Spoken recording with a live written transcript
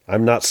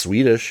I'm not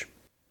Swedish.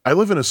 I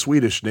live in a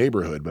Swedish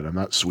neighborhood, but I'm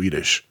not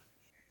Swedish.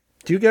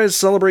 Do you guys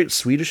celebrate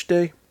Swedish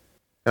Day?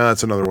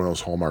 That's another one of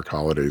those Hallmark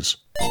holidays.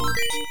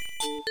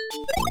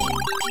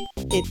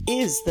 It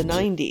is the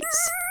 90s,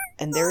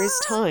 and there is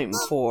time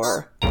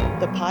for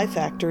the Pie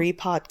Factory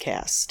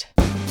Podcast.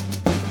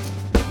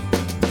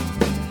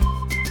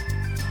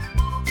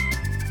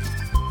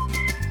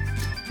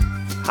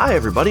 Hi,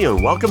 everybody,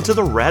 and welcome to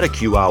the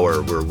Radicue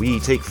Hour, where we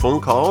take phone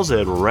calls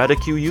and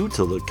radicue you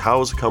till the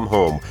cows come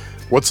home.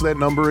 What's that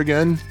number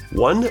again?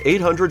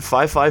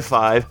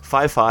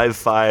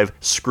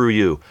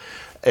 1-800-555-555-SCREW-YOU.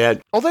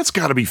 And that's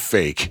got to be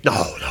fake.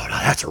 No,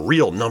 that's a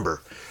real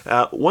number.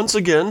 Once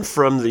again,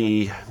 from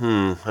the,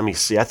 let me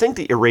see, I think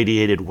the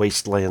irradiated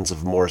wastelands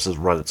of Morris has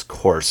run its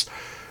course.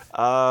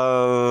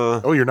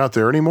 You're not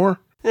there anymore?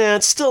 Yeah,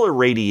 it's still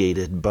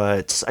irradiated,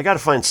 but I got to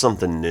find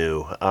something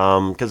new,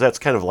 because that's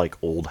kind of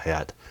like old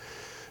hat.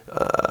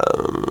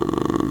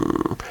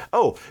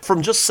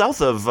 From just south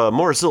of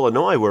Morris,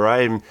 Illinois, where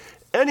I'm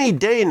any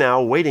day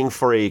now waiting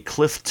for a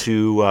cliff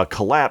to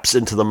collapse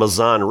into the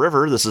Mazon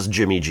River, this is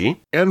Jimmy G.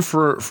 And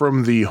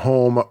from the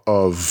home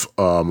of,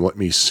 let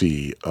me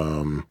see.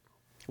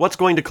 What's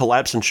going to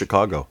collapse in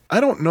Chicago?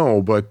 I don't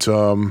know, but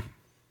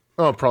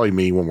probably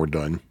me when we're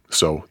done.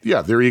 So,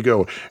 yeah, there you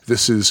go.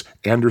 This is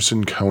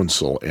Anderson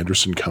Council.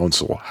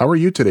 How are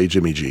you today,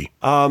 Jimmy G?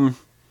 I'm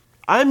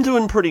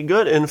doing pretty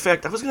good. In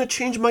fact, I was going to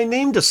change my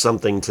name to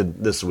something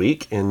this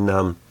week.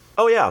 And,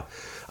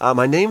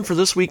 my name for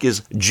this week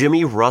is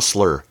Jimmy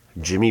Rustler.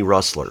 Jimmy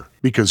Rustler.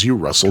 Because you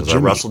rustled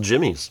Jimmy. I rustled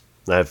Jimmy's.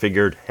 And I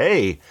figured,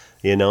 hey,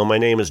 my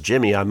name is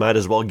Jimmy. I might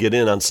as well get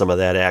in on some of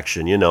that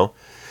action, Yeah,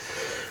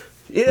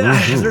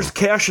 If there's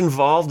cash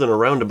involved in a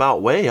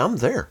roundabout way, I'm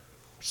there.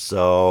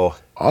 So.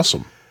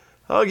 Awesome.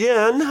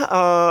 Again,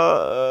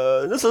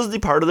 this is the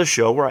part of the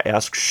show where I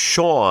ask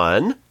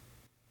Sean,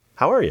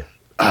 how are you?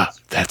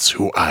 That's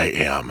who I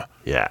am.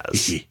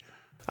 Yes.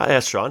 I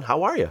asked Sean,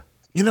 how are you?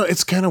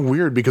 It's kind of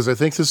weird because I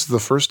think this is the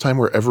first time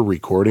we're ever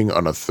recording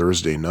on a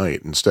Thursday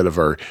night instead of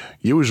our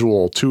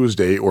usual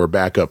Tuesday or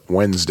backup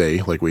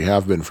Wednesday like we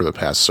have been for the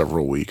past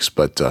several weeks.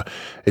 But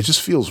it just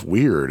feels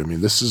weird. I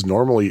mean, this is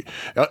normally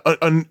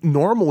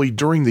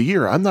during the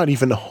year. I'm not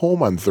even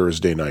home on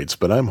Thursday nights,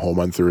 but I'm home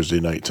on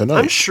Thursday night tonight.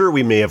 I'm sure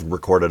we may have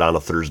recorded on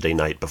a Thursday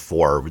night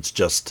before. It's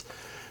just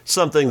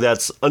something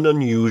that's an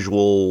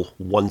unusual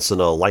once in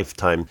a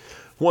lifetime.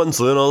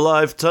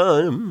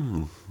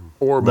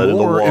 Or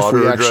more if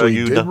we actually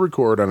did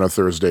record on a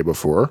Thursday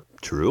before.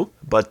 True.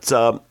 But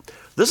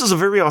this is a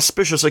very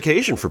auspicious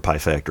occasion for Pie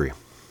Factory.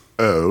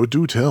 Oh,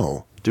 do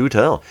tell. Do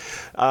tell.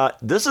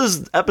 This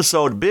is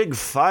episode Big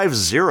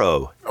 50.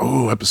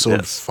 Oh,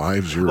 episode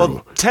 50.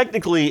 Well,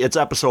 technically it's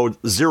episode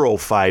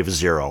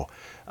 050.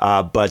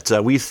 But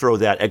we throw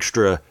that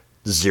extra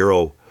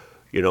zero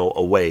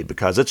away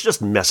because it's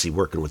just messy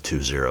working with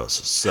two zeros.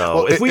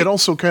 So it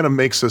also kind of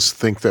makes us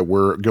think that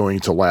we're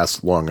going to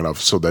last long enough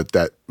so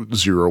that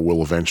zero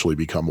will eventually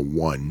become a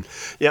 1.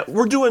 Yeah,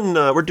 we're doing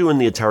the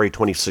Atari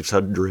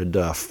 2600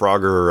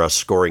 Frogger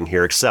scoring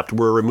here, except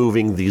we're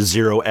removing the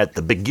 0 at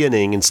the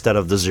beginning instead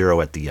of the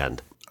 0 at the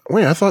end.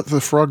 Wait, I thought the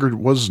Frogger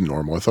was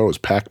normal. I thought it was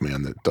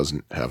Pac-Man that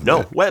doesn't have that.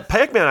 No, well,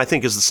 Pac-Man I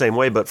think is the same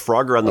way, but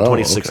Frogger on the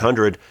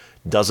 2600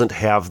 doesn't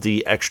have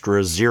the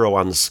extra 0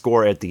 on the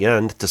score at the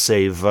end to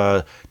save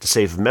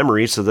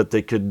memory so that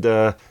they could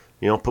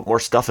put more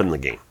stuff in the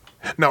game.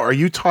 Now, are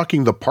you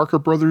talking the Parker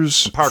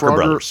Brothers? Parker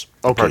Brothers.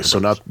 Okay, Parker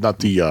so Brothers. not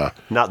the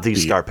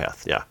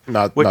Scarpath. Yeah,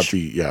 not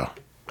the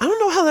I don't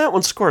know how that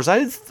one scores.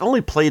 I've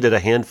only played it a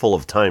handful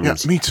of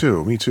times. Yeah, me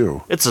too.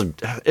 It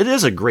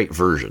is a great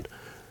version.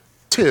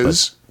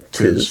 Tis.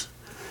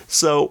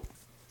 So,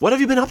 what have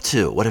you been up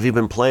to? What have you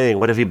been playing?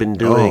 What have you been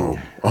doing?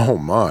 Oh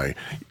my.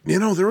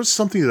 There was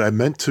something that I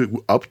meant to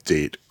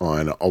update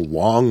on a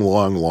long,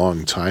 long,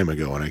 long time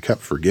ago, and I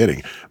kept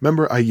forgetting.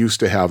 Remember, I used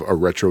to have a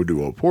Retro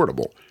Duo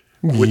Portable,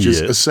 which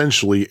is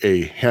essentially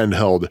a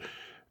handheld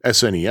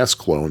SNES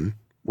clone,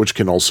 which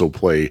can also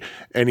play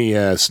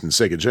NES and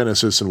Sega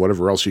Genesis and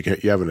whatever else you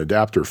have an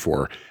adapter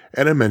for.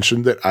 And I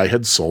mentioned that I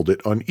had sold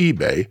it on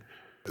eBay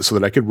so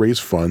that I could raise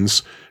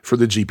funds for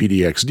the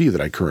GPD-XD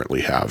that I currently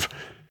have.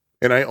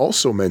 And I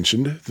also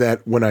mentioned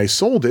that when I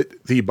sold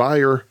it, the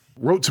buyer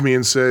wrote to me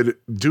and said,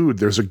 dude,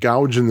 there's a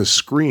gouge in the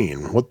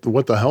screen. What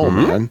the hell,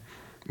 man?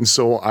 And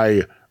so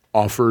I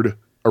offered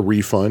a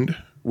refund,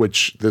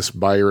 which this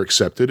buyer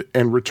accepted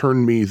and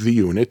returned me the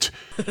unit.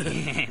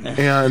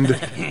 And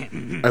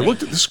I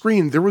looked at the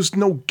screen. There was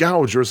no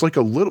gouge. There was like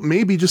a little,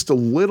 maybe just a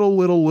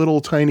little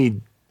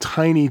tiny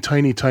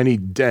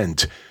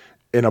dent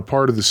in a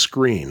part of the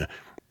screen.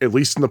 At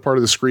least in the part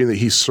of the screen that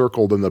he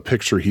circled in the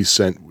picture he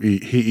sent,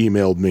 he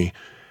emailed me.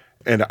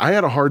 And I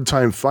had a hard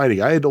time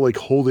finding. I had to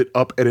hold it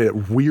up at a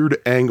weird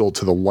angle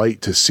to the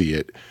light to see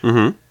it.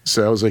 Mm-hmm.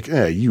 So I was like,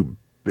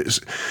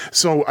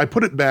 So I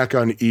put it back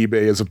on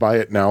eBay as a buy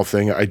it now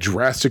thing. I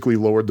drastically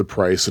lowered the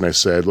price and I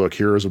said, look,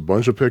 here's a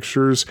bunch of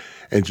pictures.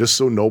 And just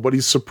so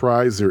nobody's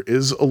surprised, there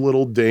is a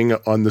little ding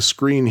on the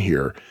screen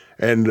here.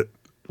 And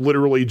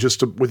literally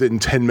just within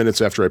 10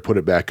 minutes after I put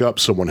it back up,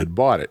 someone had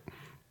bought it.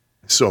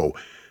 So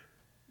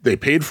They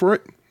paid for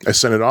it. I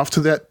sent it off to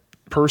that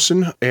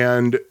person,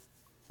 and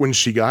when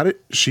she got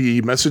it,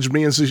 she messaged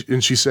me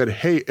and she said,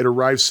 "Hey, it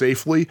arrived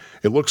safely.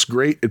 It looks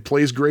great. It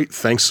plays great.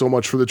 Thanks so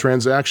much for the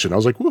transaction." I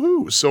was like,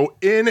 woohoo. So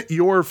in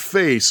your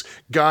face,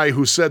 guy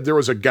who said there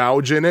was a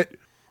gouge in it.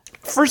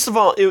 First of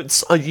all,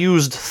 it's a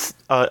used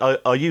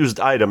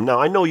item. Now,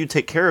 I know you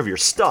take care of your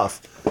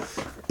stuff,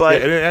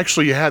 but And it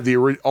actually had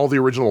all the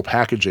original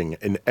packaging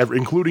and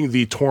including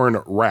the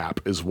torn wrap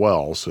as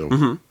well.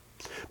 So,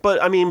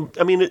 But I mean,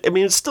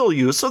 it's still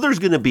used, so there's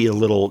going to be a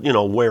little,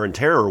 wear and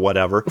tear or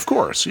whatever. of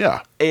course,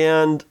 yeah.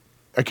 And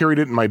I carried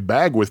it in my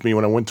bag with me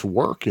when I went to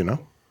work,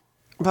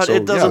 but So, it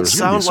yeah, doesn't there's gonna be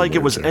sound some like it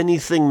wear was and tear.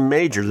 anything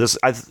major.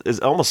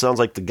 It almost sounds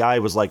like the guy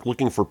was like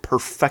looking for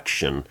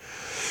perfection.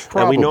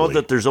 Probably. And we know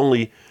that there's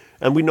only.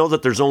 I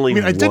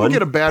mean, I didn't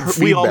get a bad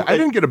feedback. I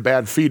didn't get a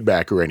bad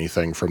feedback or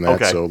anything from that,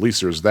 Okay. so at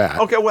least there's that.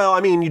 Okay, well, I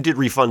mean, you did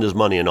refund his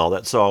money and all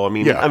that, so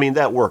Yeah.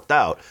 that worked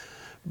out.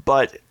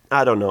 But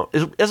I don't know.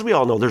 As we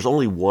all know, there's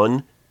only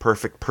one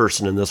perfect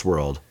person in this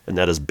world, and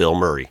that is Bill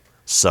Murray.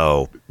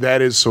 So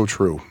That is so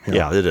true.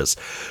 yeah, it is.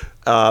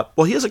 Well,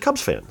 he is a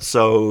Cubs fan,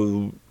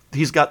 so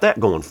he's got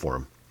that going for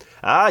him.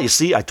 You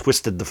see, I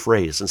twisted the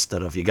phrase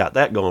instead of "you got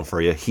that going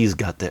for you." He's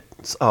got that.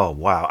 Oh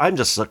wow, I'm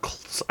just Look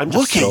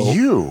at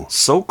you.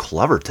 so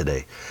clever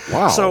today.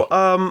 Wow.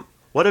 So,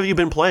 what have you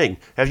been playing?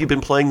 Have you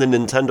been playing the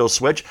Nintendo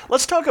Switch?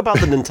 Let's talk about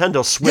the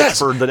Nintendo Switch Yes.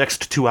 for the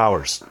next 2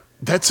 hours.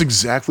 That's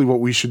exactly what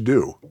we should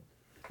do.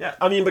 Yeah,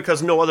 I mean,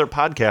 because no other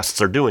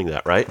podcasts are doing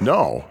that, right?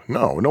 No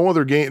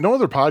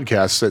other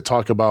podcasts that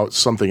talk about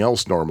something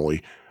else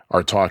normally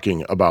are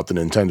talking about the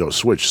Nintendo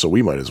Switch, so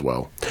we might as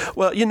well.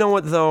 Well, you know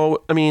what,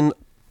 though? I mean,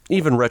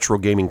 even retro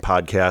gaming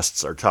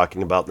podcasts are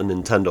talking about the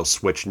Nintendo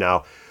Switch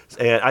now.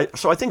 And I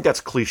think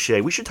that's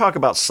cliche. We should talk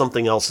about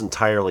something else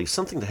entirely,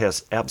 something that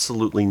has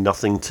absolutely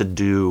nothing to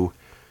do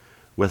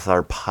with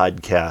our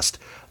podcast.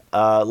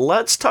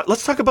 Let's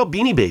talk about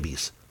Beanie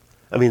Babies.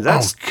 I mean,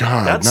 that's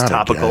not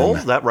topical.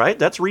 again. That right?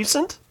 That's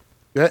recent.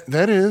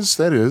 That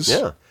is.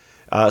 Yeah.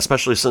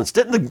 Especially since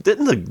didn't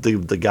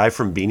the guy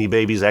from Beanie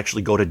Babies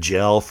actually go to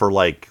jail for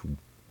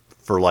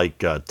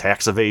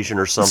tax evasion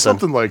or something?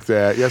 Something like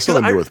that. Yeah,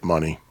 something to do with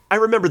money. I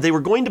remember they were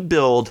going to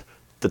build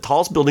the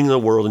tallest building in the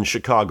world in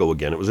Chicago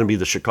again. It was going to be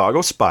the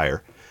Chicago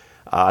Spire.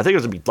 I think it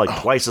was going to be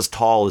twice as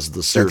tall as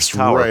the Sears That's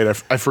Tower.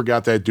 right. I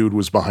forgot that dude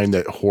was behind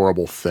that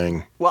horrible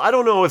thing. Well, I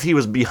don't know if he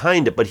was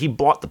behind it, but he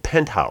bought the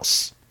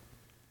penthouse.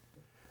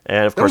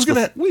 And of course,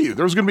 there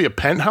was gonna be a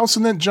penthouse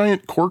in that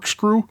giant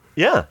corkscrew.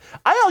 yeah,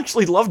 I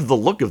actually loved the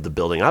look of the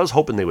building. I was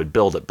hoping they would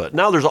build it, but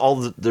now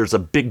there's a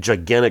big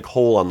gigantic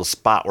hole on the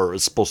spot where it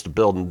was supposed to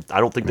build, and I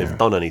don't think they've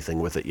done anything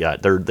with it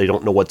yet. They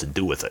don't know what to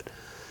do with it.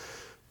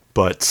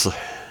 But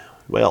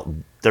well,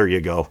 there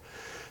you go.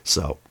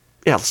 So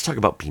yeah, let's talk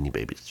about Beanie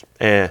Babies.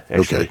 Actually,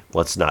 Okay.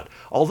 let's not.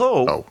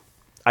 Although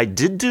I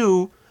did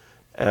do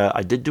a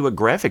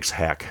graphics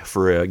hack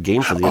for a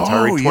game for the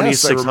Atari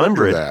Yes, I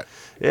remember 2600. that.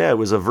 Yeah, it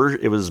was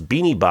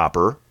Beanie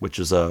Bopper, which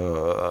is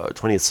a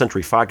 20th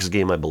Century Fox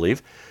game, I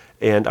believe,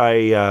 and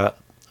I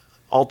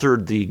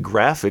altered the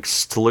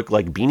graphics to look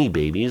like Beanie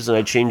Babies, and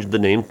I changed the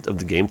name of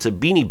the game to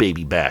Beanie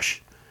Baby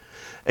Bash.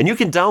 And you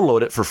can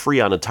download it for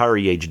free on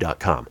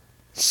AtariAge.com.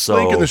 So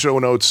Link in the show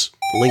notes.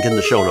 Link in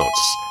the show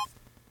notes.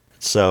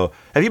 So,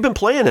 have you been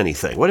playing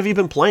anything? What have you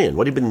been playing?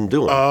 What have you been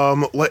doing?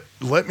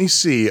 Let me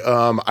see.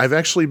 I've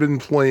actually been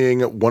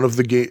playing one of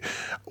the game.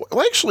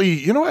 Well,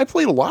 actually, I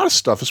played a lot of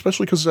stuff,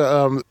 especially because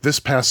this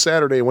past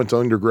Saturday I went to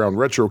Underground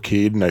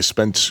Retrocade and I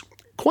spent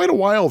quite a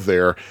while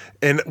there.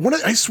 And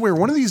I swear,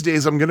 one of these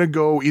days I'm gonna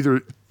go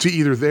either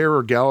there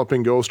or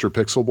Galloping Ghost or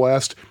Pixel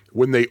Blast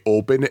when they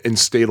open and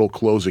stay till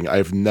closing.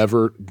 I've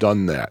never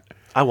done that.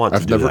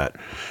 I've never, that.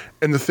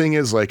 And the thing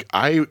is, like,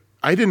 I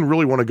didn't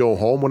really want to go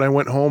home when I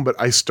went home, but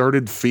I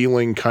started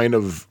feeling kind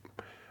of,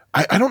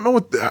 I don't know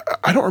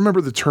I don't remember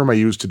the term I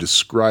used to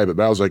describe it,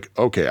 but I was like,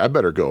 okay, I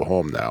better go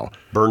home now.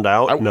 Burned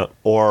out?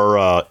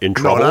 Or in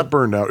trouble? No, not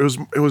burned out.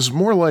 It was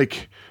more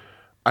like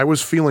I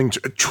was feeling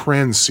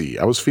trancy.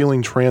 I was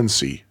feeling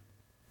trancy.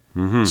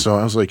 Mm-hmm. So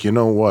I was like, you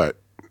know what?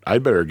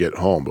 I'd better get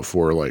home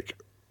before like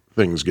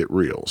things get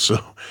real. So,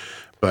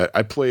 but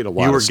I played a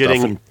lot of stuff. You were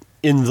getting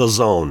in the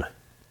zone.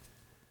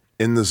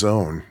 In the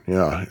zone,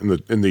 yeah.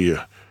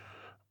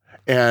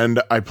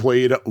 And I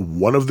played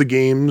one of the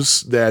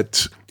games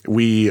that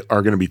we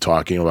are going to be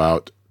talking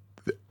about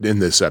in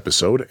this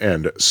episode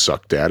and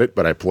sucked at it,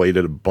 but I played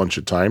it a bunch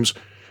of times.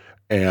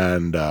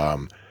 And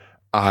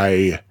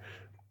I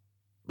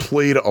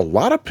played a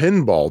lot of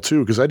pinball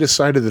too, because I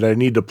decided that I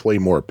need to play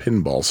more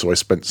pinball. So I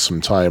spent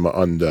some time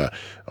on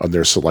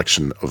their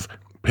selection of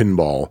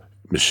pinball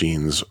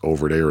machines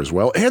over there as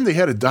well. And they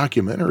had a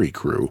documentary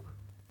crew.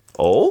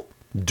 Oh,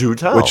 do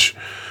tell. Which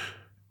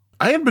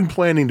I had been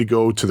planning to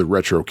go to the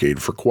Retrocade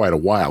for quite a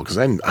while because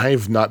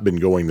I've not been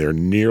going there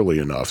nearly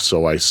enough.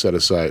 So I set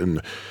aside,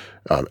 and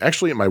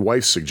actually at my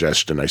wife's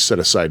suggestion, I set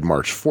aside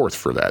March 4th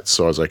for that.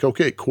 So I was like,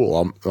 okay,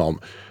 cool. I'll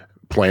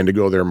planned to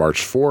go there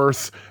March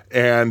 4th.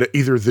 And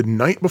either the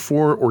night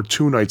before or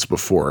 2 nights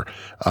before,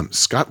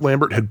 Scott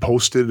Lambert had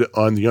posted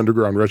on the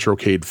Underground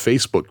Retrocade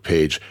Facebook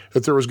page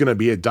that there was going to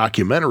be a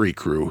documentary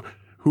crew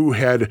who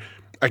had,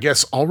 I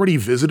guess, already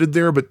visited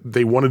there, but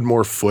they wanted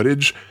more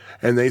footage.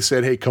 And they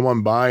said, hey, come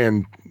on by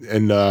and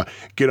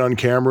get on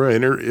camera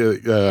and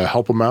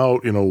help them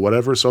out,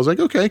 whatever. So I was like,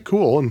 okay,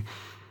 cool. And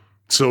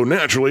so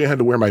naturally, I had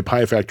to wear my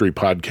Pie Factory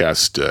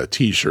podcast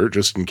T-shirt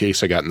just in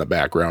case I got in the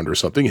background or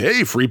something.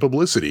 Hey, free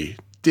publicity.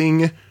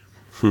 Ding.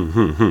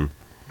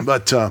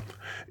 But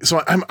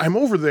so I'm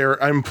over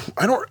there.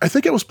 I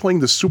think I was playing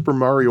the Super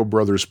Mario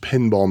Brothers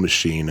pinball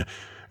machine.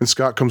 And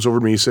Scott comes over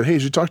to me. He said, hey,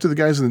 did you talk to the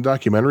guys in the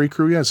documentary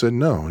crew yet? I said,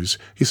 no.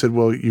 He said,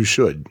 well, you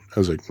should. I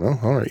was like, well,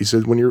 all right. He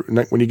said, when you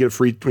get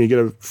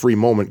a free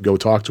moment, go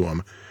talk to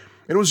them.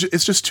 And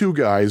it's just 2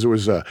 guys. It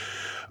was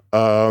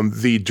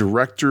the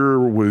director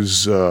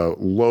was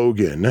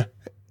Logan,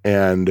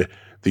 and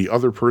the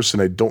other person,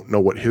 I don't know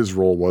what his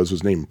role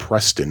was named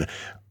Preston.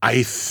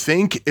 I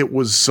think it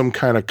was some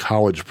kind of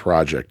college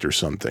project or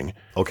something.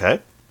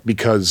 Okay.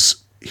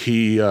 Because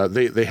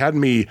they had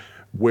me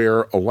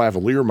wear a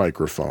lavalier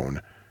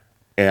microphone.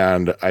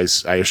 And I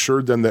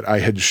assured them that I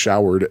had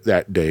showered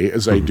that day,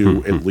 as I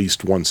do at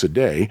least once a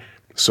day,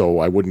 so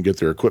I wouldn't get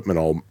their equipment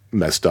all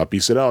messed up. He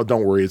said, oh,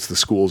 don't worry, it's the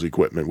school's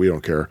equipment. We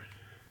don't care.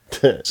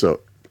 So,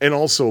 and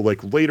also,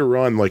 like, later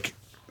on, like,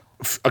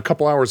 a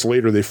couple hours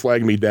later, they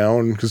flagged me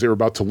down because they were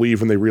about to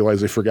leave, and they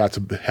realized they forgot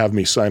to have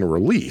me sign a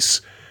release.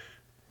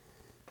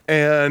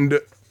 And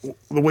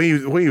the way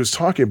he was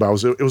talking about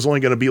was it was only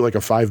going to be like a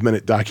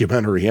 5-minute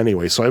documentary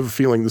anyway. So I have a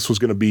feeling this was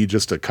going to be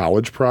just a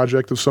college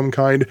project of some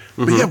kind.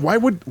 Mm-hmm. But yeah,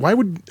 why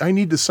would I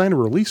need to sign a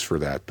release for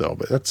that though?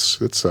 But that's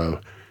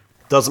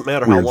doesn't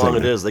matter how long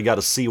it is. They got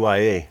a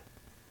CYA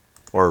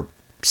or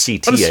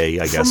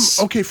CTA, I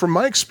guess. From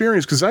my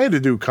experience, because I had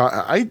to do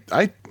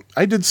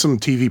I did some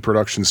TV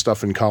production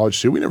stuff in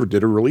college too. We never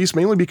did a release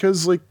mainly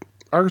because like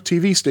our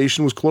TV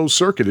station was closed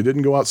circuit. It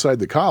didn't go outside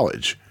the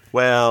college.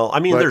 Well, I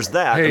mean, there's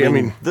that. Hey,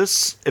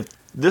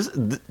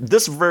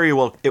 this very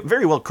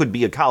well could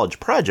be a college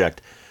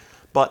project,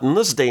 but in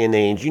this day and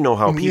age, you know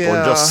how people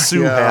are just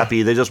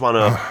happy. They just want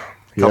to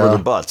cover their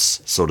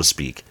butts, so to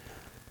speak.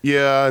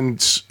 Yeah,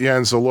 and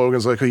so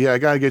Logan's like, oh, yeah, I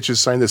gotta get you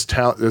to sign this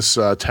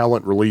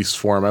talent release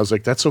form. I was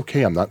like, that's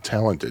okay. I'm not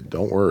talented.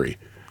 Don't worry.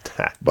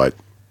 But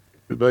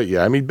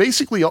yeah, I mean,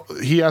 basically,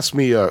 he asked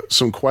me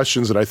some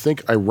questions that I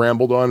think I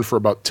rambled on for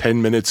about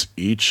 10 minutes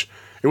each.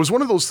 It was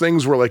one of those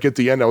things where, like, at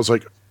the end, I was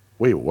like,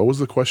 wait, what was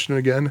the question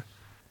again?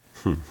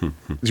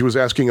 He was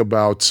asking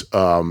about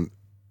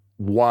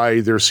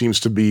why there seems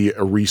to be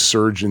a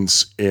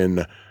resurgence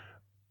in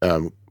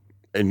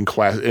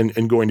class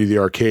and going to the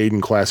arcade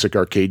and classic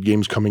arcade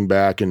games coming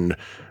back, and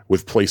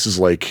with places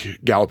like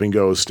Galloping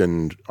Ghost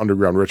and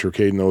Underground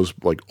Retrocade and those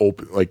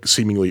like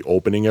seemingly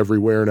opening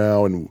everywhere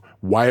now, and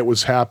why it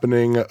was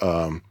happening.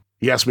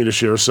 He asked me to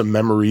share some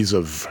memories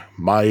of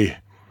my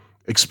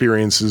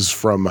experiences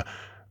from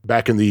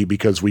back in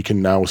because we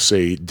can now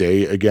say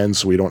day again,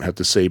 so we don't have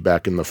to say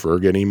back in the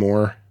Ferg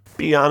anymore.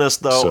 Be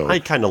honest, though, I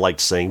kind of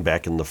liked saying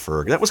back in the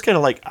Ferg. That was kind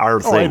of like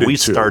our thing. We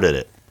started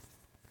it.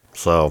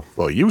 So,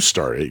 well, you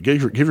started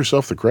it. Give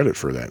yourself the credit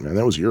for that, man.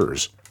 That was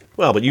yours.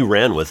 Well, but you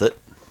ran with it.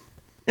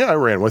 Yeah, I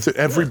ran with it.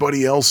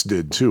 Everybody else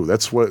did too.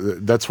 That's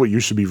what you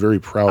should be very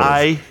proud of.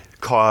 I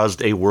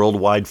caused a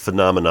worldwide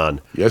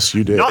phenomenon. Yes,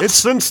 you did. Not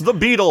since the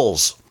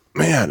Beatles.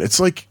 Man, it's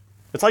like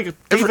David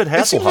Hasselhoff.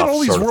 It seems like all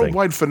these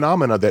worldwide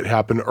phenomena that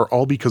happen are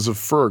all because of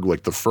Ferg,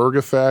 like the Ferg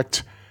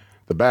effect,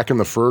 the back in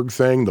the Ferg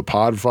thing, the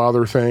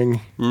Podfather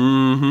thing.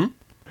 Mm-hmm.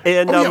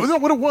 And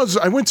what it was,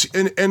 I went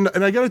to, and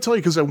I got to tell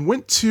you, because I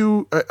went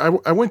to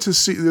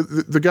see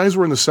the guys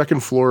were on the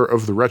second floor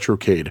of the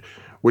Retrocade,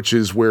 which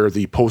is where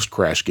the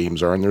post-crash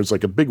games are, and there's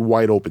like a big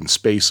wide open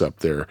space up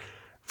there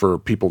for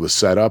people to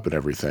set up and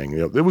everything.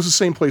 It was the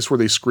same place where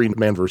they screened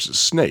Man vs.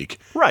 Snake.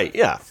 Right,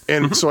 yeah.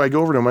 And so I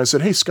go over to him, I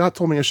said, hey, Scott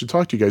told me I should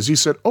talk to you guys. He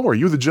said, oh, are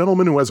you the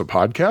gentleman who has a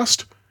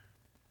podcast?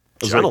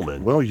 Gentleman?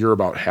 Like, well, you're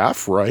about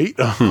half right.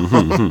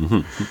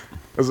 I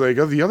was like,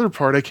 the other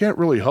part I can't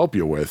really help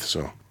you with,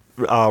 so.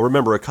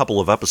 Remember a couple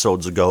of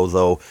episodes ago,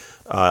 though,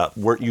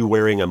 weren't you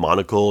wearing a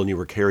monocle and you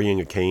were carrying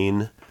a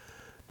cane?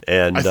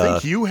 And I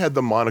think you had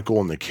the monocle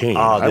and the cane.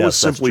 I was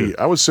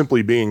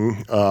simply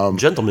being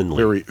gentlemanly,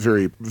 very,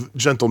 very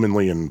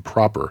gentlemanly and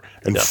proper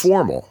and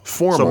formal.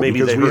 So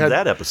maybe they heard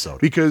that episode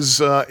because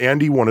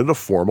Andy wanted a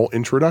formal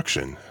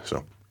introduction.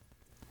 So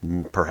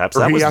perhaps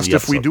he asked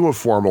if we do a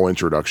formal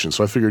introduction.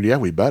 So I figured,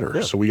 we better.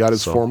 Yeah. So we got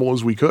as formal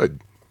as we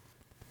could.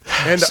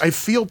 And I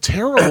feel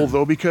terrible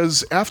though,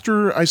 because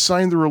after I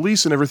signed the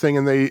release and everything,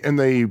 and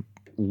they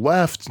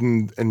left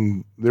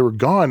and they were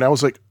gone, I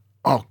was like,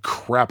 oh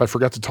crap! I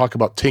forgot to talk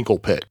about Tinkle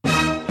Pit.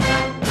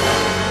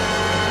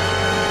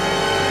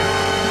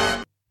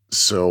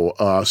 So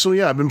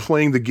yeah, I've been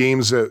playing the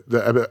games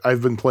that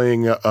I've been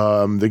playing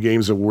the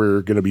games that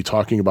we're going to be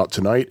talking about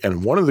tonight,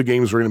 and one of the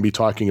games we're going to be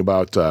talking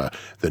about the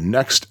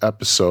next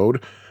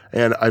episode.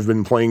 And I've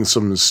been playing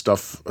some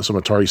stuff, some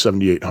Atari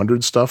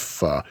 7800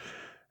 stuff.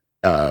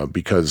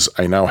 because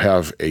I now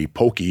have a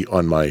Pokey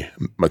on my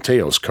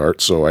Mateos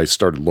cart, so I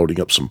started loading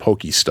up some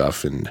Pokey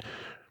stuff, and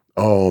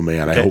oh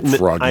man, I hope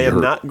Froggy I am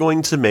hurt. not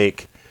going to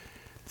make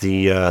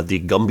the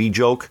Gumby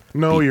joke.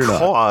 No, you're not.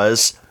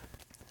 Because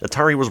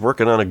Atari was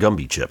working on a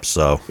Gumby chip,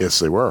 so... Yes,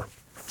 they were.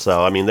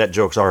 So, I mean, that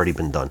joke's already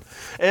been done.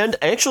 And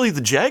actually,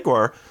 the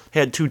Jaguar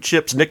had 2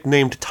 chips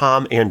nicknamed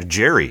Tom and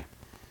Jerry.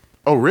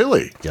 Oh,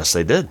 really? Yes,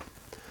 they did.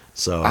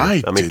 So,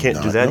 I mean, did can't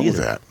not do that know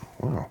either. that.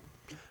 Wow.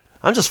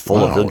 I'm just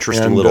full of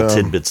interesting little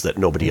tidbits that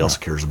nobody else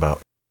cares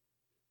about.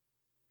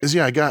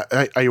 Yeah,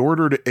 I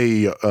ordered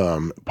a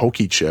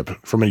Pokey chip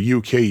from a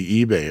UK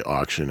eBay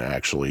auction,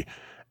 actually,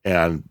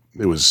 and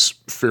it was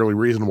fairly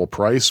reasonable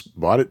price.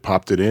 Bought it,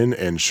 popped it in,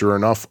 and sure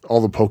enough,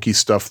 all the Pokey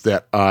stuff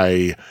that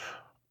I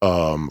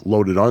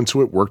loaded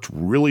onto it worked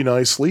really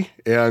nicely,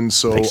 and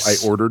so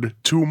Nice. I ordered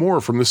 2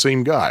 more from the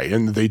same guy,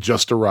 and they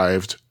just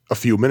arrived a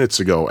few minutes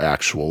ago,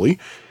 actually.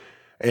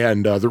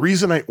 And the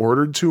reason I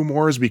ordered 2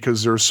 more is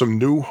because there's some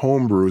new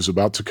homebrews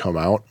about to come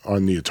out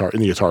on the Atari, in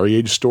the Atari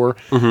Age store.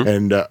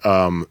 And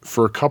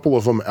for a couple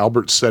of them,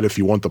 Albert said if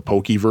you want the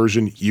Pokey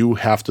version, you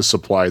have to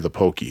supply the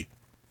Pokey.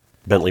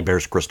 Bentley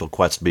Bear's Crystal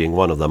Quest being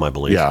one of them, I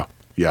believe.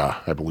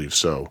 Yeah, I believe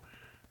so.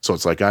 So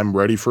it's like I'm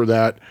ready for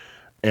that,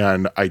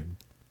 and I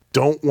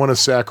don't want to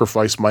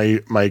sacrifice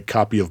my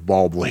copy of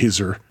Ball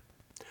Blazer.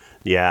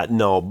 Yeah,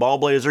 no, Ball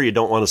Blazer you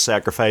don't want to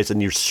sacrifice,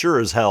 and you sure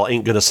as hell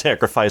ain't going to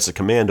sacrifice a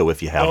Commando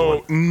if you have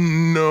one.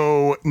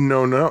 No.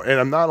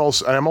 And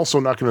I'm also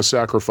not going to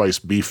sacrifice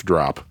Beef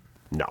Drop.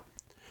 No.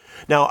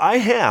 Now, I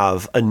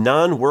have a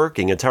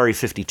non-working Atari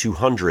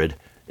 5200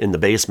 in the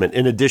basement,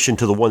 in addition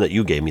to the one that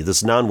you gave me.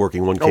 This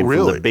non-working one came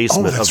from the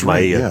basement of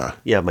my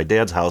my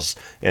dad's house,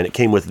 and it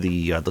came with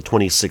the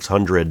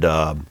 2600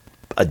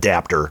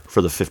 adapter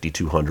for the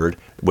 5200,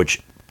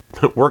 which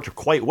worked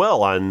quite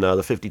well on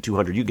the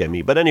 5200 you gave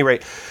me. But at any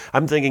rate,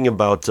 I'm thinking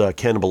about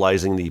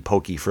cannibalizing the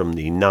Pokey from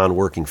the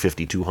non-working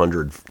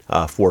 5200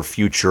 for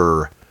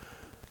future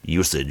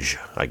usage,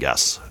 I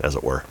guess, as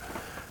it were.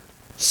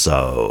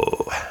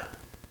 So,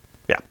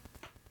 yeah.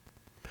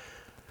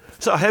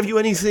 So, have you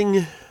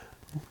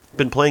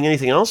been playing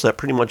anything else? That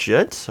pretty much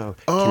it. So,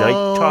 can I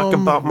talk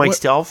about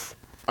myself?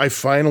 I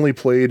finally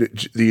played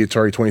the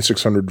Atari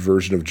 2600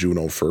 version of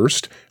Juno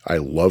first. I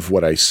love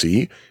what I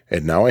see,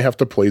 and now I have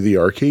to play the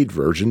arcade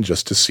version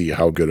just to see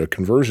how good a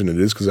conversion it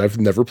is, because I've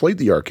never played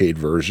the arcade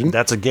version.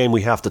 That's a game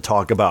we have to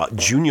talk about.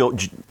 Junio.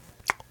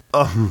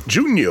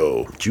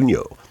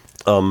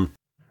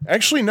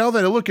 Actually, now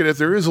that I look at it,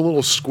 there is a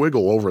little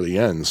squiggle over the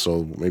end,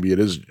 so maybe it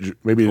is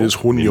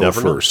Junio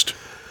first.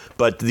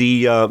 But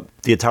the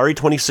Atari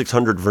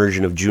 2600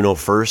 version of Juno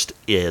first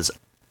is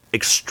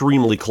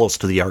extremely close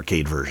to the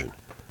arcade version.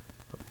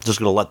 Just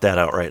going to let that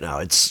out right now.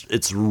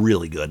 It's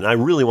really good. And I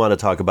really want to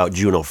talk about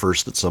Juno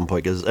first at some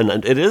point,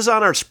 and it is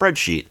on our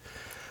spreadsheet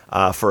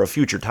for a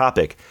future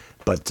topic,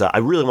 but I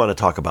really want to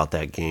talk about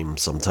that game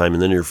sometime in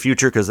the near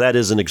future, because that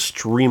is an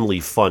extremely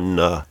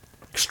fun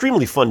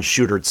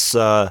shooter. It's, you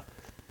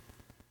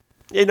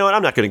know what,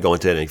 I'm not going to go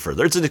into it any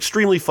further. It's an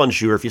extremely fun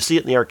shooter. If you see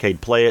it in the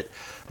arcade, play it.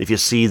 If you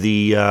see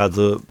see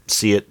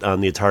it on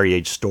the Atari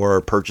Age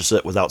store, purchase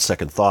it without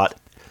second thought.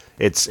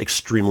 It's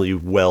extremely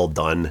well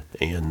done,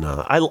 and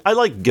I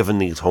like giving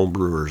these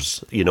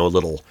homebrewers,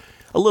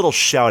 a little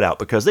shout out,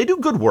 because they do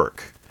good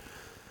work.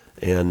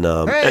 And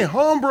hey,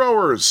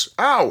 homebrewers,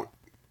 out!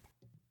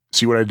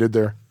 See what I did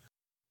there?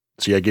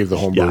 See, I gave the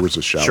homebrewers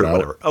a shout out.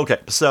 Whatever. Okay,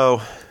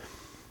 so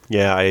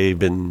yeah, I've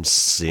been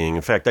seeing.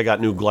 In fact, I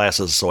got new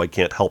glasses, so I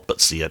can't help but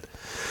see it.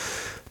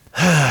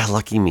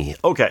 Lucky me.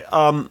 Okay,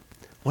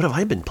 what have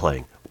I been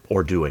playing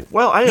or doing?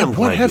 Well, I am.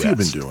 What have you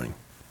been doing?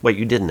 Wait,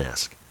 you didn't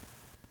ask.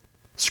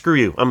 Screw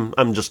you.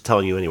 I'm just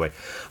telling you anyway.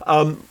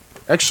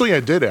 Actually, I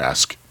did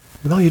ask.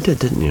 No, you did,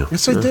 didn't you?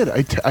 Yes, I did.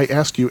 I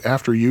asked you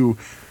after you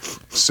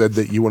said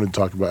that you wanted to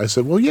talk about. I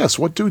said, well, yes.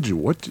 What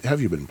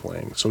have you been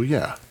playing? So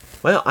yeah.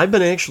 Well, I've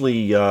been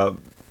actually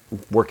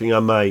working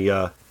on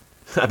my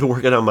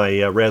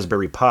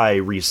Raspberry Pi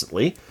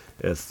recently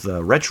with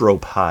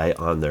RetroPie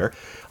on there,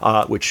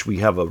 which we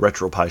have a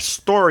RetroPie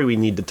story we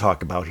need to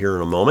talk about here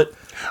in a moment.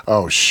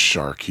 Oh,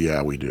 shark!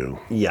 Yeah, we do.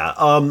 Yeah,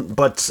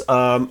 but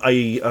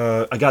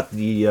I got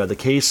the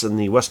case and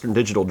the Western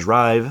Digital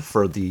drive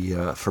for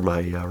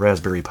my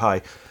Raspberry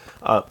Pi.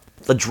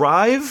 The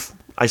drive,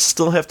 I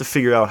still have to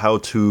figure out how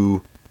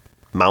to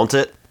mount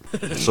it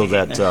so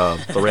that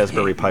the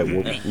Raspberry Pi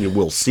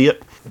will see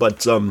it.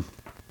 But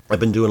I've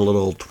been doing a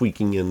little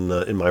tweaking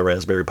in my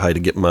Raspberry Pi to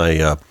get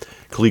my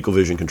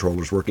ColecoVision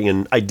controllers working,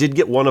 and I did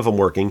get one of them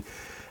working.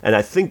 And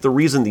I think the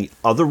reason the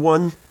other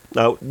one.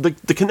 The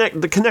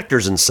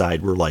connectors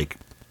inside were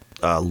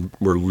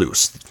were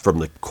loose from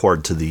the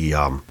cord to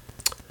the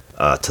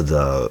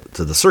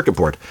circuit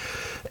board,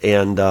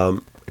 and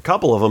a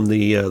couple of them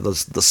the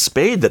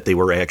spade that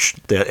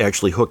that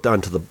actually hooked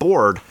onto the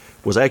board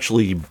was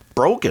actually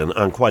broken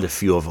on quite a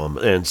few of them,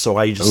 and so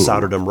I just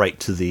soldered them right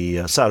to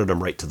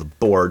the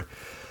board,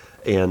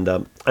 and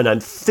I'm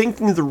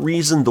thinking the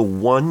reason the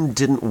one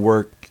didn't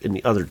work and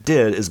the other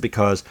did is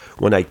because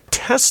when I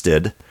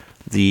tested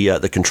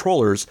the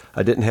controllers,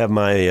 I didn't have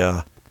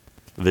my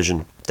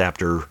Vision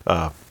adapter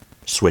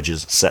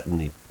switches set in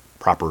the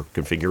proper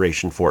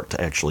configuration for it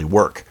to actually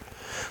work.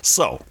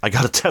 So I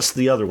got to test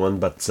the other one,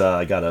 but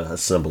I got to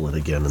assemble it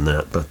again and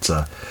that. But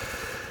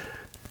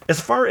as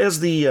far as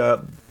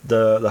the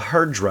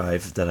hard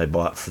drive that I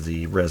bought for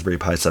the Raspberry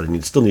Pi set, I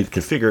still need to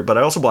configure it. But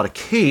I also bought a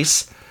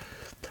case.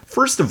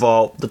 First of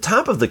all, the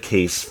top of the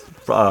case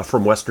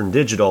from Western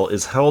Digital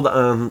is held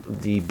on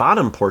the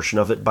bottom portion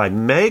of it by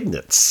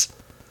magnets.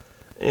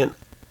 And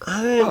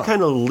I'm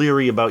kind of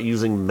leery about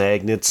using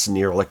magnets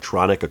near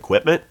electronic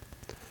equipment.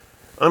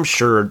 I'm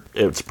sure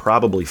it's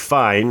probably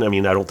fine. I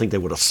mean, I don't think they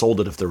would have sold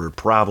it if there were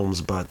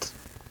problems, but,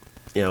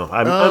 you know,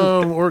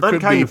 or it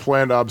could be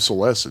planned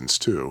obsolescence,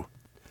 too.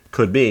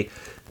 Could be.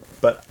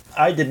 But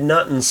I did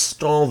not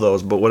install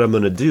those, but what I'm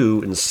going to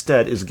do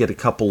instead is get a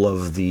couple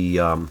of the,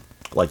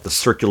 like the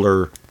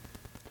circular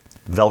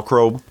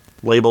Velcro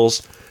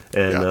labels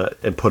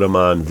and put them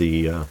on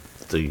the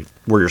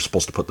where you're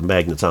supposed to put the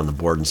magnets on the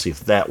board and see if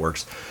that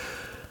works.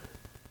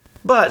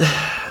 But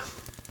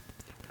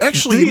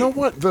actually, you know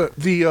what?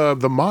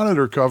 The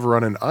monitor cover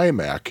on an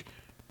iMac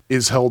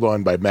is held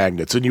on by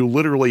magnets, and you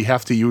literally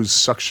have to use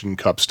suction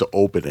cups to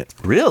open it.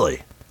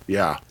 Really?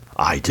 Yeah.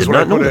 I did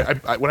not know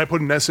that. When I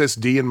put an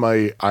SSD in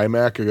my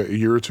iMac a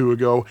year or two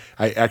ago,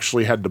 I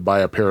actually had to buy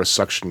a pair of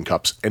suction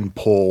cups and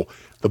pull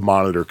the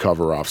monitor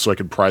cover off so I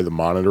could pry the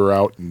monitor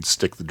out and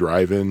stick the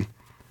drive in.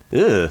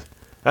 Yeah,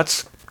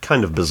 that's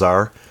kind of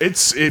bizarre.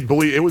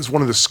 It was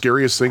one of the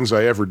scariest things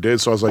I ever did.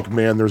 So I was like,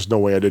 man, there's no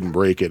way I didn't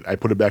break it. I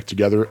put it back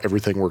together.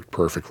 Everything worked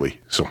perfectly.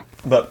 So,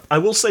 but I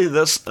will say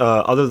this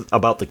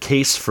about the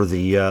case for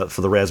the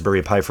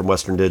Raspberry Pi from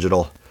Western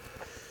Digital.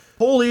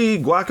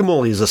 Holy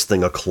guacamole, is this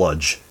thing a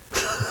kludge?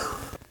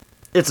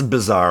 It's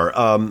bizarre.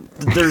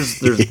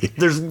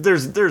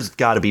 There's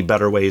got to be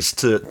better ways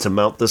to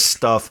mount this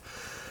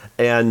stuff.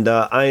 And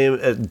I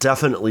am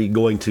definitely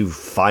going to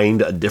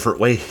find a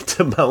different way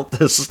to mount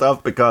this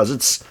stuff because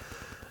it's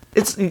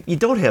you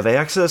don't have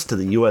access to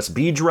the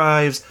USB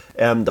drives,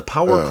 and the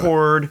power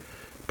cord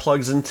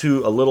plugs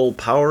into a little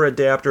power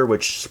adapter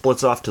which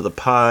splits off to the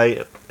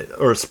Pi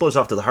or splits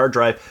off to the hard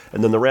drive,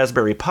 and then the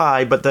Raspberry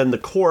Pi. But then the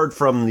cord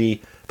from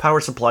the power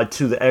supply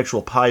to the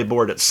actual Pi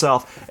board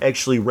itself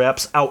actually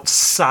wraps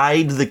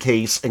outside the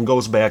case and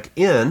goes back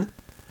in.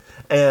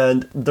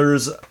 And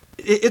there's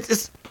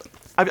it's.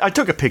 I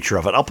took a picture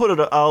of it. I'll put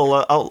it.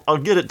 I'll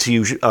get it to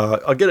you.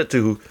 I'll get it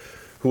to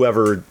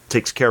whoever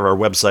takes care of our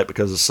website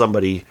because it's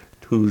somebody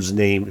whose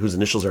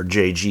initials are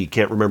JG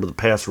can't remember the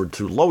password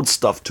to load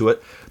stuff to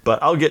it.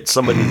 But I'll get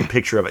somebody the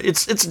picture of it.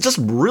 It's just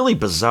really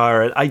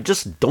bizarre. I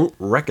just don't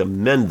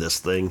recommend this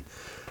thing.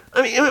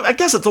 I mean, I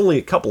guess it's only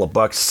a couple of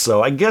bucks,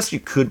 so I guess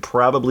you could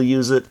probably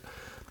use it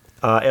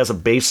as a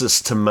basis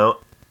to mount.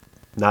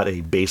 Not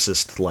a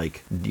bassist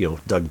like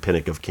Doug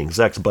Pinnick of King's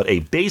X, but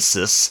a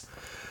basis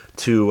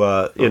to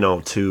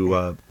mount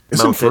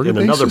it in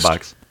another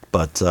box.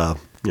 But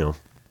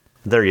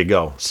there you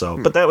go.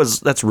 So, but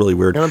that's really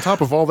weird. And on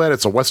top of all that,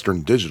 it's a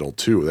Western Digital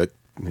too.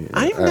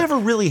 I've never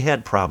really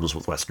had problems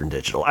with Western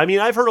Digital. I mean,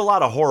 I've heard a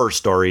lot of horror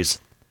stories.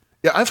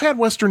 Yeah, I've had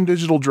Western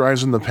Digital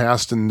drives in the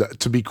past, and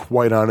to be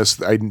quite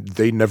honest,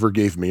 they never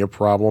gave me a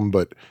problem.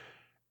 But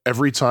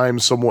every time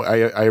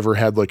I ever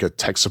had like a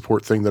tech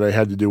support thing that I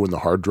had to do when the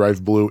hard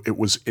drive blew, it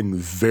was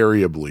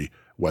invariably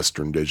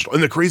Western Digital.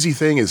 And the crazy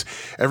thing is,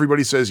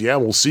 everybody says, yeah,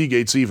 well,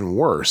 Seagate's even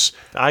worse.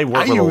 I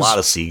work with a lot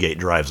of Seagate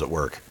drives at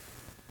work.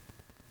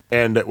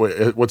 And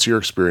what's your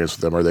experience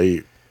with them?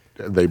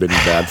 Have they been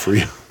bad for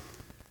you?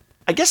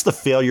 I guess the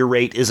failure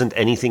rate isn't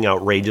anything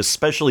outrageous,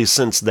 especially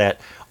since that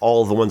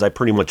all of the ones I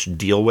pretty much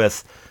deal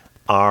with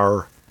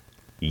are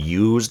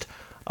used.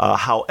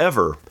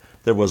 However,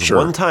 there was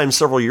one time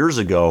several years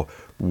ago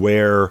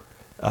where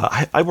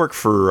I work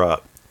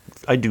for...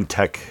 I do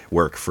tech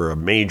work for a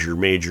major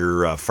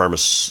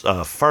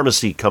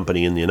pharmacy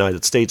company in the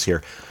United States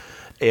here.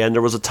 And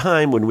there was a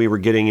time when we were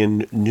getting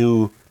in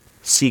new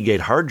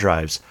Seagate hard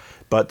drives,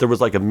 but there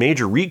was like a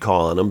major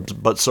recall on them.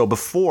 But so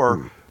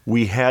before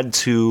we had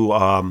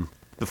to,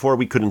 before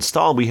we could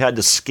install, we had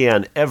to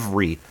scan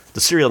the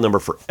serial number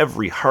for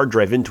every hard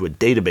drive into a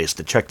database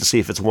to check to see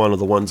if it's one of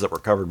the ones that were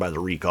covered by the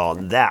recall.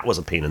 And that was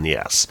a pain in the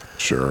ass.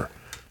 Sure.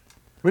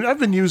 I mean, I've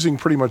been using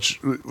pretty much,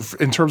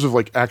 in terms of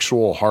like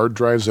actual hard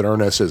drives that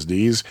aren't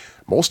SSDs,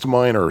 most of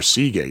mine are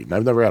Seagate, and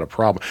I've never had a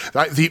problem.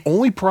 The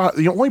only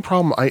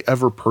problem I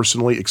ever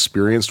personally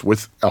experienced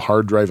with a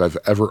hard drive I've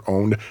ever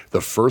owned,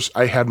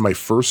 I had my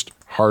first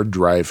hard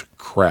drive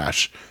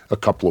crash a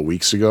couple of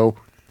weeks ago.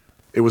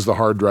 It was the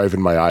hard drive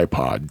in my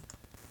iPod.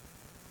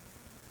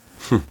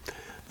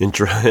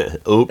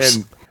 Oops.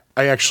 And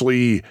I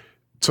actually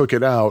took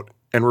it out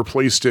and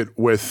replaced it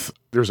with,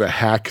 there's a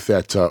hack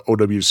that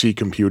OWC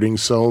Computing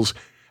sells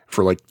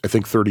for like, I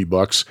think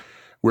 $30,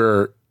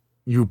 where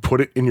you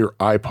put it in your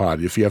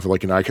iPod. If you have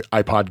like an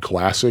iPod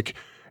Classic,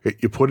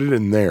 you put it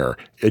in there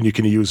and you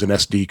can use an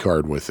SD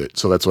card with it.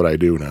 So that's what I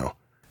do now.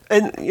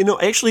 And,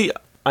 actually,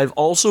 I've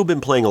also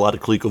been playing a lot of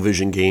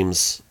ColecoVision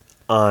games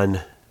on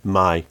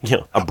my,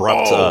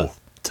 Abrupt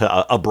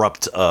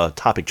abrupt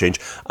topic change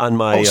on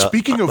my.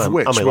 Speaking of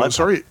which, on my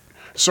laptop.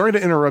 sorry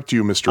to interrupt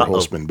you, Mr.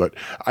 Holzman, but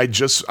I'm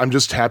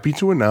just happy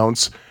to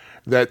announce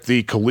that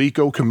the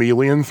Coleco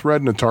Chameleon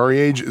thread in Atari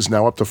Age is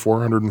now up to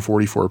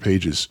 444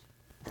 pages.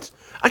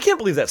 I can't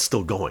believe that's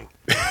still going.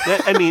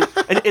 I mean,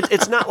 and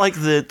it's not like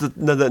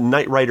the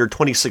Knight Rider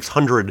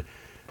 2600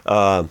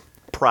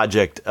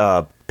 project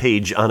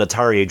page on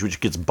Atari Age, which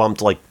gets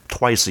bumped like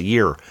twice a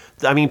year.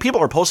 I mean,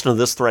 people are posting to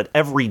this thread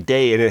every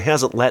day, and it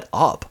hasn't let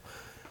up.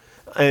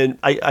 And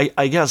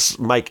I guess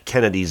Mike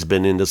Kennedy's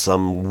been into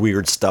some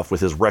weird stuff with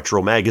his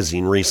retro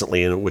magazine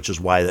recently, and which is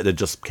why it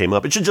just came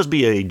up. It should just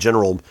be a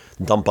general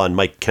dump on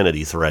Mike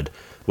Kennedy thread,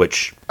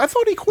 which... I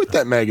thought he quit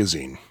that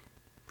magazine.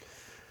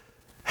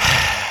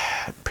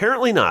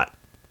 Apparently not.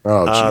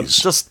 Oh,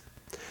 jeez.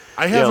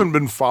 I haven't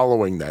been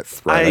following that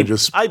thread.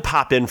 I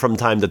pop in from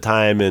time to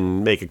time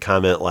and make a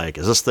comment like,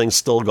 is this thing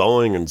still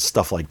going, and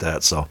stuff like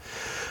that, so...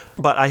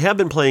 But I have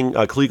been playing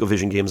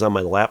ColecoVision games on my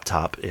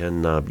laptop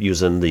and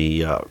using the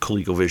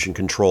ColecoVision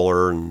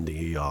controller and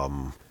the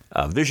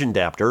Vision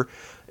adapter.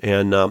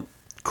 And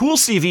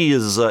CoolCV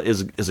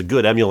is a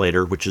good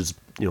emulator, which is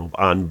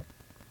on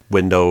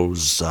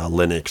Windows,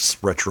 Linux,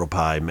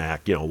 RetroPie,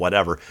 Mac,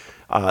 whatever.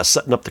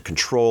 Setting up the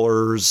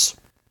controllers,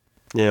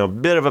 a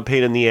bit of a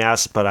pain in the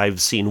ass, but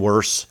I've seen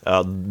worse.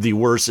 The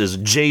worst is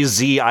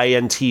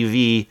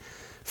JZINTV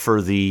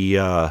for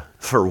the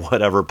for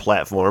whatever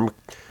platform.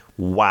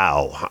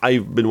 Wow,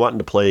 I've been wanting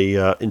to play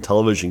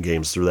Intellivision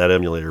games through that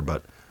emulator,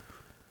 but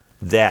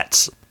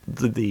that's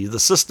the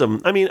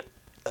system. I mean,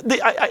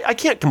 I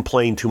can't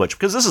complain too much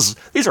because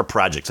these are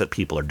projects that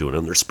people are doing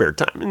in their spare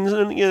time, and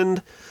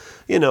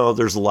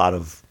there's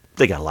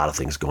they got a lot of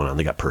things going on.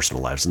 They got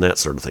personal lives and that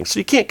sort of thing, so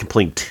you can't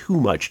complain too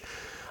much.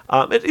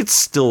 It's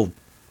still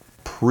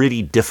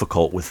pretty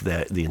difficult with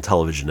the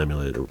Intellivision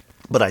emulator,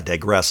 but I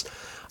digress.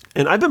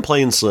 And I've been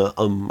playing a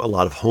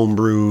lot of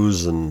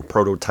homebrews and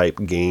prototype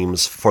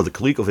games for the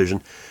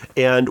ColecoVision.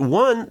 And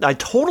one I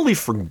totally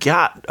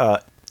forgot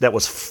that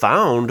was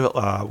found,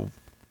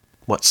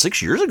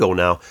 6 years ago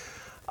now.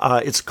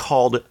 It's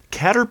called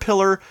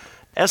Caterpillar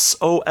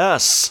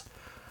SOS.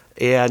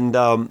 And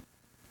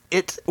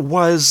it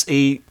was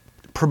a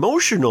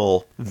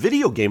promotional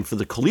video game for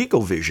the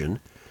ColecoVision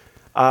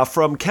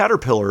from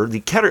Caterpillar,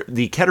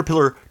 the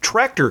Caterpillar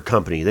Tractor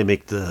Company. They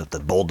make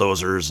the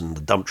bulldozers and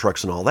the dump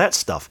trucks and all that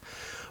stuff,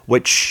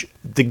 which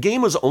the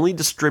game was only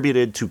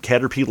distributed to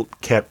Caterpillar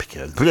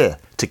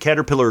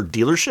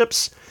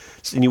dealerships,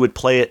 and you would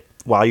play it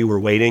while you were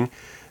waiting.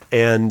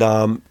 And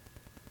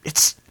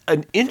it's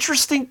an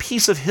interesting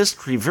piece of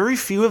history. Very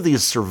few of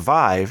these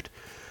survived.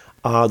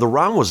 The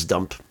ROM was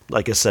dumped,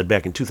 like I said,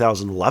 back in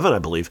 2011, I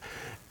believe.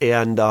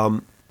 And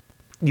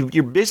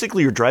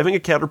you're driving a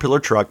Caterpillar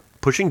truck,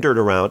 pushing dirt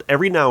around.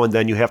 Every now and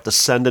then you have to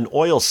send an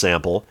oil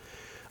sample.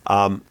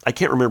 I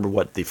can't remember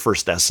what the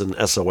first S in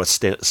SOS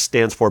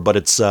stands for, but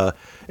it's I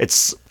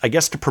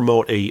guess to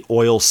promote a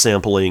oil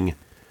sampling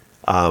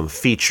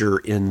feature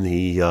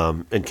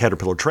in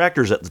Caterpillar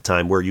tractors at the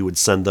time, where you would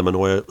send them an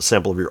oil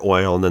sample of your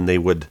oil, and then they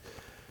would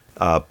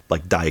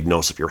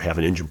diagnose if you're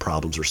having engine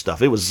problems or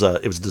stuff. It was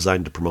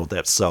designed to promote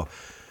that. So.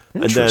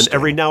 And then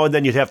every now and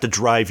then you'd have to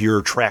drive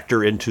your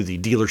tractor into the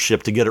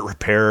dealership to get it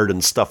repaired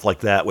and stuff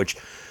like that, which,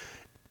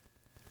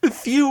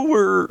 if you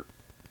were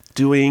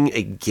doing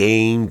a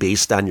game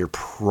based on your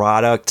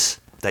product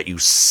that you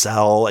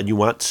sell and you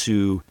want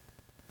to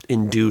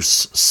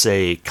induce,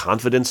 say,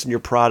 confidence in your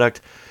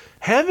product,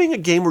 having a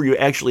game where you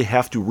actually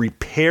have to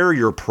repair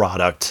your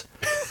product,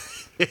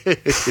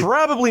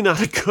 probably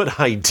not a good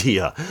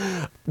idea.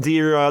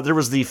 There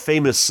was the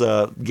famous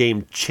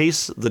game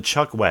Chase the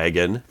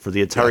Chuckwagon for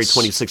the Atari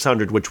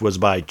 2600, which was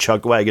by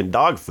Chuckwagon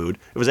Dog Food.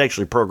 It was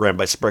actually programmed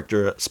by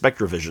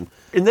Spectravision.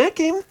 In that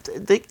game,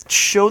 they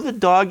show the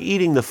dog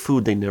eating the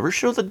food. They never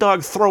show the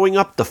dog throwing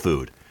up the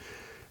food.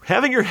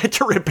 Having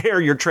to repair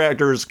your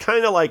tractor is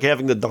kind of like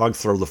having the dog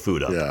throw the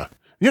food up. Yeah.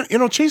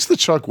 Chase the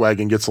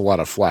Chuckwagon gets a lot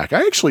of flack.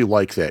 I actually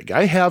like that.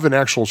 I have an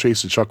actual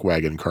Chase the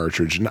Chuckwagon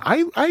cartridge, and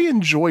I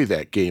enjoy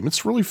that game.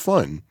 It's really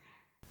fun.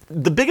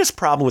 The biggest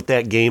problem with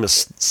that game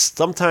is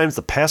sometimes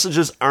the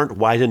passages aren't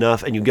wide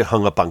enough, and you get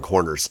hung up on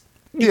corners.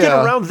 You get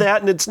around that,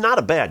 and it's not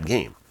a bad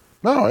game.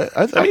 No,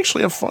 I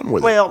actually have fun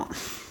with it. Well,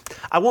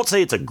 I won't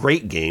say it's a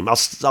great game. I'll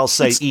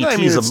say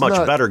E.T. is a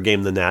much better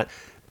game than that,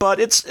 but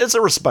it's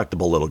a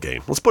respectable little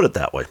game. Let's put it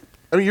that way.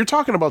 I mean, you're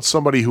talking about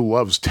somebody who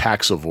loves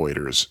tax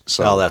avoiders.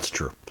 So. Oh, that's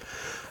true.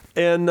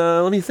 And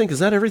let me think, is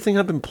that everything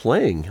I've been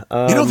playing?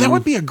 That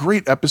would be a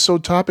great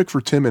episode topic for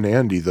Tim and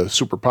Andy, the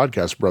Super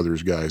Podcast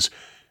Brothers guys.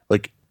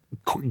 Like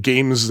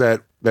games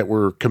that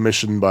were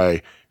commissioned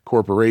by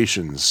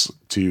corporations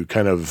to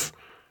kind of,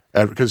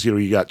 because,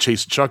 you got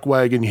Chase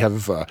Chuckwagon, you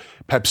have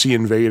Pepsi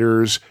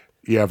Invaders,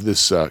 you have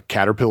this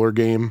Caterpillar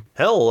game.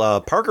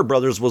 Hell, Parker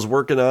Brothers was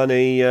working on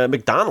a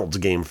McDonald's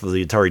game for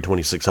the Atari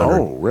 2600.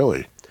 Oh,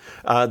 really?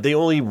 The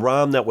only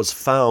ROM that was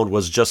found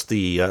was just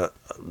the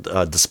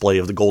display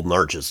of the golden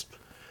arches.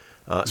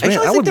 Actually,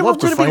 I would love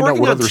to find out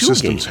what other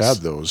systems had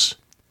those.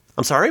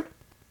 I'm sorry?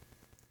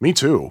 Me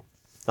too.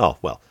 Oh,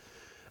 well.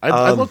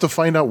 I'd love to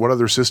find out what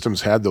other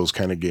systems had those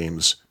kind of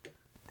games.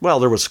 Well,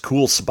 there was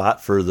Cool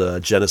Spot for the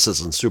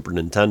Genesis and Super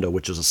Nintendo,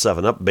 which is a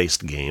 7-Up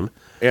based game.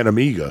 And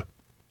Amiga.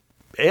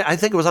 I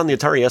think it was on the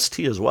Atari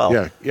ST as well.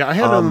 Yeah, I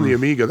had it on the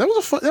Amiga.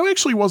 That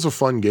actually was a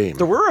fun game.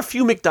 There were a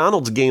few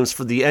McDonald's games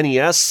for the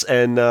NES,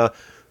 and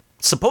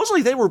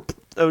supposedly they were.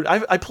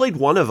 I played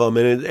one of them,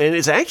 and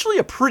it's actually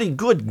a pretty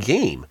good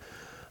game,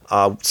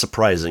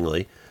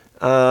 surprisingly.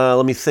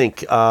 Let me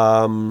think.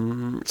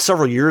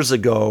 Several years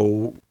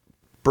ago,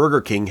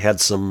 Burger King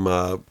had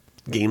some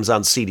games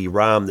on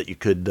CD-ROM that you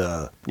could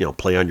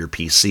play on your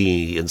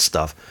PC and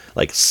stuff,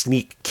 like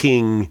Sneak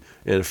King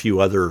and a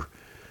few other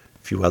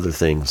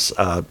things.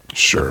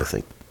 Sure. I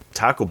think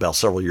Taco Bell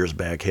several years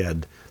back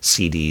had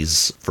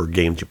CDs for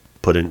games you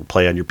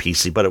play on your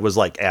PC, but it was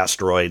like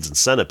Asteroids and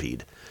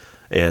Centipede.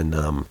 And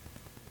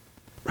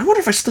I wonder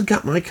if I still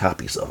got my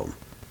copies of them.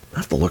 I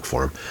have to look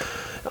for them.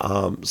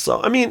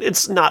 So, I mean,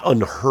 it's not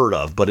unheard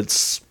of, but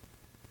it's,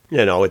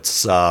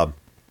 it's...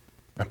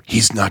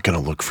 He's not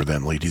going to look for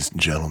them, ladies and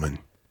gentlemen.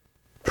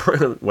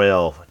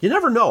 Well, you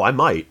never know. I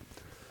might.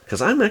 Because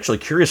I'm actually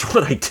curious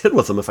what I did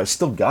with them. If I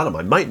still got them,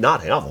 I might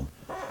not have them.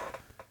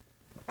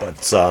 But,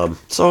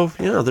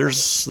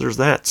 there's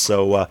that.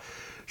 So,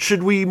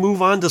 should we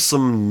move on to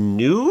some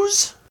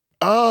news?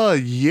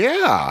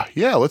 Yeah,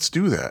 let's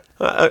do that.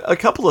 A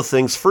couple of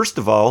things. First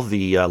of all,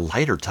 the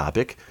lighter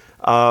topic.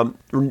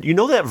 You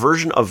know that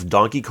version of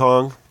Donkey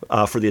Kong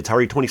for the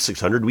Atari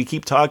 2600 we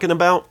keep talking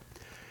about?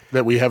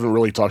 That we haven't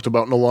really talked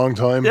about in a long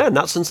time? Yeah,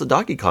 not since the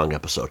Donkey Kong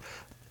episode.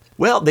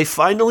 Well, it's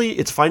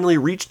finally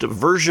reached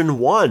version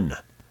 1.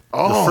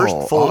 Oh, the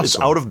first full awesome. is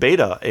out of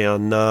beta,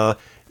 and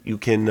you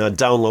can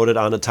download it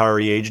on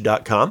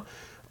AtariAge.com.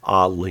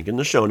 Link in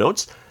the show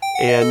notes.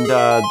 And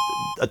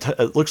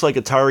it looks like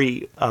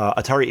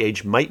Atari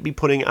Age might be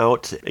putting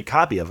out a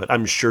copy of it.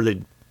 I'm sure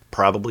they'd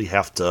probably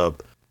have to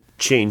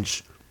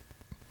change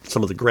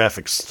some of the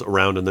graphics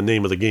around in the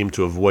name of the game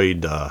to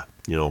avoid,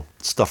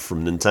 stuff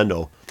from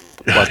Nintendo.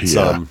 But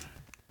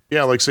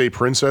yeah, like say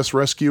Princess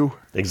Rescue.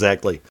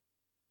 Exactly.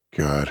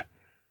 God.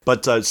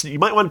 But so you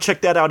might want to check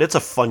that out. It's a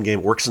fun game.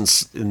 It works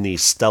in the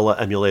Stella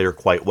emulator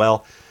quite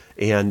well,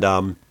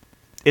 and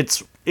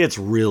it's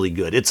really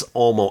good. It's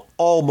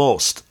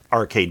almost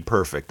arcade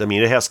perfect. I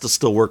mean, it has to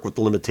still work with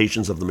the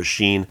limitations of the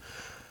machine.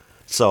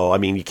 So, I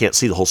mean, you can't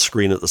see the whole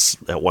screen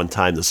at one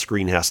time. The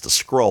screen has to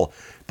scroll,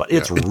 but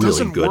it's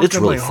really good. It's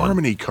really fun.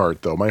 Harmony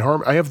cart though.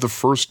 I have the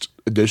first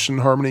edition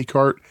Harmony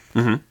cart,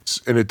 and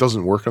it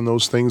doesn't work on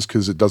those things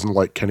because it doesn't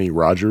like Kenny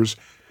Rogers.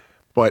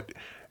 But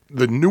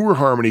the newer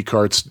Harmony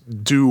carts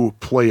do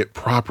play it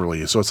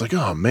properly. So it's like,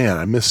 oh man,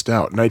 I missed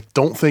out. And I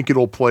don't think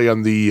it'll play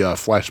on the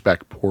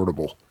Flashback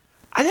Portable.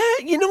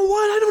 You know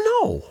what? I don't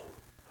know.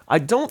 I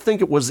don't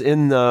think it was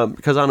in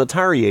because on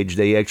Atari Age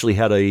they actually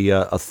had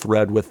a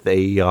thread with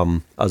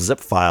a zip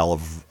file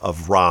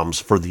of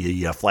ROMs for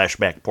the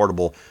Flashback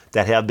Portable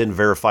that have been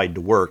verified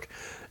to work,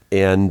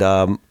 and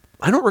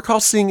I don't recall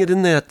seeing it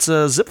in that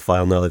zip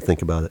file. Now that I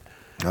think about it,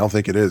 I don't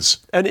think it is.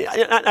 And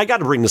I got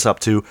to bring this up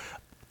too.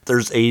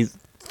 There's a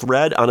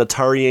thread on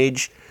Atari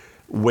Age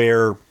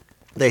where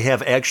they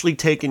have actually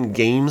taken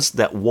games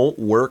that won't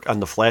work on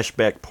the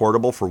Flashback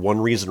Portable for one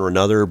reason or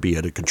another, be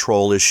it a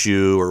control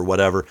issue or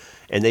whatever,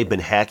 and they've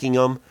been hacking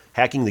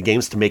the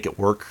games to make it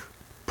work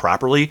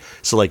properly.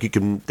 So like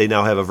they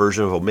now have a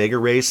version of Omega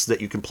Race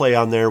that you can play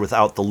on there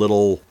without the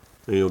little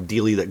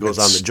dealie that goes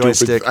on the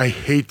joystick. I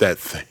hate that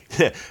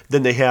thing.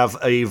 Then they have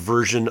a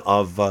version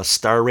of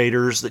Star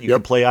Raiders that you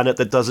can play on it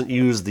that doesn't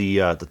use the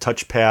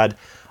touchpad.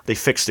 They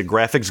fixed a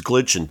graphics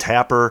glitch in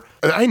Tapper.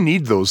 I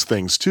need those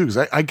things, too, because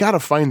I got to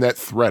find that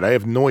thread. I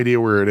have no idea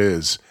where it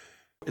is.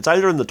 It's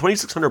either in the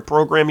 2600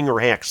 Programming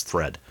or Hacks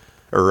thread,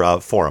 or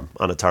forum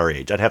on Atari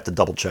Age. I'd have to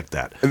double-check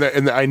that.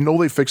 And I know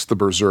they fixed the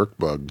Berserk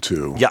bug,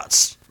 too.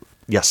 Yes,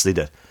 they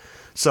did.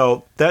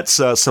 So that's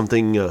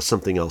something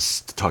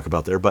else to talk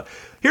about there. But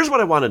here's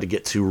what I wanted to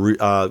get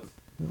to.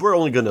 We're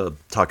only going to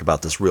talk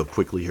about this real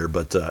quickly here,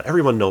 but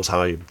everyone knows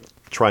how I'm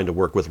trying to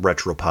work with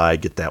RetroPie,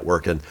 get that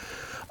working.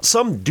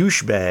 Some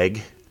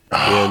douchebag,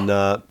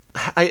 and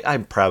I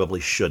probably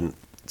shouldn't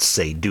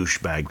say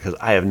douchebag because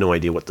I have no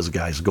idea what this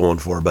guy's going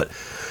for, but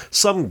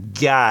some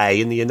guy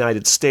in the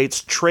United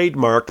States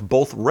trademarked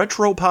both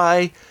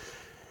RetroPie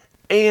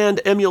and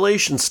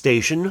Emulation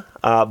Station,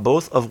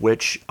 both of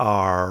which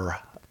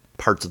are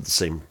parts of the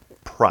same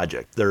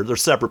project. They're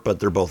separate, but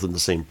they're both in the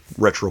same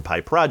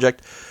RetroPie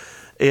project.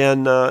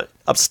 And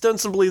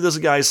ostensibly, this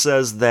guy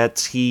says that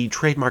he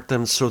trademarked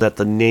them so that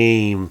the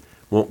name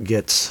won't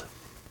get,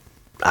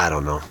 I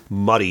don't know,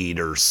 muddied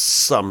or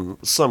some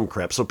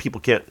crap, so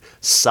people can't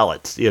sell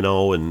it,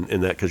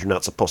 and that because you're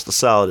not supposed to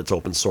sell it. It's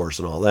open source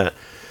and all that.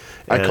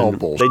 I call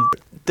bullshit.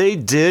 They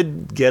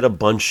did get a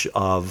bunch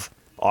of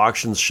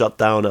auctions shut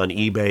down on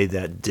eBay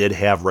that did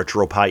have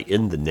RetroPie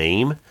in the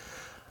name.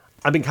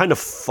 I've been kind of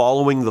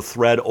following the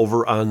thread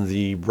over on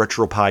the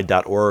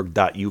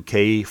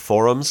retropie.org.uk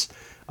forums.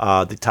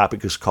 The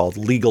topic is called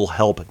Legal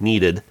Help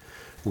Needed.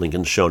 Link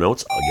in the show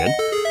notes again.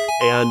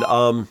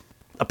 And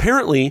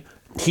apparently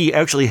he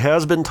actually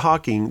has been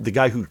talking, the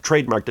guy who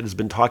trademarked it has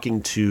been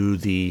talking to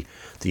the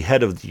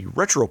head of the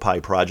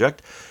RetroPie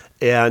project,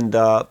 and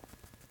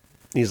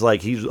he's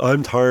like,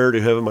 I'm tired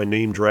of having my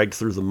name dragged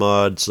through the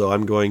mud, so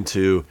I'm going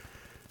to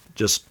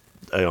just,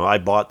 I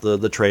bought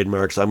the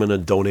trademarks, I'm going to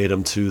donate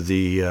them to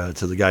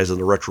the guys in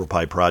the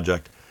RetroPie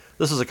project.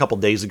 This is a couple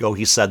days ago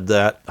he said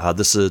that.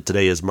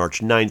 Today is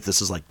March 9th.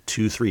 This is like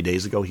 2-3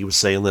 days ago he was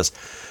saying this.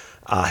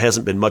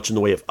 Hasn't been much in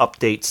the way of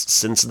updates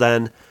since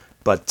then,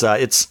 but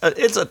it's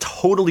a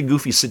totally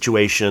goofy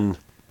situation.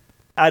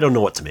 I don't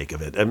know what to make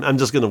of it. I'm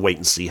just going to wait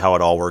and see how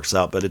it all works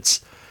out, but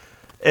it's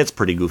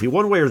pretty goofy.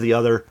 One way or the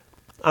other,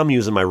 I'm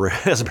using my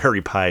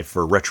Raspberry Pi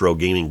for retro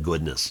gaming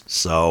goodness.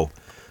 So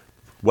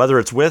whether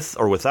it's with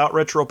or without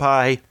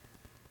RetroPie,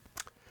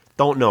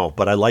 don't know,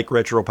 but I like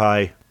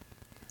RetroPie,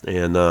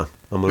 and I'm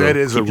going to. That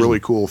is a really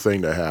cool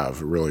thing to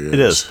have. It really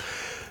is.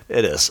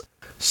 It is.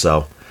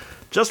 So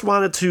just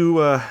wanted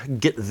to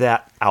get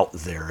that out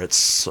there.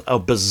 It's a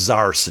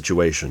bizarre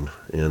situation,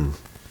 and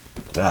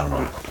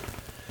I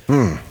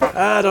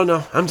don't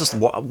know. I'm just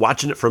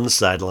watching it from the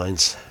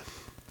sidelines.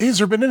 Has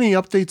there been any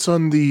updates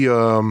on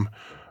the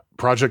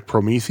Project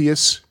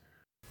Prometheus?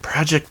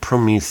 Project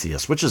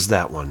Prometheus. Which is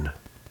that one?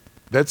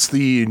 That's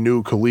the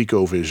new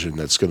ColecoVision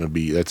that's going to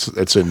be, that's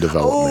in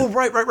development. Oh,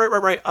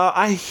 right.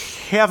 I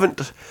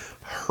haven't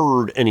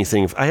heard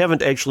anything. I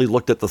haven't actually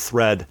looked at the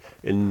thread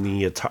in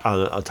the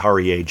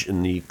Atari Age,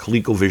 in the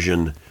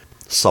ColecoVision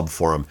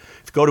subforum.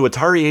 If you go to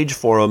Atari Age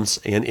forums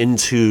and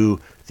into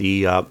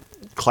the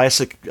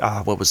classic,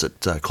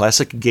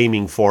 classic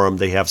gaming forum,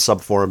 they have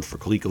subforums for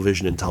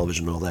ColecoVision and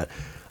television and all that.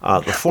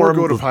 The forum,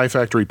 or go to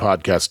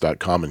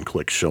piefactorypodcast.com and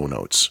click show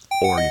notes.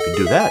 Or you can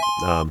do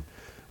that.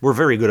 We're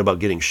very good about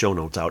getting show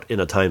notes out in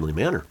a timely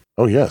manner.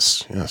 Oh,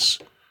 yes.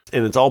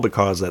 And it's all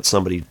because that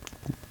somebody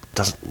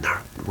doesn't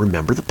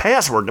remember the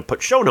password to put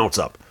show notes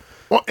up.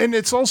 Well, and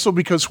it's also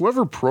because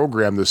whoever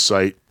programmed this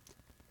site,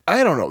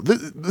 I don't know,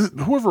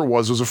 whoever it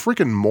was a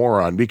freaking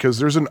moron, because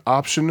there's an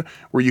option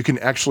where you can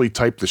actually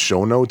type the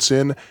show notes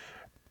in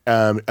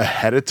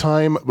ahead of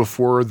time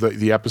before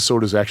the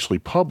episode is actually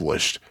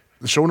published.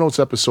 The show notes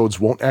episodes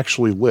won't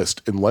actually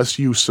list unless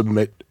you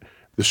submit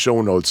the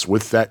show notes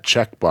with that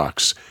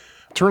checkbox.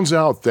 Turns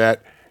out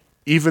that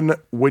even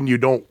when you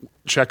don't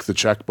check the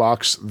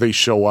checkbox, they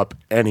show up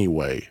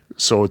anyway.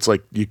 So it's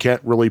like you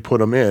can't really put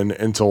them in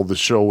until the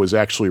show is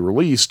actually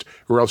released,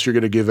 or else you're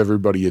going to give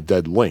everybody a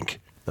dead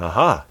link.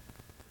 Aha.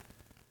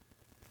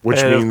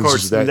 Which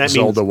means that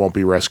Zelda won't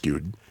be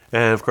rescued.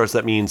 And of course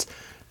that means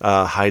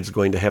Hyde's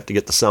going to have to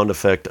get the sound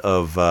effect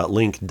of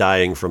Link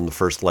dying from the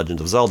first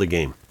Legend of Zelda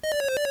game.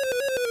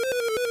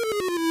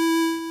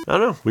 I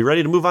don't know. We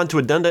ready to move on to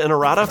Addenda and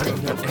Errata?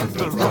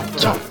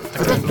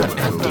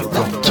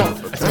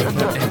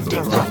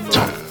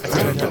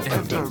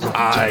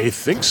 I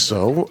think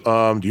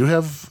so. Do you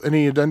have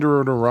any Addenda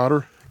or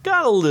Errata?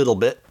 Got a little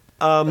bit.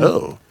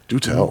 Do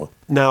tell.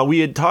 Now, we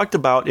had talked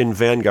about in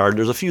Vanguard,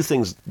 there's a few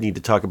things we need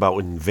to talk about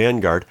in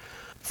Vanguard.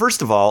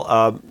 First of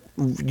all,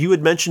 you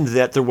had mentioned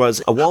that there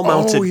was a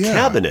wall-mounted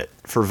cabinet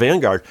for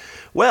Vanguard.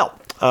 Well,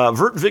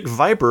 Vert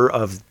Viper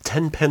of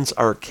Tenpence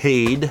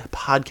Arcade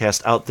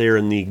podcast out there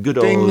in the good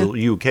old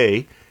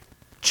UK,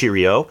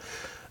 cheerio,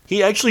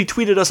 he actually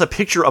tweeted us a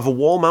picture of a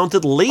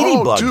wall-mounted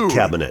ladybug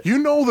cabinet. You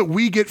know that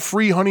we get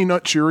free Honey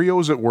Nut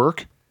Cheerios at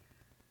work?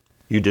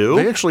 You do?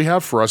 They actually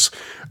have for us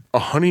a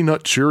Honey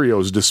Nut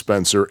Cheerios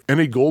dispenser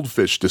and a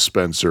Goldfish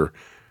dispenser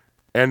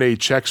and a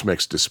Chex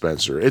Mix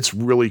dispenser. It's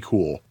really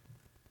cool.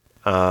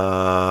 Anyway,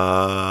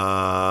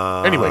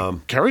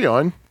 carry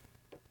on.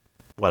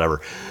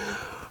 Whatever.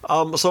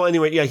 So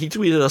anyway, he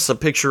tweeted us a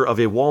picture of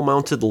a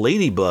wall-mounted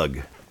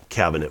ladybug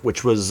cabinet,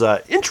 which was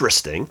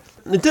interesting.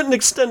 It didn't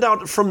extend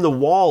out from the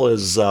wall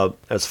as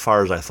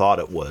far as I thought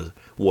it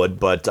would,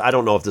 but I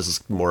don't know if this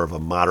is more of a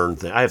modern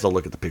thing. I have to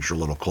look at the picture a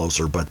little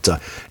closer, but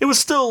it was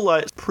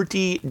still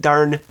pretty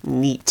darn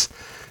neat.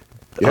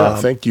 Yeah,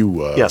 thank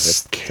you.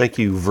 Yes, thank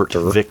you,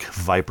 Vic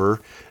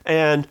Viper.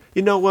 And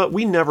you know what?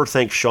 We never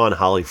thank Sean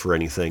Holly for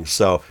anything.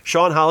 So,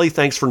 Sean Holly,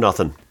 thanks for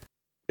nothing.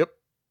 Yep.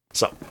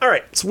 So, all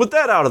right. So, with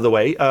that out of the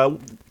way, a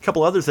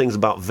couple other things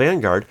about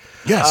Vanguard.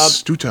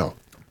 Yes, do tell.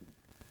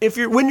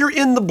 When you're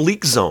in the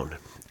Bleak Zone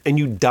and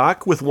you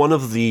dock with one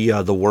of the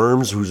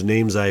worms whose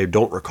names I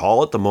don't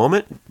recall at the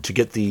moment to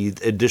get the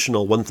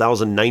additional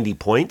 1,090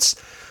 points,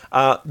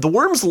 the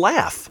worms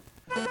laugh.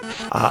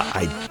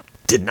 I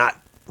did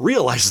not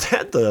realize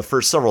that the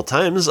first several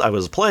times I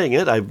was playing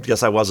it. I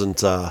guess I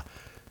wasn't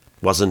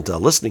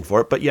listening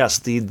for it, but yes,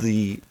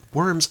 the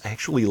worms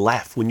actually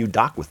laugh when you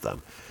dock with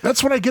them.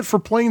 That's what I get for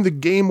playing the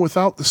game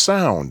without the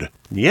sound.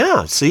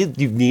 Yeah, see,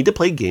 you need to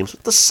play games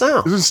with the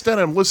sound. Instead,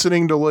 I'm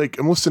listening to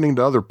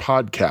other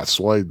podcasts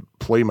while I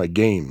play my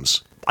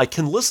games. I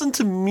can listen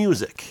to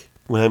music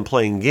when I'm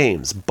playing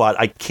games, but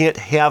I can't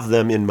have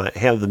the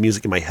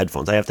music in my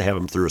headphones. I have to have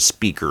them through a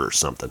speaker or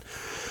something.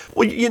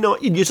 Well, you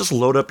just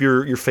load up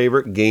your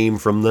favorite game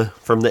from the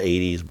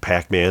 80s,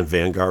 Pac-Man,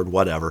 Vanguard,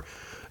 whatever.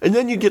 And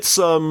then you get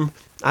some,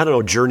 I don't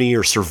know, Journey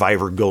or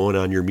Survivor going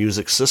on your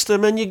music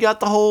system, and you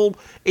got the whole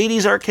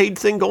 80s arcade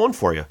thing going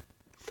for you.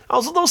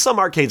 Although some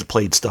arcades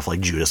played stuff like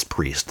Judas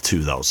Priest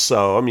too, though.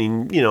 So I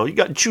mean, you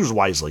got to choose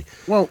wisely.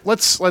 Well,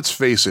 let's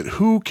face it.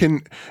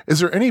 Is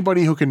there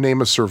anybody who can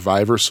name a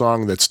Survivor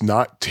song that's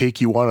not "Take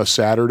You on a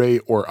Saturday"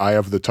 or "Eye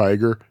of the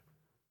Tiger"?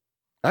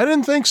 I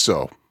didn't think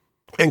so.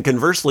 And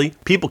conversely,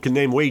 people can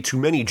name way too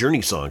many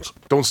Journey songs.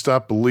 "Don't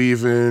Stop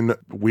Believin',"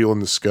 "Wheel in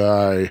the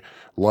Sky,"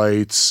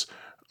 "Lights."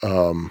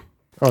 I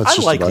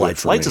like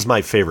Lights. Lights is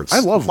my favorite.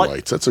 I love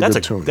Lights. That's a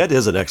good tune. That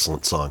is an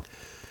excellent song.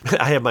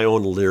 I have my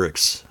own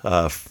lyrics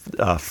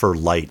for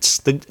Lights.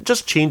 They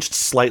just changed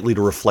slightly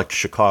to reflect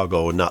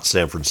Chicago and not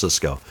San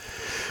Francisco.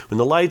 When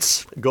the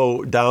lights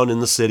go down in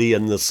the city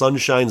and the sun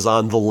shines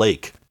on the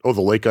lake. Oh, the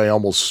lake I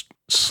almost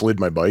slid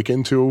my bike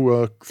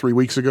into 3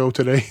 weeks ago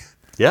today.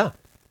 Yeah.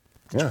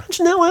 Yeah. Did you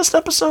mention that last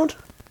episode?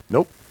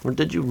 Nope. Or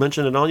did you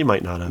mention it all? You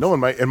might not have. No,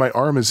 and my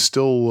arm is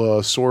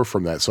still sore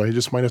from that, so I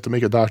just might have to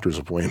make a doctor's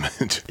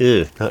appointment.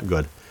 Ew, not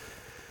good.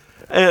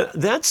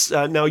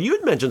 Now you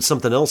had mentioned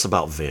something else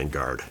about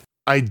Vanguard.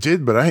 I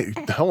did,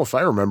 but hell if I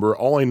remember.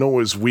 All I know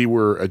is we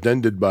were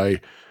addended by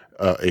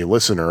a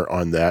listener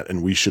on that,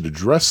 and we should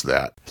address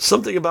that.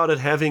 Something about it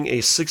having a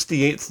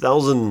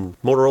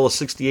Motorola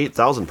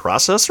 68,000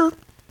 processor?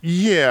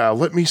 Yeah,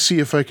 let me see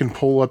if I can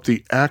pull up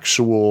the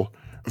actual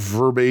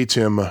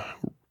verbatim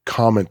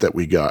comment that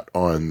we got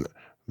on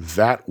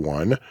that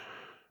one.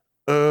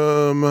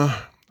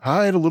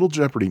 Hide a little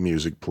Jeopardy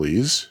music,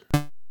 please.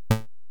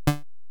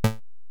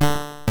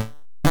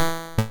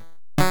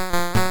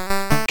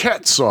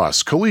 Cat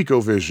Sauce,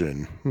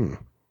 ColecoVision.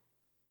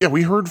 Yeah,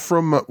 we heard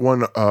from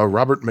one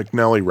Robert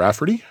McNally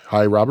Rafferty.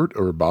 Hi, Robert,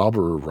 or Bob,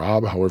 or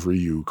Rob, however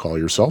you call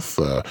yourself.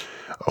 I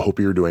hope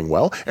you're doing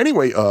well.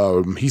 Anyway,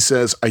 he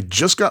says, I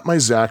just got my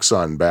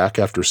Zaxxon back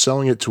after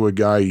selling it to a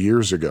guy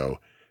years ago.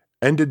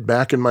 Ended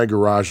back in my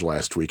garage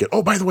last week.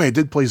 Oh, by the way, I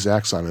did play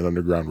Zaxxon at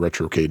Underground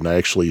Retrocade, and I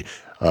actually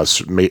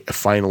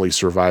finally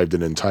survived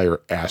an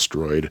entire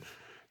asteroid.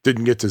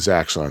 Didn't get to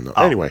Zaxxon, though.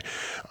 Oh. Anyway,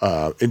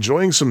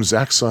 enjoying some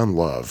Zaxxon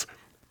love.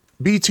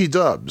 BT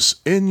Dubs,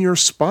 in your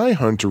Spy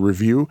Hunter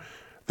review,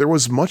 there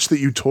was much that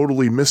you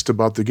totally missed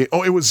about the game.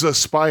 Oh, it was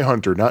Spy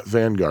Hunter, not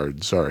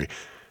Vanguard. Sorry.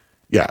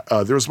 Yeah,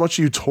 there was much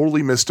you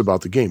totally missed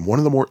about the game. One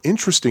of the more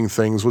interesting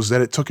things was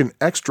that it took an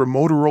extra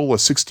Motorola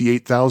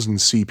 68,000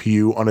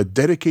 CPU on a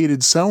dedicated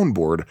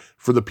soundboard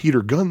for the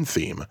Peter Gunn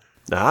theme.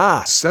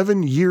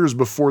 7 years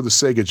before the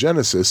Sega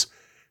Genesis,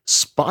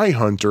 Spy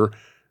Hunter...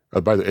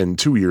 and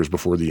 2 years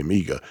before the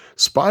Amiga,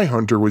 Spy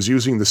Hunter was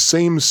using the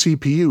same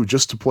CPU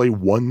just to play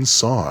one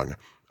song.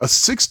 A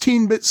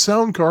 16-bit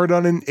sound card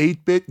on an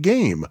 8-bit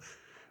game.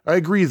 I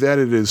agree that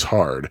it is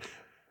hard.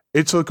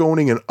 It took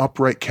owning an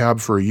upright cab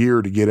for a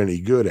year to get any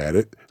good at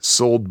it.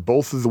 Sold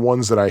both of the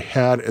ones that I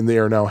had, and they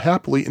are now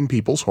happily in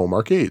people's home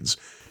arcades.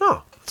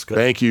 Oh, that's good.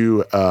 Thank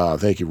you,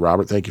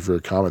 Robert. Thank you for your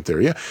comment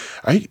there. Yeah,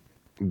 I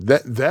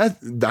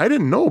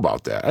didn't know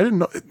about that. I didn't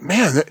know,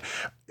 man.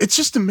 It's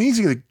just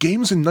amazing that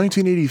games in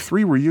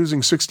 1983 were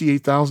using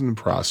 68,000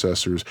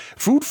 processors.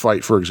 Food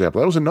Fight, for example,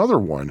 that was another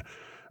one.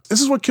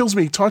 This is what kills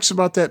me. He talks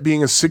about that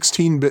being a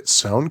 16-bit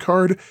sound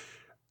card.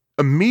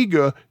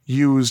 Amiga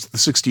used the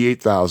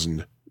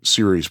 68,000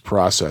 series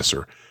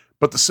processor,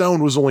 but the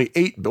sound was only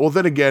 8. Well,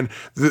 then again,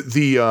 the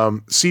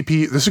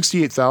CPU, the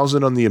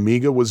 68,000 on the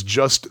Amiga was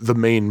just the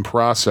main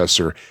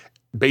processor.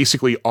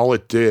 Basically, all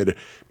it did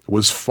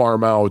was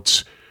farm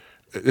out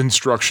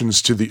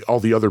instructions to all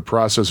the other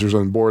processors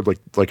on board.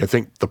 Like I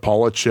think the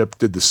Paula chip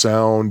did the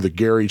sound, the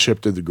Gary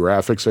chip did the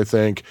graphics. I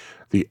think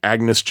the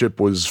Agnes chip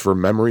was for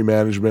memory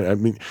management. I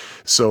mean,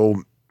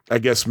 so I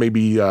guess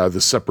maybe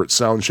the separate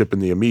sound chip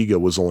in the Amiga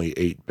was only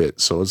 8-bit.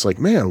 So it's like,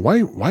 man,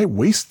 why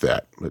waste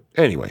that? But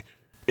anyway.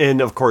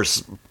 And of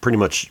course, pretty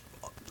much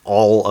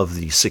all of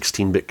the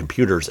 16-bit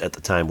computers at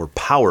the time were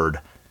powered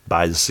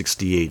by the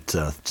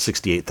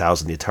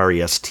 68,000, the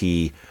Atari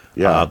ST.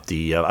 Yeah,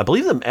 I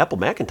believe the Apple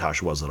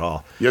Macintosh was at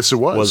all. Yes, it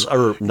was.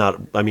 Or not?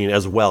 I mean,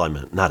 as well. I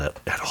meant not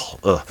at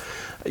all.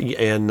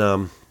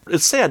 And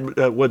it's sad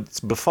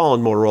what's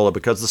befallen Motorola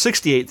because the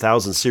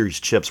 68,000 series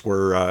chips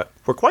were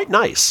quite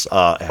nice.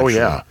 Actually. Oh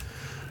yeah,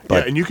 but,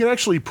 yeah, and you can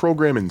actually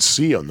program in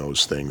C on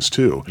those things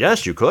too.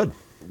 Yes, you could.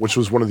 Which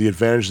was one of the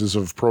advantages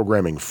of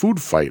programming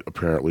Food Fight.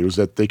 Apparently, was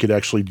that they could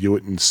actually do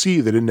it in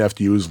C. They didn't have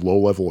to use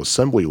low-level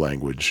assembly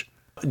language.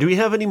 Do we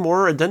have any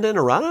more addenda and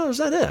errata? Or is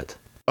that it?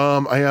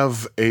 I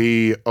have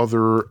a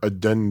other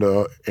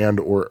addenda and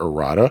or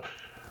errata.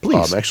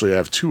 Please. Actually, I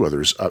have two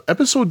others.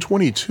 Episode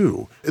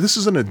 22. This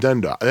is an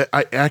addenda.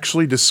 I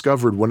actually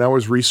discovered when I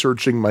was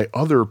researching my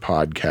other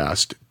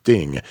podcast,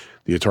 Ding,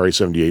 the Atari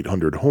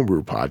 7800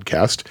 Homebrew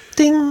podcast,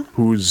 Ding,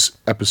 whose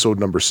episode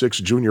number 6,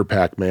 Junior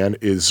Pac-Man,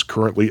 is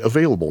currently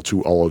available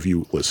to all of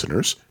you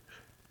listeners.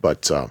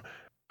 But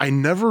I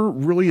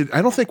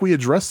don't think we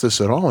addressed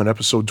this at all in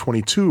episode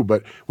 22,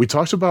 but we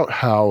talked about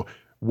how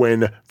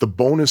when the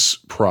bonus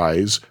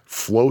prize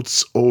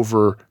floats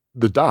over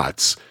the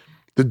dots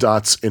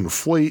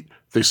inflate,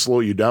 they slow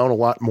you down a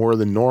lot more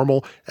than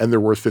normal, and they're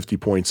worth 50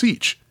 points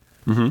each.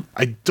 Mm-hmm.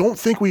 I don't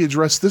think we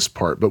addressed this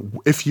part, but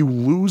if you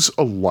lose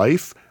a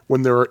life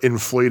when there are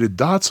inflated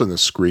dots on the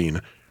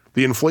screen,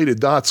 the inflated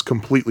dots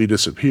completely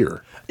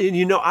disappear.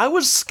 And, I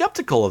was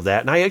skeptical of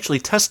that, and I actually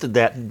tested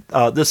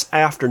that this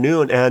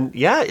afternoon, and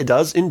yeah, it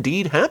does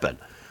indeed happen.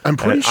 I'm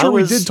pretty sure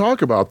we did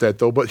talk about that,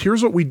 though, but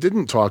here's what we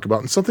didn't talk about,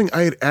 and something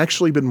I had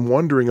actually been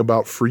wondering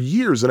about for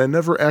years, and I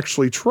never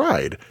actually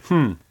tried.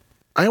 I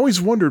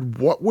always wondered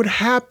what would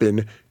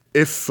happen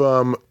if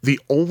the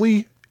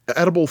only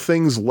edible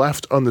things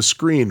left on the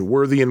screen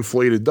were the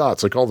inflated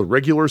dots. Like all the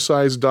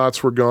regular-sized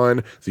dots were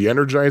gone, the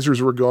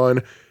energizers were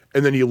gone,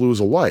 and then you lose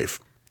a life.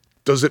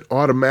 Does it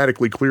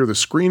automatically clear the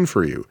screen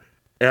for you?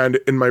 And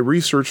in my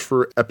research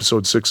for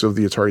episode 6 of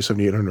the Atari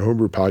 7800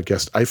 Homebrew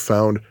podcast, I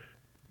found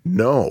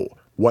no.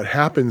 What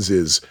happens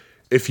is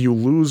if you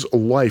lose a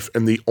life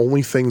and the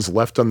only things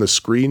left on the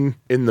screen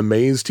in the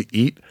maze to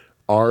eat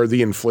are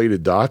the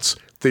inflated dots,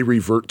 they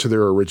revert to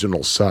their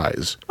original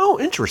size. Oh,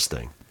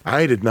 interesting.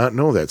 I did not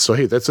know that. So,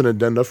 hey, that's an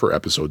addenda for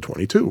episode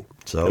 22.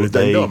 So an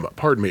addendum,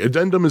 pardon me.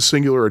 Addendum is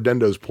singular,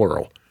 addenda is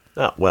plural.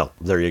 Oh, well,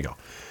 there you go.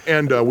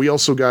 And we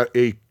also got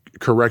a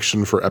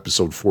correction for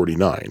episode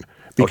 49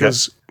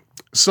 because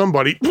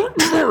somebody,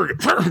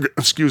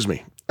 excuse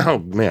me. Oh,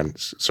 man,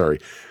 sorry.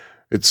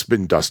 It's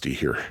been dusty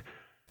here.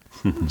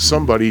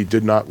 Somebody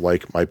did not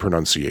like my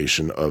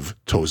pronunciation of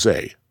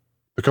Tosei,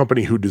 the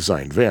company who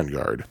designed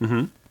Vanguard.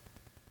 Mm-hmm.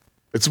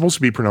 It's supposed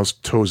to be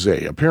pronounced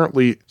Tosei.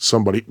 Apparently,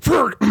 somebody,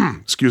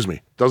 excuse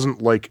me,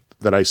 doesn't like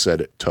that I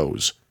said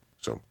toes.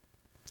 So,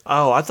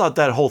 oh, I thought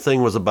that whole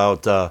thing was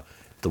about the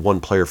one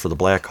player for the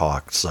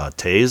Blackhawks,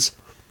 Taze.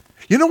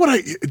 You know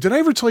what? Did I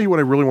ever tell you what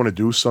I really want to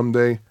do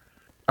someday?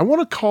 I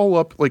want to call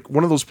up like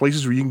one of those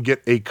places where you can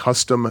get a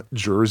custom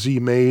jersey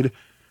made. And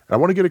I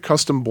want to get a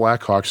custom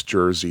Blackhawks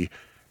jersey.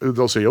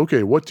 They'll say,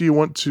 okay, what do you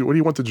want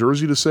the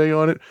jersey to say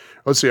on it?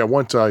 Let's say I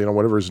want,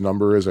 whatever his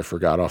number is. I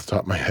forgot off the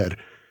top of my head.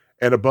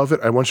 And above it,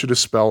 I want you to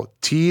spell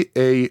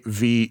Taves.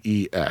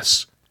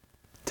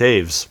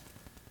 Taves.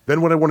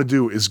 Then what I want to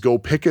do is go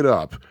pick it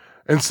up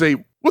and say,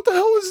 what the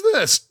hell is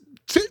this?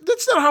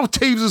 That's not how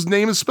Taves'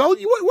 name is spelled.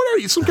 What are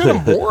you, some kind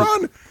of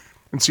moron?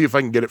 And see if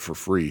I can get it for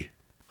free.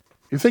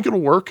 You think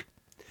it'll work?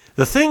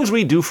 The things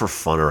we do for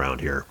fun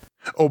around here.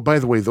 Oh, by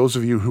the way, those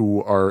of you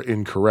who are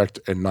incorrect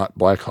and not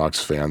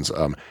Blackhawks fans,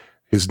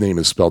 his name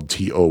is spelled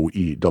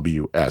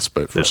Toews,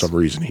 but for some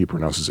reason he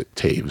pronounces it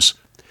Taves.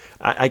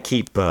 I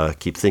keep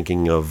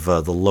thinking of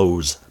the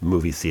Lowe's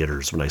movie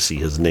theaters when I see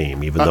his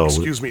name, even though...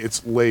 Excuse me,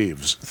 it's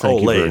Laves.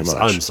 Thank you Laves. very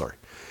much. I'm sorry.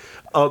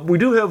 We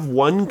do have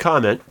one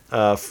comment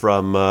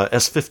from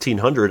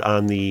S1500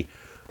 on the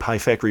Pie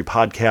Factory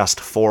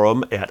podcast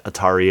forum at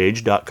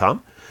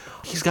AtariAge.com.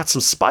 He's got some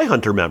Spy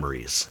Hunter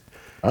memories.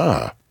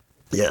 Ah.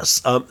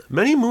 Yes.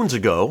 Many moons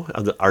ago,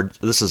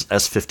 this is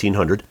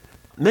S1500.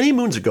 Many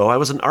moons ago, I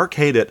was in an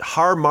arcade at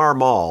Har Mar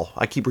Mall.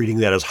 I keep reading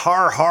that as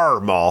Har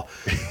Har Mall.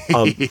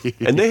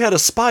 And they had a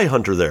Spy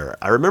Hunter there.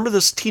 I remember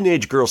this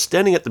teenage girl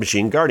standing at the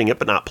machine, guarding it,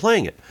 but not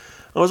playing it.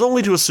 I was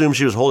only to assume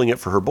she was holding it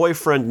for her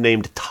boyfriend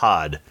named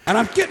Todd. And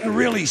I'm getting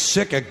really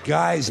sick of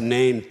guys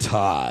named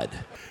Todd.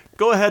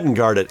 Go ahead and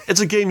guard it.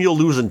 It's a game you'll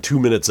lose in 2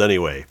 minutes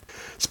anyway.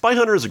 Spy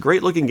Hunter is a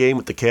great-looking game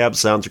with the cab,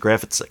 sounds,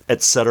 graphics,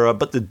 etc.,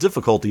 but the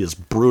difficulty is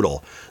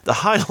brutal. The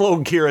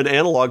high-low gear and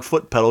analog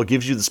foot pedal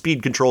gives you the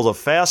speed controls of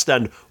fast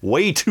and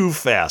way too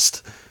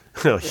fast.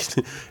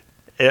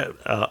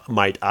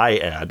 Might I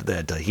add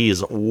that he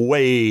is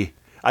way...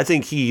 I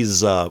think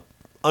he's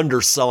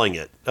underselling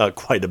it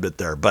quite a bit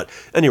there. But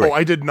anyway... Oh,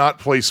 I did not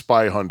play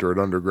Spy Hunter at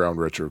Underground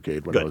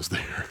Retrocade when I was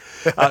there.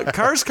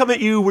 Cars come at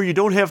you where you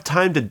don't have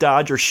time to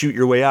dodge or shoot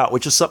your way out,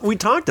 which is something we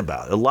talked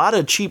about. A lot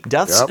of cheap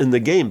deaths in the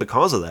game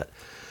because of that.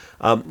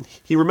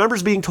 He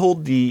remembers being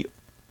told he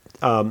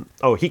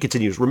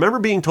continues. Remember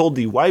being told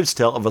the wives'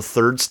 tale of a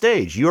third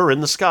stage. You are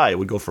in the sky. It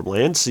would go from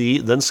land, sea,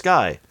 then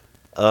sky.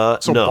 So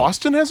no.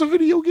 Boston has a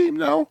video game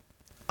now?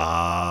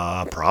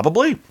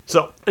 Probably.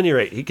 So, at any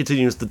rate, he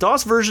continues. The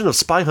DOS version of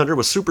Spy Hunter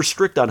was super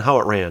strict on how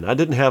it ran. I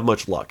didn't have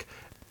much luck.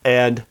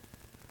 And...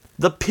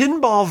 the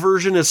pinball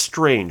version is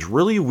strange.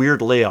 Really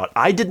weird layout.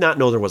 I did not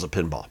know there was a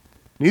pinball.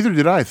 Neither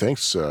did I.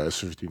 Thanks,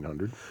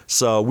 S1500.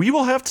 So we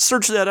will have to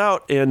search that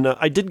out. And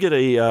I did get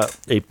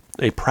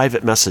a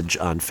private message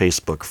on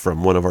Facebook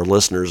from one of our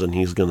listeners, and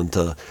he's going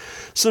to,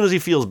 as soon as he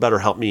feels better,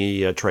 help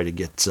me try to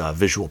get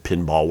visual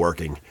pinball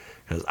working.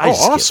 Because I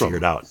just can't figure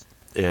it out.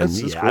 And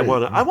that's I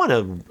great. I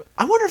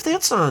wonder if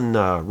that's on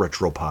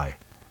RetroPie.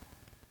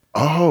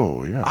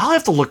 Oh yeah. I'll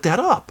have to look that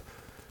up.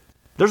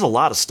 There's a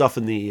lot of stuff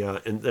in the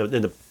in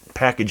the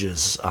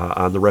packages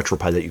on the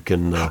RetroPie that you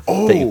can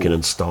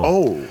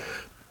install.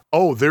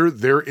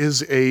 There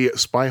is a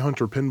Spy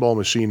Hunter pinball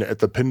machine at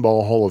the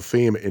Pinball Hall of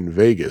Fame in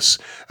Vegas.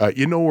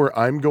 You know where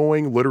I'm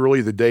going?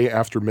 Literally the day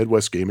after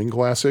Midwest Gaming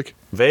Classic.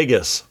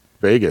 Vegas.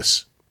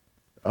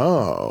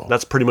 Oh,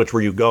 that's pretty much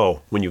where you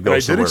go when you go. And I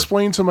somewhere. did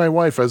explain to my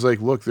wife. I was like,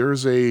 "Look,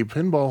 there's a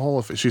Pinball Hall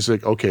of Fame." She's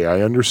like, "Okay,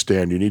 I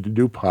understand. You need to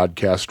do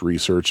podcast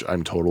research.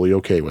 I'm totally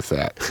okay with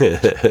that."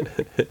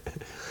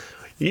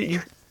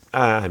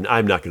 I'm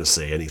not going to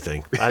say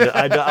anything.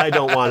 I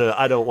don't want to.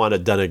 I don't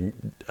want to.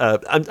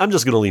 I'm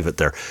just going to leave it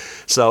there.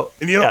 So,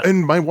 and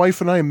and my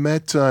wife and I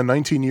met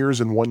 19 years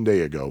and 1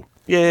 day ago.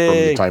 Yay! From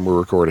the time we're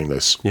recording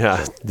this.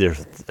 Yeah,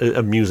 there's an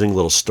amusing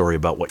little story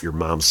about what your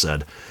mom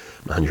said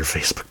on your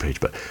Facebook page.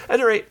 But at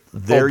any rate,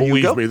 there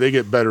you go. Believe me, they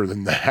get better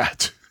than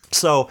that.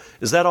 So,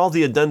 is that all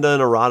the addenda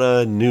and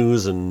errata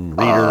news and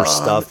reader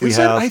stuff we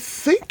have? I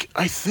think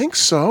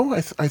so. I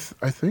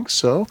think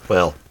so.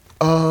 Well,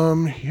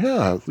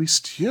 yeah, at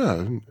least,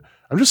 yeah.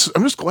 I'm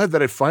just glad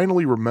that I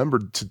finally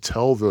remembered to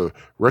tell the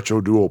Retro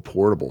Duo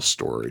Portable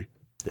story.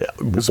 yeah,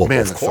 Because, well,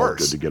 man, of that felt good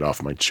course. to get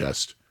off my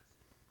chest.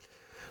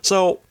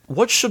 So,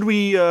 what should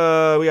we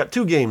got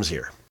 2 games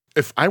here.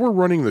 If I were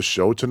running the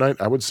show tonight,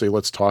 I would say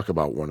let's talk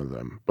about one of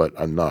them, but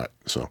I'm not,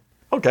 so.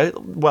 Okay,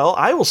 well,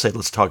 I will say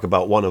let's talk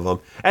about one of them.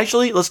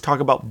 Actually, let's talk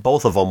about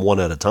both of them one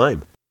at a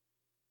time.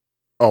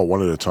 Oh,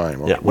 one at a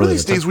time. Okay. Yeah, one of at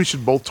these a time. days we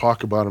should both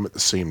talk about them at the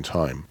same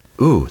time.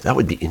 Ooh, that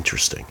would be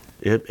interesting.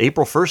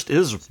 April 1st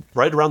is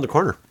right around the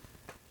corner.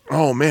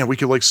 Oh, man, we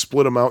could, like,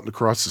 split them out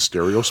across the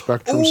stereo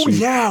spectrum. Oh, so you-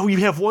 yeah, we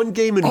have one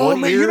game in Oh,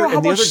 one man, ear you know how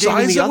and the much other game in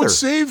size the that other. would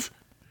save?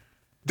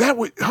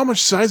 How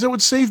much size that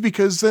would save,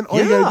 because then all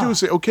you Yeah. gotta do is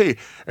say, okay,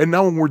 and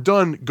now when we're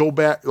done, go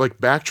back, like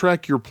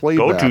backtrack your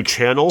playback Go to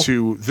channel.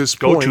 to this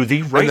Go point, to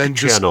the and right then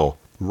just- channel.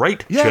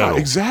 Right Yeah, channel.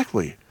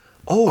 exactly.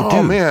 Oh,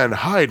 Oh dude. man,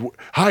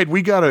 Hyde,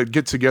 we gotta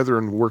get together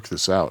and work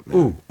this out,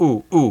 man.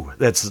 Ooh.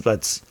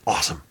 That's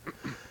awesome.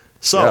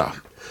 So, Yeah. do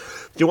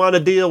you want to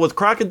deal with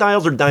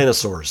crocodiles or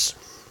dinosaurs?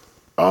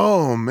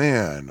 Oh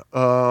man,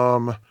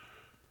 I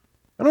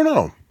don't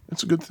know.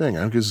 It's a good thing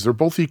because they're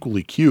both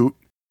equally cute.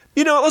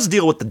 You know, let's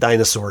deal with the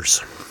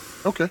dinosaurs.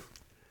 Okay,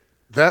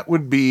 that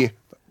would be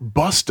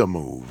Bust a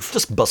Move.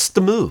 Just bust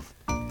a move.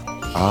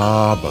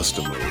 Bust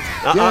a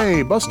Move.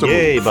 Yay, Bust a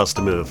Yay, Move. bust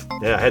a move.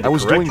 Yeah, I had to I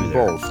was correct doing you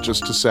there. both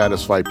just to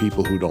satisfy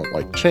people who don't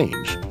like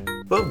change.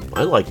 Well,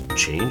 I like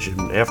change,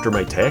 and after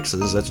my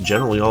taxes, that's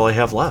generally all I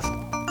have left.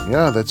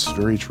 Yeah, that's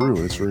very true.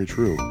 That's very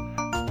true.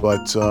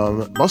 But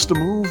Bust a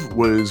Move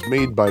was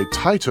made by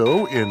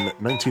Taito in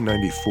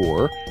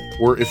 1994,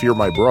 or if you're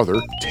my brother,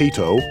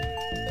 Tato.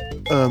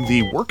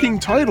 The working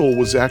title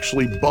was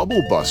actually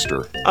Bubble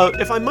Buster.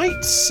 If I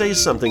might say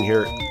something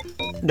here,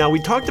 now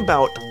we talked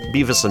about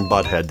Beavis and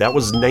Butthead. That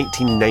was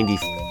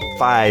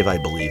 1995, I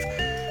believe.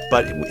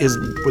 But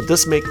would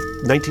this make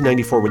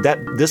 1994? Would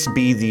this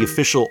be the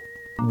official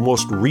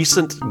most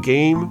recent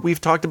game we've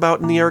talked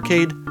about in the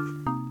arcade?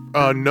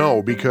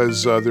 No,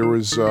 because there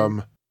was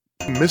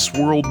Miss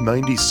World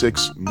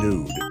 96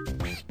 Nude.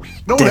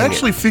 No, Dang it it.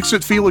 actually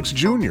Fix-It Felix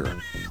Jr.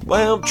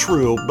 Well,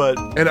 true, but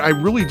And I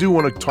really do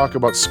want to talk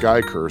about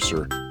Sky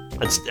Cursor.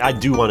 I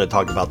do want to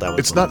talk about that one.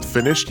 It's not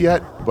finished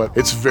yet, but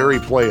it's very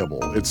playable.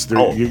 It's there.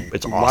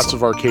 It's Lots awesome.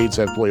 of arcades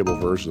have playable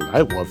versions.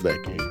 I love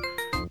that game.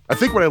 I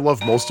think what I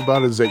love most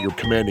about it is that your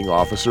commanding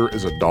officer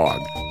is a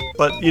dog.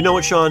 But you know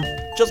what, Sean?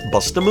 Just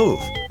bust a move.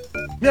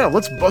 Yeah,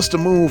 let's bust a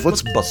move.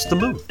 Let's Bust a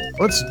move.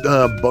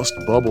 bust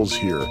bubbles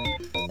here.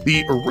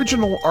 The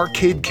original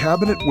arcade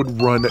cabinet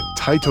would run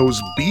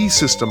Taito's B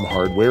system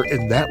hardware,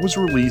 and that was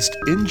released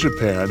in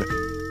Japan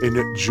in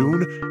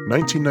June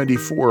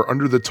 1994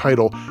 under the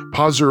title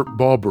Puzzle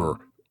Bobber,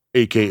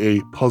 aka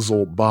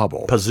Puzzle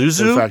Bobble.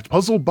 Pazuzu? In fact,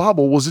 Puzzle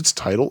Bobble was its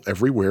title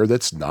everywhere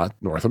that's not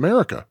North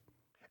America.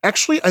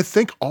 Actually, I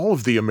think all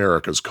of the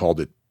Americas called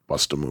it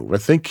Bust a Move. I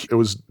think it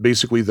was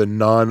basically the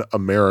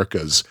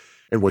non-Americas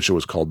in which it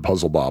was called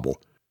Puzzle Bobble.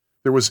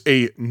 There was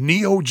a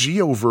Neo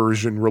Geo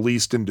version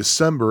released in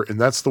December, and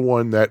that's the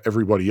one that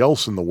everybody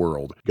else in the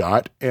world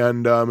got.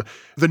 And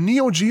the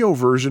Neo Geo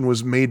version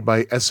was made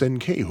by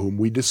SNK, whom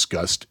we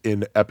discussed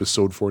in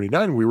episode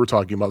 49. We were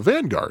talking about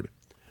Vanguard.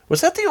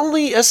 Was that the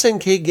only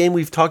SNK game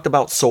we've talked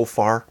about so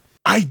far?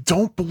 I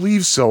don't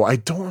believe so. I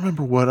don't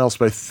remember what else,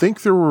 but I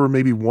think there were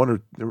maybe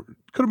there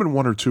could have been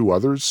one or two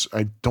others.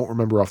 I don't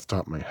remember off the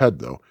top of my head,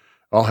 though.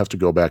 I'll have to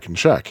go back and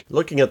check.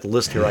 Looking at the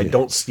list here, I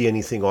don't see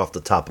anything off the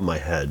top of my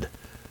head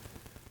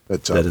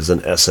But, that is an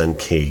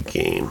SNK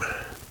game.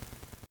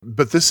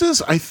 but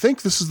I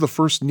think this is the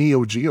first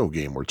Neo Geo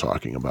game we're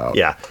talking about.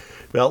 Yeah.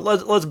 Well,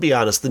 let's be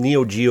honest. The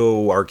Neo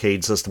Geo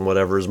arcade system,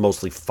 whatever, is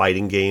mostly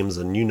fighting games,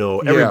 and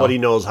everybody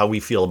knows how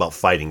we feel about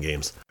fighting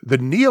games. The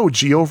Neo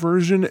Geo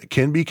version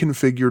can be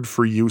configured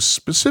for use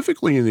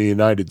specifically in the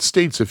United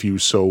States if you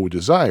so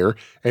desire,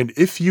 and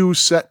if you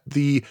set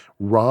the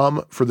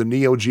ROM for the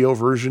Neo Geo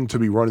version to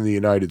be run in the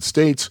United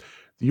States,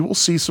 you will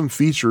see some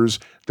features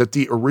that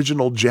the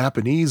original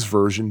Japanese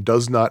version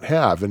does not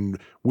have and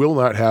will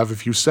not have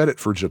if you set it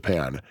for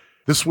Japan.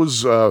 This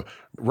was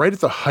right at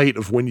the height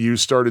of when you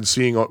started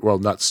seeing, well,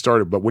 not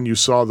started, but when you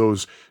saw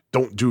those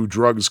don't do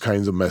drugs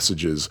kinds of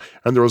messages.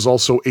 And there was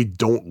also a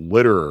don't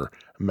litter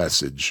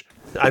message.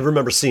 I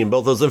remember seeing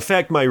both those. In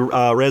fact, my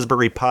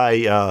Raspberry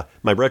Pi,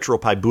 my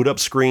RetroPie boot up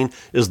screen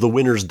is the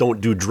winners don't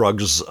do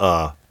drugs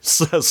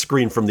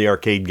screen from the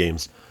arcade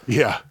games.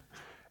 Yeah.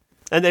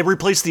 And they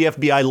replaced the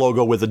FBI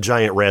logo with a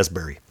giant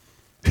raspberry.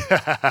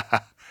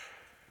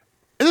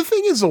 And the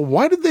thing is, though,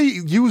 why did they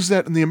use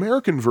that in the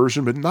American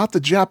version but not the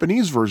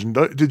Japanese version?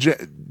 Did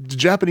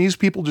Japanese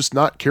people just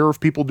not care if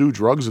people do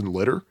drugs and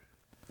litter?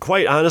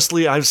 Quite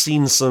honestly, I've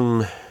seen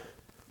some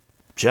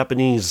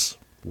Japanese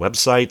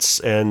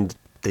websites, and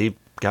they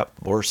got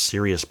more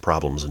serious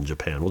problems in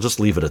Japan. We'll just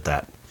leave it at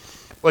that.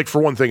 Like,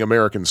 for one thing,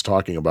 Americans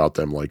talking about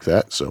them like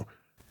that, so.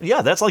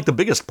 Yeah, that's like the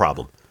biggest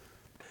problem.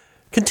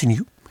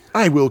 Continue.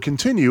 I will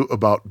continue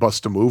about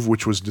Bust a Move,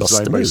 which was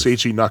designed by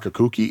Seiichi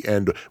Nakakuki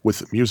and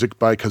with music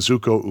by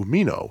Kazuko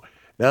Umino.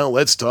 Now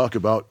let's talk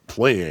about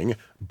playing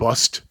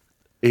Bust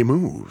a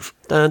Move.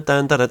 Dun,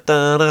 dun, dun, dun,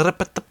 dun, dun,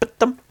 dun, dun,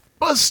 dun.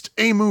 Bust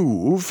a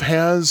Move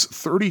has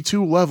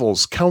 32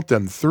 levels. Count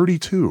them,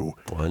 32.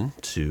 1,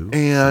 2,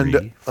 And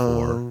 3,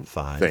 4,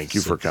 5. thank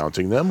you 6. for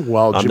counting them.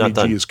 While I'm Jimmy not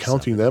done. G is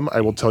counting 7, them,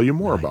 I will 8, tell you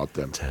more 9, about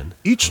them. 10,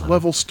 Each 11,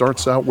 level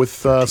starts 12, out with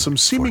 13, some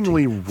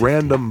seemingly 14, 15,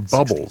 random 16,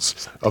 bubbles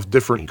 17, of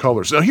different 18,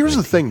 colors. Now, here's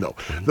the 19, thing, though.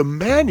 20, The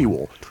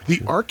manual, the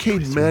 21,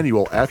 arcade 22,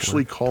 manual 24,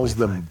 actually calls 25,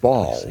 them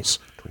balls.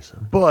 26,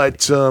 27,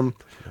 But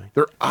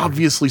they're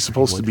obviously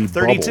supposed to be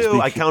 32.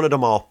 bubbles. I counted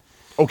them all.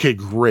 Okay,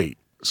 great.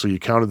 So you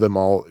counted them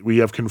all. We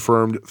have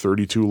confirmed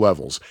 32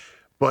 levels.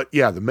 But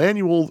yeah, the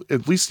manual,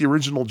 at least the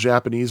original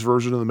Japanese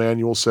version of the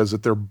manual, says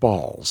that they're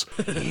balls.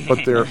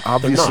 But they're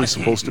obviously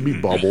supposed to be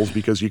bubbles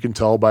because you can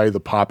tell by the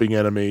popping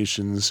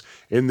animations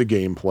in the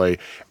gameplay.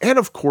 And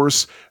of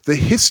course, the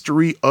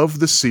history of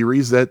the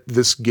series that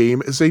this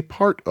game is a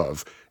part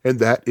of. And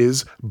that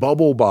is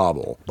Bubble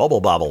Bobble. Bubble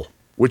Bobble.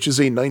 Which is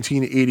a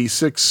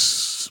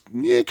 1986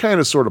 kind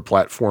of sort of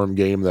platform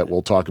game that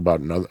we'll talk about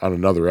on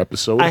another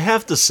episode. I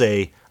have to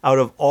say, out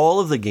of all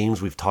of the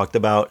games we've talked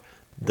about,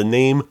 the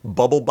name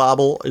Bubble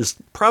Bobble is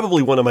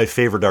probably one of my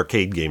favorite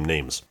arcade game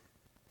names.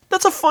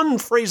 That's a fun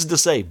phrase to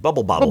say,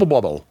 Bubble Bobble.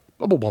 Bubble Bubble.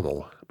 Bubble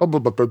Bubble. Bubble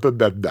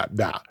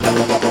Bubble.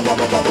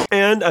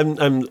 And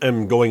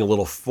I'm going a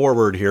little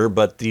forward here,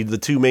 but the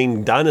two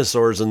main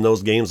dinosaurs in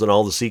those games and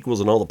all the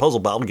sequels and all the Puzzle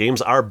Bobble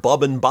games are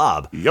Bub and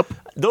Bob. Yep.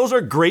 Those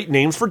are great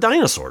names for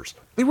dinosaurs.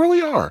 They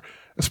really are.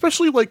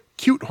 Especially like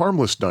cute,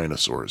 harmless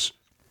dinosaurs.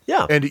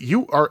 Yeah. And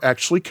you are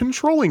actually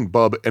controlling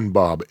Bub and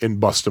Bob in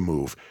Bust a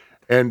Move.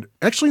 And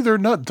actually, they're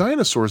not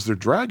dinosaurs, they're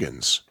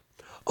dragons.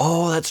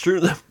 Oh, that's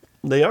true.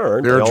 They are,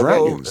 aren't They're they?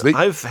 dragons.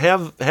 I've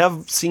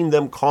have seen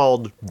them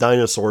called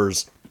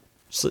dinosaurs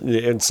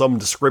in some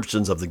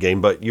descriptions of the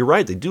game, but you're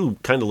right. They do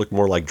kind of look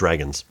more like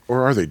dragons.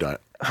 Or are they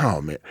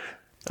Oh, man.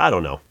 I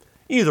don't know.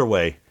 Either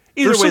way.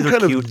 They're They're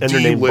kind of cute, and they're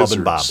D named lizards. Bub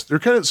and Bob. They're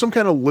kind of some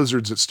kind of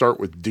lizards that start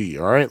with D,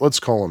 all right? Let's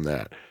call them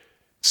that.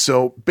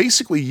 So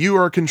basically, you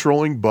are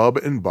controlling Bub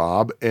and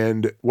Bob,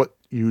 and what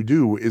you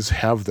do is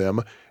have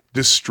them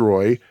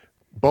destroy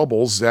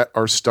bubbles that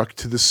are stuck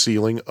to the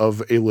ceiling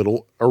of a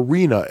little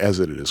arena, as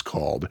it is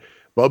called.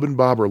 Bub and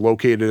Bob are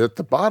located at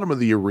the bottom of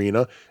the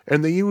arena,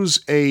 and they use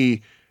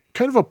a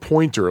kind of a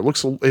pointer. It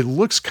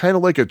looks kind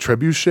of like a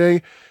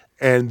trebuchet,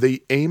 and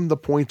they aim the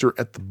pointer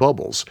at the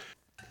bubbles.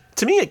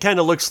 To me, it kind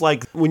of looks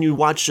like when you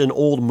watch an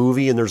old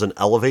movie and there's an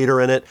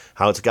elevator in it,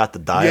 how it's got the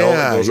dial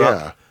that goes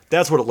up.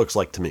 That's what it looks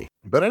like to me.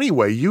 But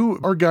anyway, you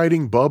are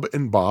guiding Bub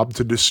and Bob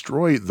to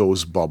destroy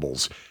those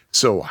bubbles.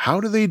 So how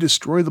do they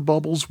destroy the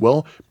bubbles?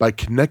 Well, by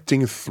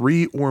connecting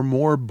 3 or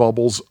more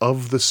bubbles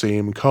of the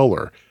same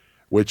color,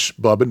 which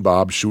Bub and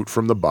Bob shoot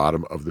from the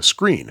bottom of the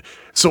screen.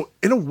 So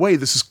in a way,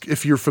 this is,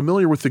 if you're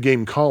familiar with the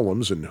game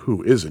Columns, and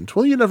who isn't,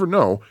 well, you never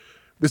know.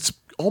 It's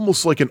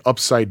almost like an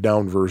upside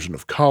down version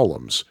of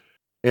Columns.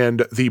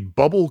 And the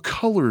bubble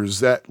colors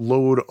that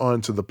load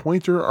onto the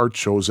pointer are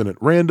chosen at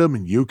random,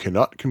 and you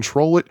cannot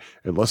control it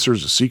unless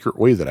there's a secret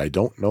way that I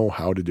don't know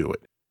how to do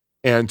it.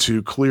 And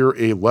to clear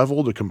a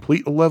level, to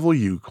complete a level,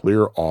 you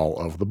clear all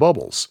of the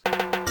bubbles.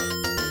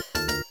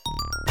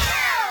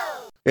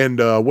 And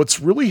what's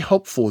really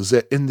helpful is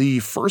that in the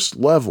first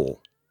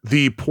level,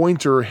 the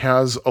pointer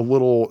has a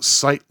little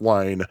sight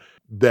line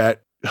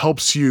that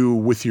helps you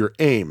with your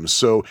aim.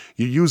 So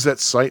you use that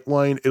sight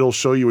line, it'll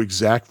show you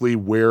exactly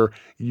where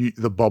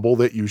the bubble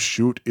that you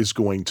shoot is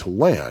going to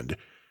land.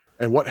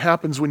 And what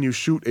happens when you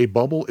shoot a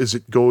bubble is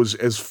it goes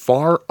as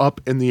far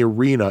up in the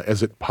arena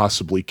as it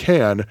possibly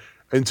can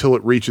until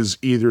it reaches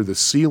either the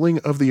ceiling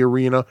of the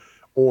arena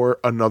or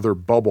another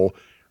bubble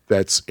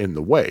that's in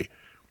the way.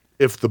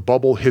 If the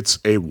bubble hits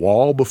a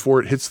wall before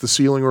it hits the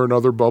ceiling or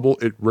another bubble,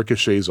 it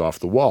ricochets off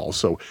the wall.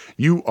 So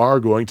you are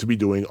going to be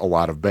doing a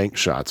lot of bank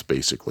shots,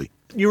 basically.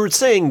 You were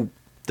saying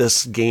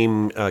this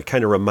game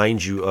kind of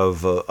reminds you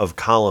of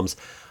Columns.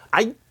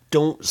 I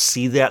don't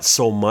see that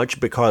so much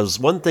because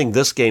one thing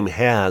this game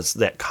has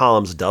that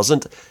Columns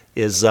doesn't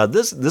is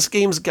this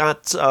game's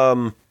got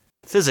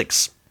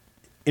physics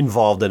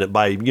involved in it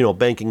by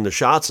banking the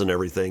shots and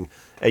everything,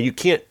 and you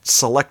can't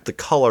select the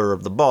color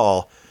of the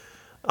ball.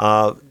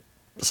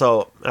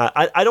 So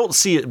I don't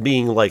see it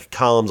being like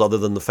Columns other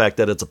than the fact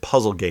that it's a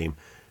puzzle game.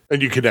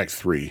 And you connect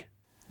 3.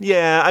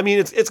 Yeah, I mean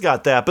it's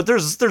got that, but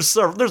there's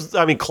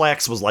I mean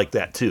Clax was like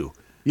that too.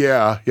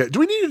 Yeah. Do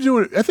we need to do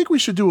it? I think we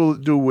should do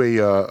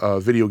a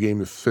video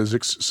game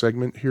physics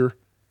segment here.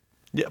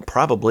 Yeah,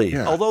 probably.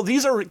 Yeah. Although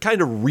these are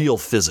kind of real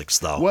physics,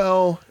 though.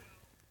 Well,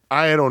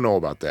 I don't know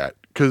about that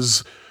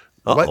because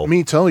let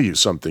me tell you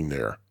something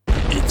there.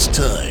 It's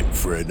time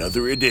for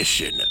another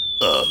edition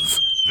of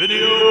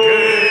Video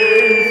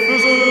Game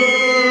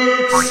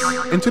Physics.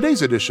 In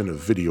today's edition of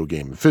Video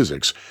Game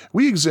Physics,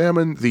 we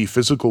examine the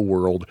physical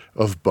world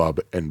of Bub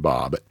and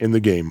Bob in the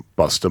game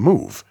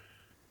Bust-A-Move.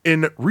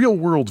 In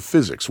real-world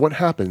physics, what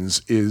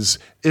happens is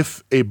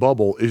if a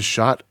bubble is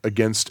shot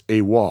against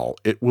a wall,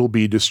 it will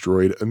be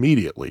destroyed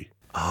immediately.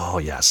 Oh,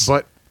 yes.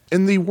 But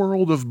in the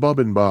world of Bub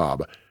and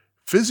Bob,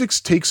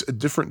 physics takes a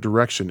different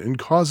direction and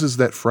causes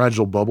that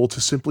fragile bubble to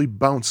simply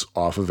bounce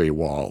off of a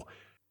wall.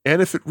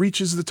 And if it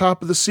reaches the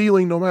top of the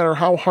ceiling, no matter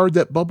how hard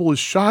that bubble is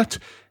shot,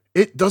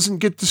 it doesn't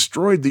get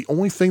destroyed. The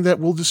only thing that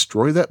will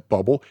destroy that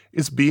bubble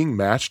is being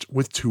matched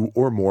with 2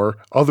 or more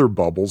other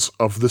bubbles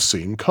of the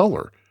same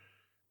color.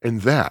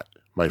 And that,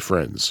 my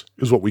friends,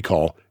 is what we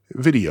call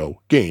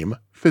video game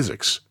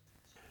physics.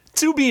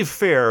 To be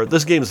fair,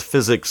 this game's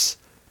physics,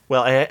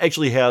 well, it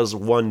actually has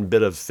one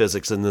bit of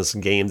physics in this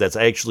game that's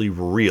actually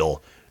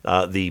real.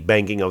 The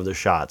banking of the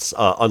shots,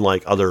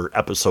 unlike other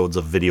episodes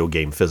of video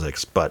game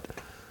physics. But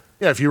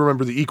yeah, if you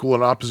remember the equal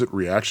and opposite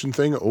reaction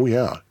thing, oh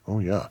yeah.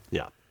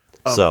 Yeah.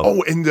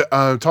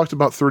 Talked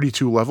about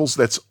 32 levels.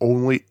 That's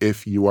only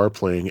if you are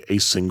playing a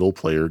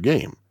single-player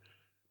game.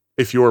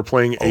 If you are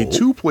playing a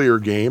 2-player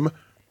game,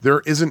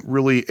 there isn't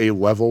really a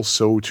level,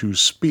 so to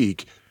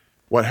speak.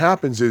 What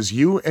happens is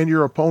you and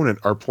your opponent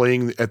are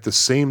playing at the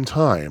same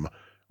time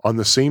on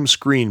the same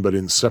screen but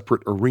in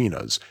separate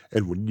arenas.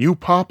 And when you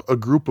pop a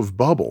group of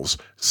bubbles,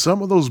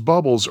 some of those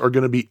bubbles are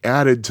going to be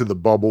added to the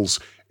bubbles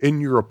in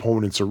your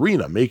opponent's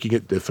arena, making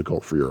it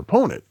difficult for your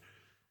opponent.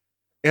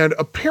 And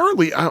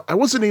apparently, I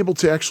wasn't able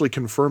to actually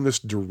confirm this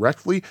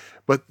directly,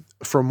 but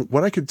from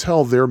what I could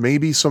tell, there may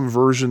be some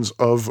versions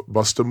of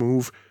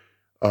Bust-A-Move,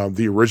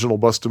 the original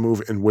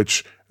Bust-A-Move, in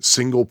which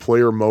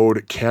single-player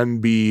mode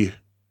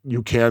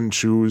you can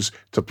choose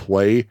to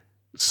play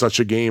such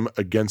a game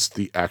against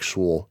the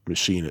actual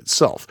machine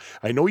itself.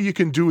 I know you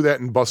can do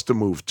that in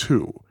Bust-A-Move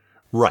 2.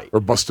 Right. Or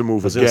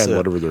Bust-A-Move again,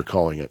 whatever they're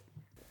calling it.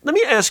 Let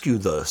me ask you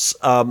this.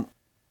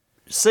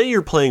 Say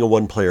you're playing a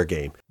one-player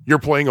game. You're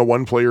playing a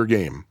one-player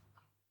game.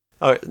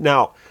 All right,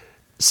 now,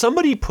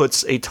 somebody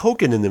puts a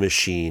token in the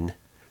machine.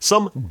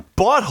 Some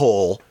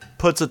butthole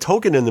puts a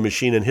token in the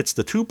machine and hits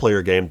the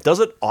 2-player game. Does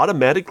it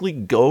automatically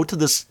go to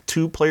this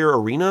 2-player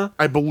arena?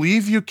 I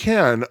believe you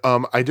can.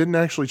 I didn't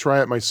actually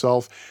try it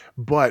myself,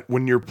 but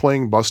when you're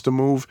playing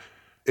Bust-A-Move,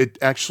 it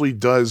actually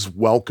does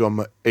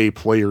welcome a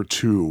player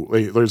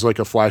 2. There's like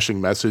a flashing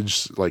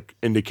message like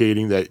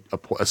indicating that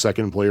a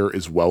second player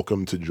is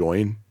welcome to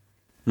join.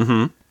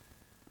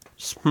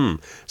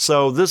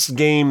 So this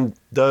game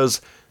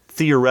does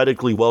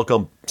theoretically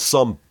welcome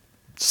some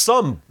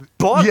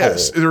butthole.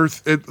 Yes,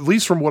 at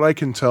least from what I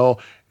can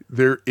tell,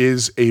 there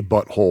is a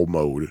butthole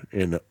mode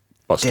in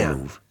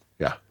Bust-A-Move.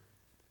 Yeah.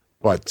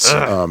 But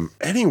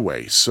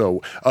anyway,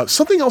 so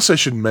something else I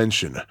should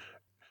mention.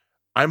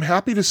 I'm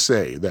happy to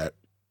say that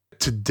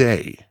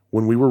today,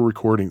 when we were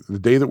recording, the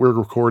day that we're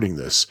recording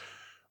this,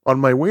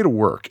 on my way to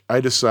work, I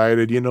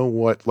decided, you know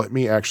what, let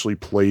me actually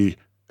play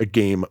a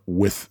game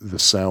with the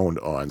sound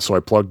on. So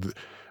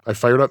I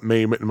fired up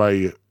my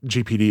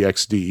GPD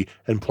XD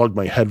and plugged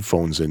my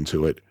headphones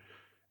into it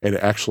and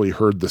actually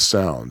heard the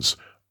sounds.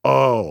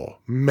 Oh,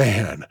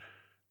 man,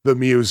 the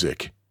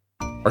music.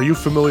 Are you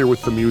familiar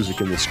with the music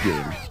in this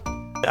game?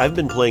 I've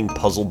been playing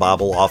Puzzle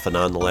Bobble off and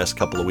on the last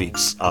couple of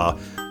weeks.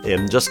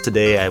 And just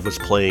today I was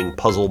playing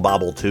Puzzle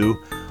Bobble 2.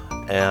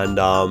 And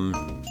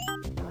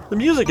the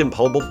music in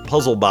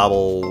Puzzle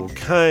Bobble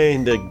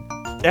kind of...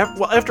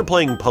 After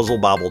playing Puzzle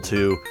Bobble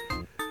 2...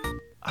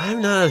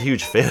 I'm not a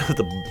huge fan of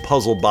the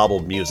Puzzle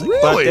Bobble music,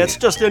 really? But that's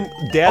just in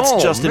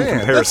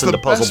comparison to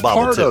Puzzle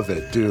Bobble 2. That's the best part of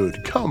it,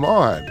 dude. Come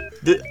on.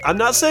 I'm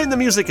not saying the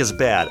music is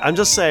bad. I'm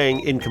just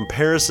saying in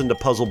comparison to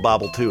Puzzle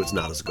Bobble 2, it's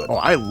not as good. Oh,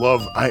 I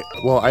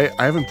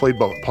haven't played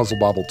Puzzle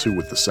Bobble 2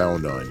 with the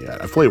sound on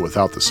yet. I've played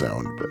without the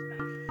sound,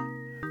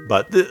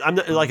 but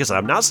like I said,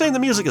 I'm not saying the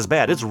music is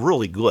bad. It's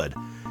really good,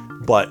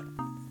 but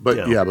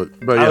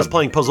I was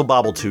playing Puzzle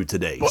Bobble 2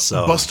 today.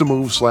 So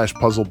Bust-A-Move /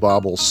 Puzzle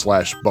Bobble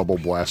 / Bubble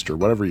Blaster,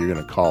 whatever you're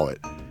going to call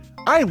it.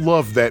 I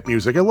love that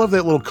music. I love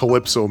that little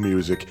calypso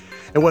music.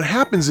 And what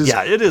happens is...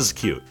 Yeah, it is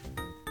cute.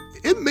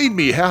 It made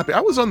me happy. I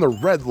was on the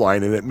red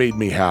line and it made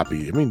me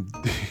happy. I mean...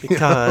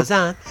 Because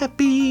I'm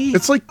happy.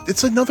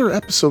 It's another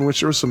episode in which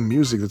there was some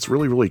music that's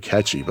really, really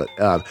catchy. But,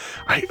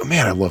 I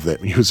love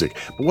that music.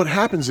 But what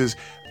happens is...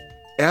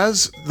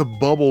 as the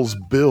bubbles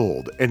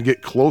build and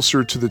get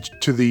closer to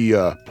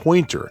the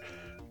pointer,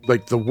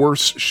 like the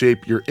worse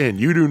shape you're in,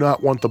 you do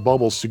not want the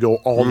bubbles to go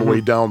all the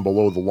way down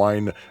below the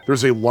line.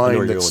 There's a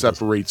line that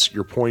separates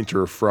your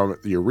pointer from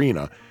the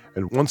arena.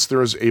 And once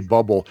there's a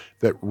bubble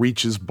that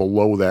reaches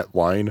below that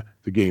line,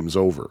 the game's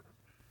over.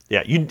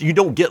 Yeah, you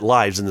don't get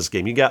lives in this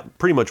game. You got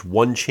pretty much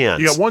one chance.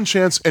 You got one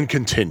chance and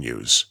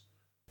continues.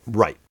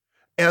 Right.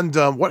 And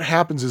what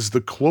happens is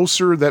the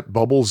closer that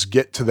bubbles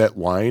get to that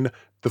line,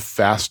 the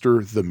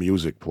faster the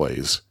music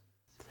plays.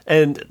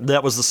 And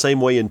that was the same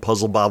way in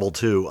Puzzle Bobble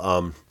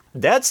 2.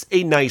 That's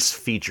a nice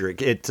feature.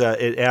 It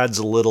adds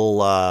a little,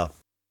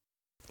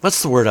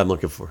 what's the word I'm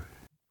looking for?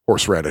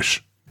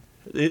 Horseradish.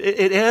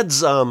 It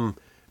adds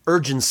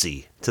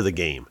urgency to the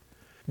game.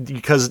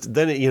 because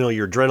then,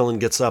 your adrenaline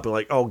gets up and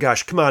like, oh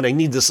gosh, come on, I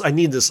need this. I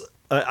need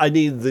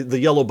the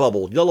yellow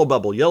bubble.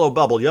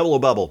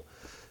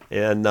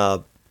 And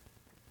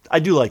I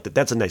do like that.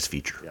 That's a nice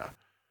feature. Yeah.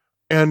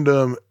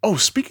 And,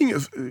 speaking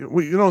of,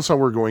 you notice how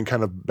we're going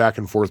kind of back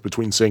and forth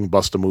between saying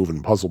Bust a Move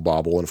and Puzzle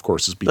Bobble, and of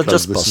course it's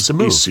because this is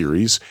a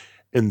series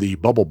in the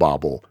Bubble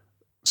Bobble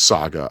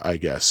saga, I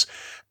guess.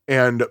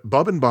 And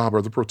Bub and Bob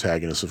are the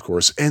protagonists, of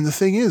course. And the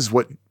thing is,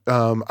 what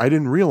I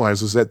didn't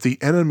realize is that the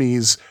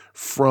enemies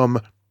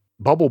from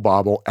Bubble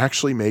Bobble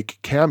actually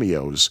make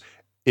cameos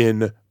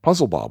in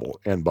Puzzle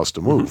Bobble and Bust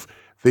a Move.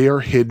 They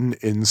are hidden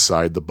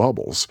inside the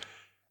bubbles.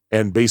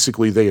 And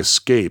basically they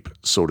escape,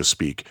 so to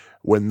speak,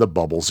 when the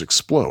bubbles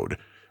explode.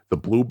 The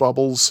blue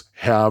bubbles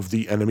have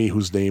the enemy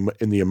whose name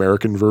in the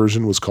American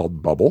version was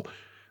called Bubble.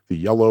 The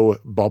yellow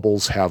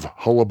bubbles have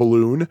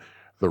Hullaballoon.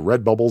 The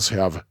red bubbles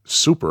have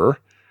Super.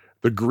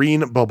 The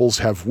green bubbles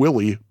have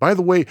Willy. By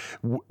the way,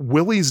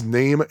 Willy's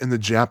name in the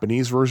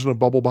Japanese version of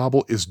Bubble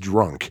Bobble is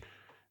Drunk.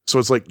 So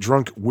it's like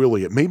Drunk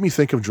Willy. It made me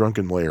think of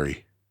Drunken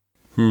Larry.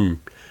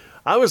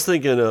 I was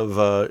thinking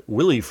of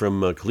Willy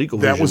from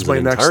ColecoVision. That was my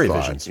next thought.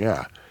 Visions.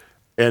 Yeah.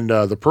 And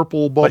the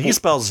purple bubble. But he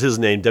spells his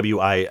name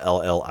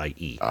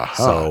Willie.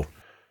 So,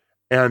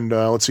 and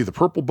let's see, the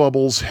purple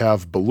bubbles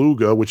have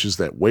Beluga, which is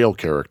that whale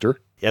character.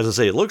 As I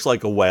say, it looks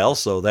like a whale,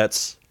 so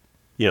that's,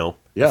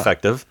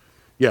 effective.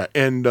 Yeah,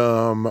 and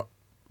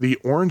the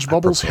orange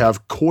bubbles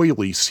have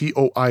Coily,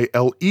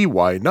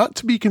 Coiley, not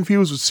to be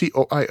confused with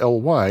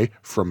Coily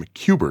from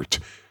Cubert.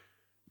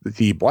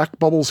 The black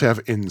bubbles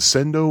have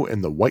Incendo,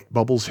 and the white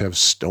bubbles have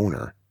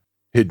Stoner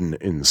hidden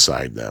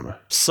inside them.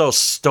 So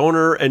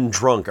Stoner and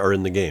Drunk are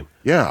in the game.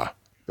 Yeah,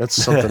 that's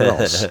something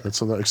else.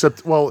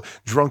 Except,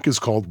 Drunk is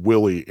called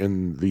Willy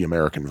in the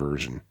American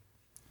version.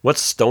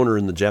 What's Stoner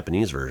in the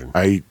Japanese version?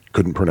 I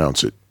couldn't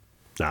pronounce it.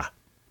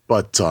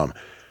 But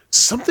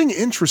something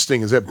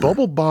interesting is that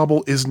Bubble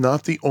Bobble is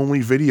not the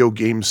only video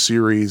game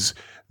series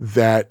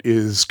that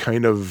is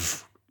kind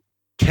of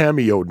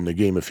cameoed in the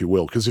game, if you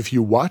will. Because if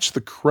you watch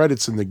the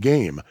credits in the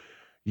game,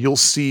 you'll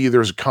see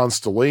there's a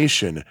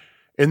constellation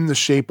in the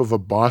shape of a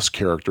boss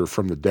character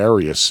from the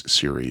Darius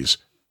series.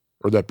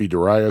 Or that be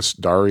Darius?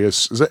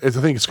 I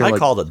think it's kind of I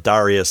called it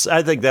Darius.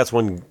 I think that's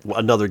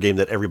another game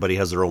that everybody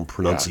has their own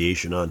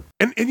pronunciation on.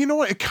 And you know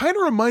what? It kind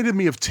of reminded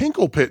me of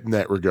Tinkle Pit in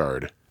that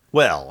regard.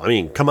 Well, I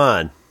mean, come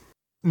on.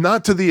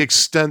 Not to the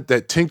extent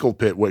that Tinkle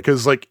Pit would,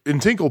 because like in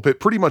Tinkle Pit,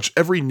 pretty much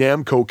every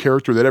Namco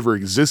character that ever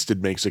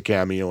existed makes a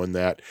cameo in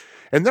that.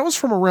 And that was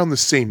from around the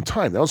same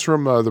time. That was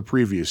from the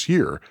previous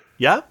year.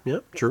 Yeah,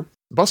 true.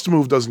 Bust a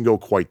Move doesn't go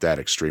quite that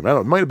extreme. I don't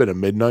know. It might have been a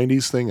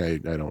mid-90s thing. I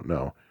don't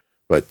know.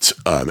 But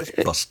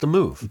Bust a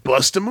Move.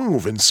 Bust a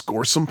Move and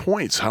score some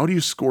points. How do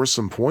you score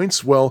some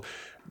points? Well,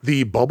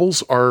 the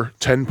bubbles are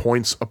 10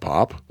 points a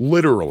pop.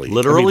 Literally.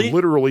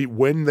 Literally,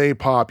 when they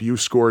pop, you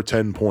score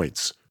 10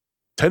 points.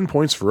 10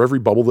 points for every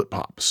bubble that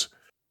pops.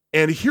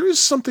 And here's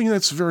something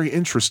that's very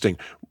interesting.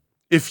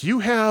 If you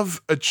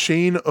have a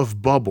chain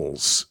of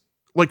bubbles,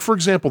 like for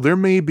example, there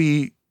may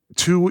be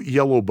 2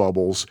 yellow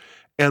bubbles,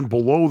 and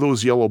below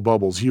those yellow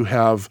bubbles, you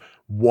have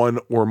 1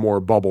 or more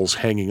bubbles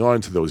hanging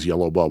on to those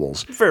yellow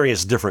bubbles.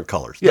 Various different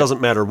colors. Yeah.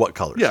 Doesn't matter what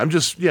colors. Yeah, I'm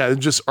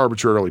just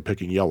arbitrarily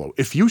picking yellow.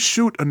 If you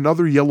shoot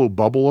another yellow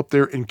bubble up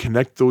there and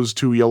connect those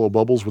 2 yellow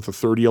bubbles with a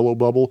third yellow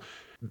bubble,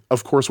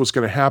 of course, what's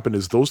going to happen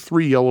is those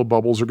 3 yellow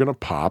bubbles are going to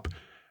pop,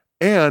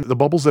 and the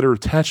bubbles that are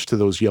attached to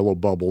those yellow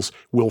bubbles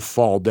will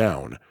fall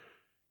down.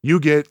 You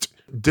get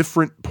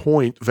different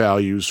point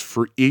values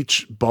for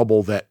each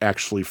bubble that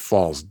actually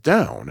falls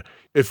down.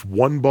 If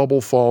 1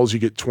 bubble falls, you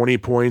get 20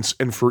 points,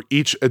 and for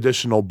each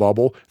additional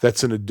bubble,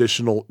 that's an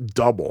additional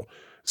double.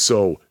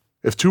 So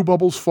if 2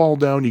 bubbles fall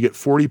down, you get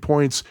 40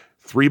 points.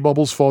 3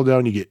 bubbles fall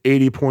down, you get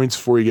 80 points.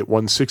 4, you get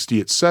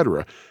 160,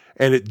 etc.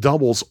 And it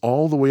doubles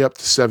all the way up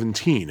to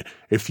 17.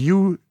 If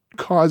you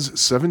cause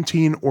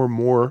 17 or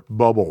more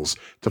bubbles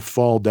to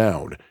fall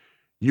down,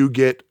 you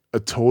get a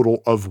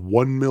total of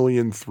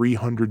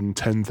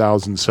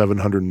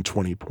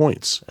 1,310,720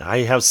 points. I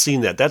have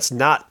seen that. That's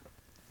not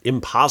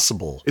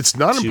impossible. It's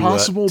not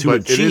impossible,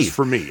 but achieve. It is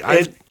for me.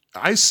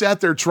 I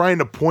sat there trying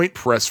to point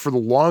press for the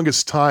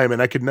longest time,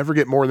 and I could never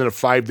get more than a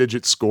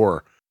 5-digit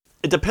score.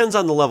 It depends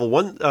on the level.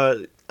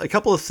 A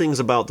couple of things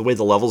about the way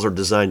the levels are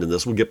designed in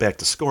this, we'll get back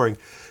to scoring,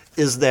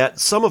 is that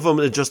some of them,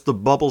 the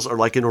bubbles are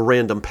like in a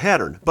random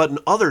pattern, but in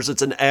others,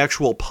 it's an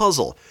actual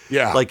puzzle.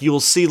 Yeah. Like you'll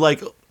see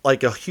like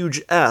a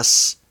huge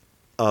S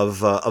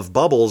of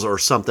bubbles or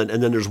something,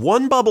 and then there's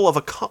one bubble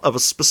of a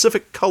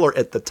specific color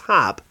at the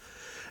top,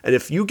 and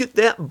if you get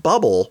that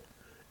bubble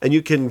and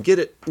you can get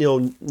it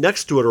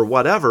next to it or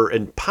whatever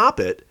and pop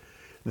it,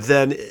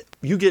 then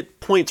you get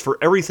points for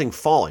everything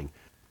falling.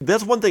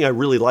 That's one thing I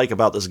really like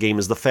about this game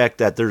is the fact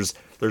that there's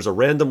a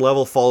random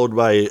level followed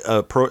by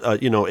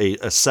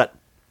a set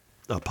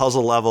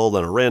puzzle level,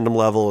 then a random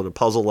level and a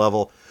puzzle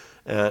level.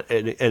 And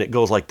it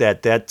goes like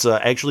that. That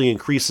actually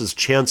increases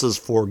chances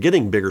for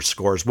getting bigger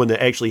scores when it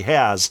actually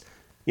has,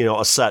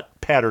 a set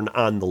pattern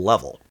on the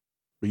level.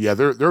 But yeah,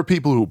 there are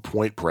people who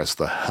point press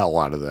the hell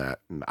out of that,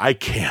 and I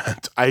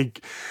can't.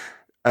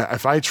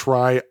 If I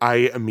try,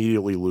 I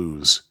immediately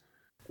lose.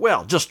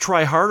 Well, just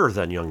try harder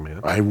then, young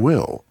man. I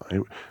will.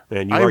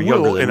 And you are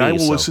younger than me, I will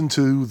so. listen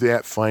to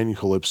that fine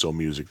calypso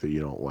music that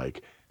you don't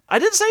like. I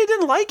didn't say I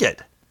didn't like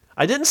it.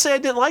 I didn't say I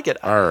didn't like it.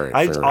 All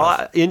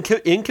right,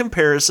 in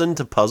comparison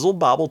to Puzzle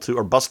Bobble 2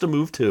 or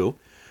Bust-a-Move 2,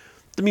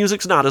 the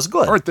music's not as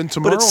good. All right, then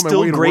tomorrow but it's on my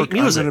still way to great work,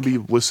 music. I'm going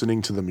to be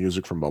listening to the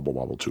music from Bubble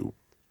Bobble 2,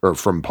 or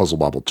from Puzzle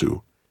Bobble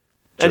 2.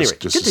 Anyway,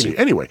 just to see.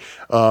 Anyway,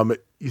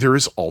 there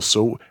is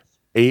also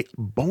a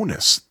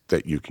bonus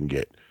that you can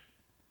get.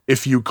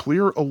 If you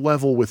clear a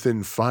level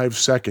within 5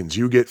 seconds,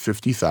 you get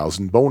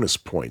 50,000 bonus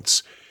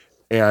points.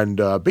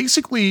 And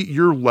basically,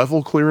 your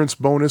level clearance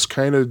bonus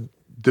kind of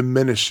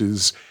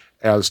diminishes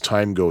as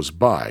time goes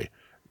by,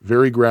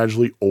 very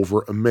gradually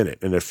over a minute.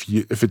 And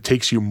if it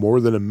takes you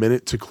more than a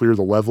minute to clear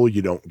the level,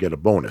 you don't get a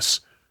bonus.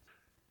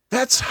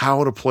 That's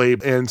how to play.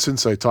 And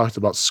since I talked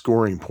about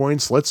scoring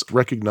points, let's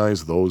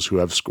recognize those who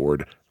have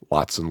scored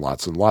lots and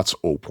lots and lots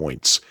of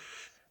points.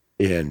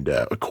 And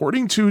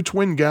according to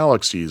Twin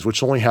Galaxies,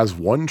 which only has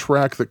one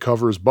track that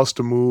covers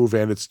Bust-a-Move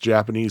and its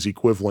Japanese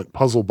equivalent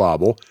Puzzle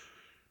Bobble,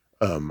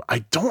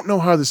 I don't know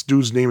how this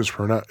dude's name is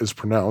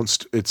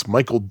pronounced. It's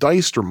Michael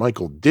Deist or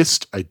Michael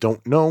Dist. I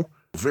don't know.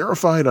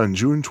 Verified on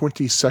June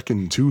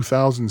 22nd,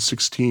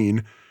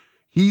 2016,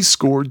 he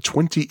scored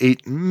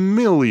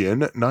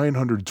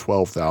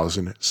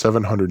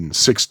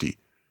 28,912,760.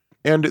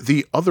 And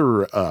the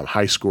other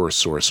high score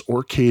source,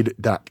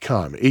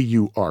 Aurcade.com,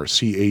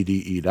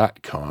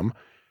 AURCADE.com,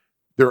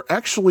 there are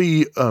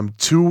actually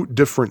 2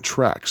 different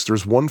tracks.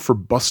 There's one for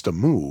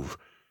Bust-a-Move,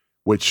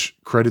 which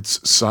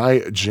credits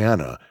Sai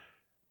Jana,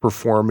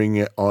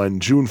 performing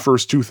on June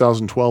 1st,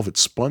 2012 at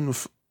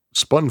Spunfot.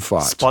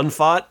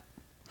 Spunfot?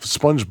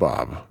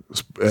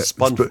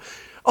 SpongeBob.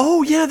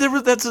 Oh, yeah,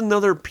 that's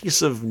another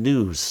piece of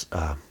news.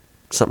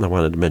 Something I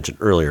wanted to mention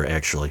earlier,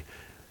 actually.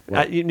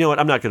 You know what?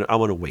 I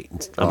want to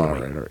wait. All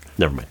right.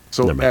 Never mind.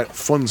 So at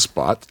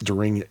FunSpot,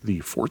 during the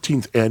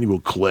 14th Annual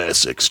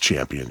Classics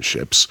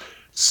Championships,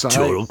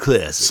 Total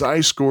Classic,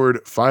 Sai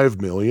scored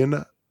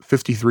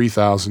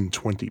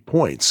 5,053,020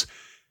 points.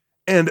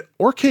 And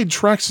Aurcade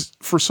tracks,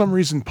 for some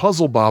reason,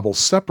 Puzzle Bobble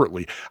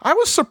separately. I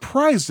was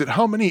surprised at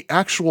how many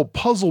actual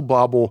Puzzle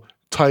Bobble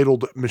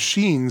titled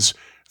machines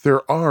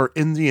there are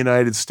in the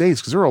United States,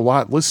 because there are a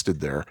lot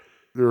listed there.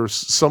 There's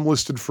some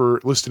listed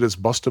as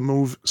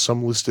Bust-a-Move,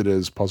 some listed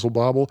as Puzzle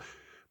Bobble.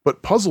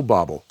 But Puzzle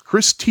Bobble,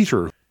 Chris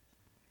Teeter,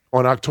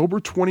 on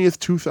October 20th,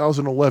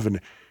 2011,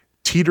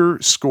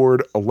 Teeter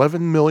scored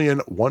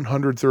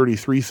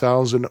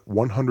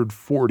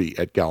 11,133,140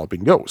 at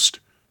Galloping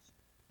Ghost.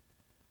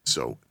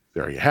 So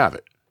there you have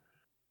it.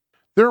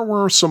 There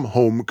were some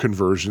home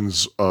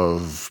conversions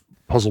of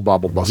Puzzle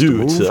Bobble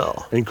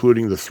Bust-a-Move,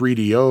 including the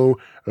 3DO,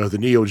 the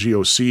Neo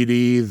Geo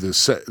CD,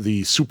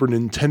 the Super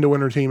Nintendo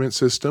Entertainment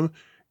System,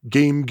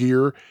 Game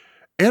Gear,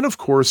 and of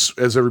course,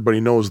 as everybody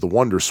knows, the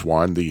Wonder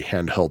Swan, the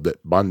handheld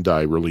that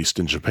Bandai released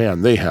in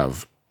Japan. They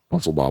have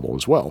Puzzle Bobble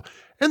as well.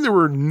 And there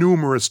were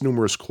numerous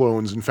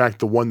clones. In fact,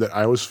 the one that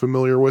I was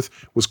familiar with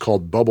was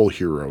called Bubble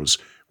Heroes,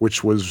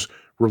 which was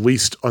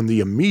released on the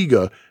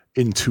Amiga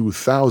in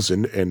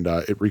 2000, and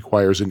it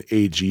requires an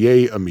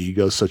AGA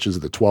Amiga, such as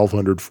the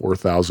 1200,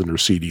 4000, or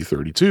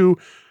CD32,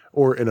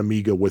 or an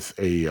Amiga with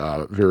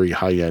a very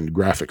high-end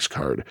graphics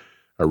card,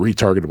 a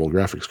retargetable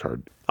graphics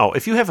card. Oh,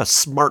 if you have a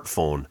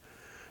smartphone,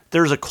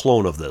 there's a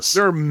clone of this.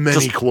 There are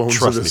many clones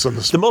of this.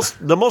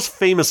 The most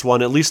famous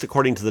one, at least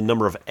according to the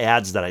number of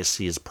ads that I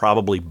see, is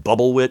probably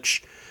Bubble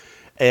Witch.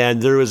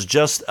 And there was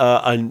just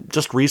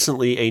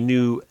recently a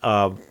new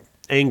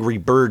Angry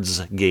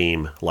Birds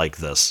game like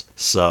this.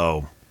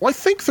 So... Well, I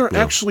think there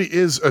actually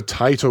is a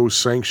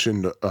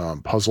Taito-sanctioned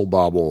Puzzle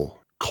Bobble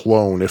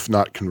clone, if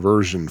not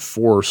conversion,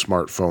 for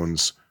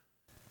smartphones.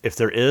 If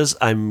there is,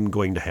 I'm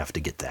going to have to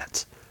get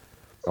that.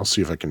 I'll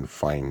see if I can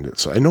find it.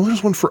 So I know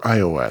there's one for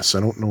iOS. I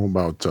don't know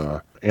about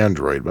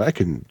Android, but I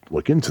can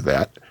look into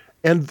that.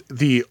 And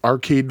the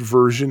arcade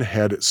version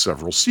had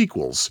several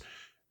sequels.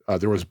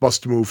 There was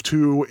Bust-a-Move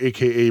 2,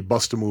 a.k.a.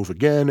 Bust-a-Move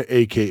Again,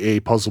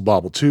 a.k.a. Puzzle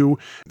Bobble 2.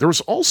 There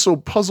was also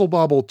Puzzle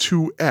Bobble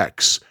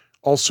 2X,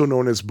 also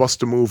known as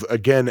Bust-a-Move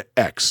Again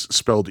X,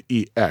 spelled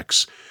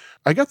EX.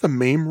 I got the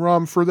MAME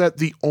ROM for that.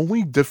 The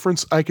only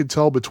difference I could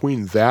tell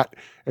between that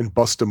and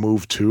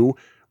Bust-a-Move 2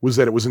 was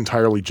that it was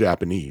entirely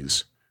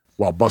Japanese.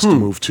 While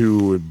Bust-a-Move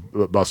 2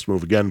 and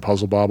Bust-a-Move Again,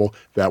 Puzzle Bobble,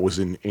 that was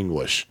in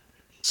English.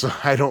 So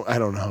I don't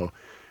know.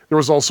 There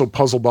was also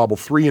Puzzle Bobble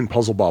 3 and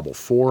Puzzle Bobble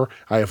 4.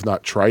 I have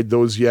not tried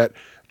those yet.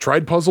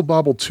 Tried Puzzle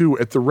Bobble 2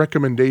 at the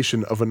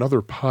recommendation of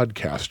another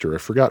podcaster. I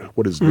forgot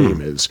what his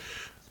name is.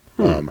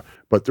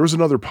 But there was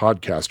another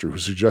podcaster who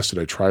suggested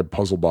I try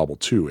Puzzle Bobble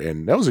 2,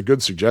 and that was a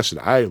good suggestion.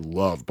 I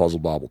love Puzzle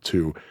Bobble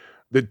 2.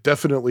 It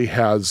definitely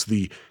has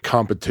the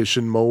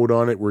competition mode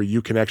on it where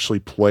you can actually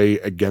play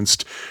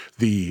against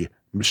the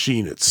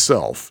machine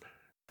itself.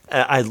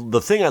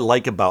 The thing I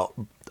like about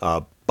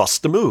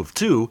Bust-a-Move,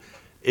 too,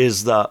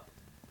 is that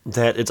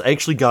it's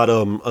actually got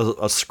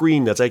a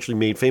screen that's actually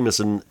made famous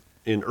in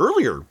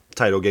earlier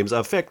Taito games.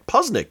 In fact,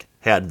 Puzznic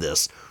had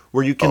this,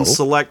 where you can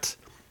select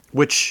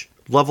which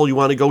level you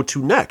want to go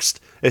to next.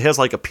 It has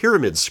like a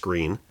pyramid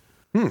screen.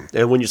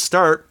 And when you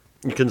start,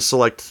 you can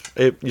select,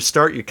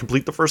 you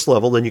complete the first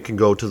level, then you can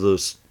go to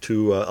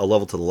a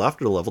level to the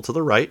left or a level to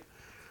the right,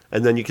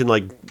 and then you can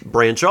like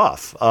branch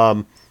off.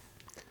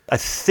 I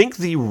think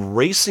the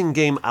racing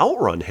game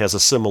Outrun has a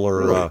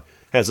similar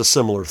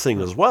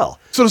thing as well.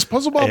 So does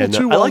Puzzle Bobble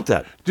 2... I like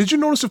that. Did you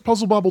notice if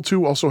Puzzle Bobble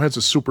 2 also has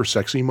a super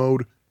sexy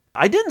mode?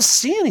 I didn't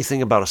see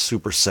anything about a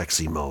super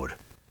sexy mode.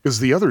 Because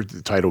the other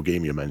title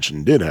game you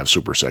mentioned did have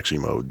super sexy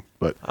mode.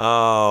 But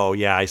oh,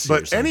 yeah, I see.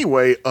 But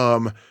anyway,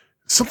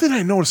 something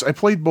I noticed, I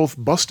played both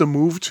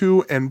Bust-A-Move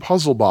 2 and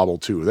Puzzle Bobble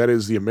 2. That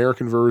is the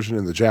American version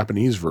and the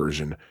Japanese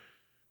version.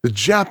 The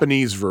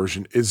Japanese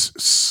version is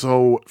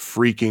so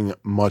freaking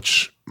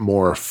much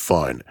more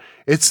fun.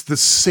 It's the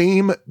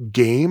same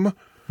game,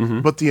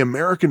 but the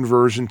American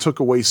version took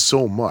away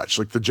so much.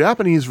 Like the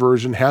Japanese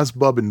version has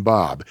Bub and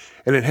Bob,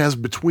 and it has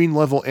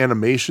between-level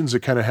animations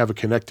that kind of have a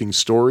connecting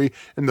story,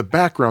 and the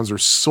backgrounds are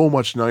so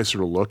much nicer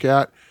to look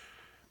at.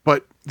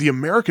 But the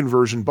American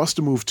version,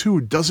 Bust-A-Move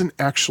 2, doesn't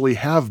actually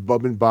have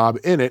Bub and Bob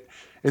in it.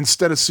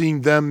 Instead of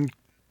seeing them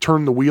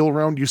turn the wheel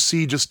around, you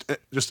see just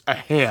a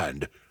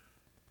hand.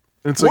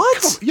 And it's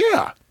what? Like,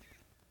 yeah.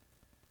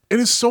 It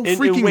is so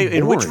freaking boring.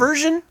 In which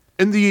version?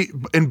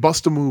 In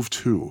Bust-A-Move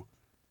 2.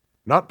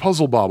 Not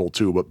Puzzle Bobble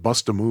 2, but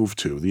Bust-A-Move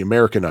 2, the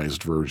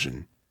Americanized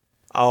version.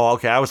 Oh,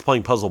 okay. I was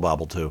playing Puzzle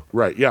Bobble 2.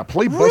 Right, yeah.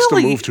 Play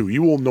Bust-A-Move 2.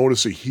 You will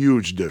notice a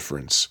huge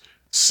difference.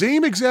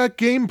 Same exact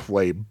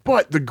gameplay,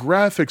 but the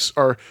graphics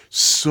are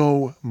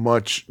so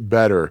much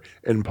better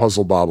in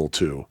Puzzle Bobble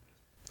 2.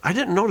 I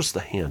didn't notice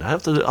the hand. I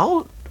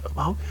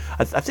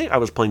think I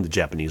was playing the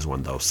Japanese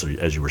one, though, so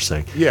as you were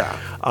saying. Yeah.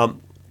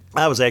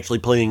 I was actually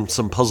playing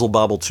some Puzzle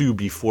Bobble 2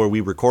 before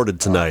we recorded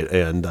tonight,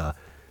 and I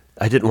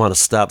didn't want to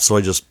stop, so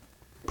I just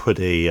put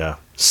a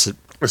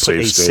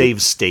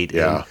save state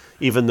in,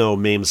 even though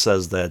MAME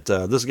says that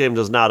this game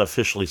does not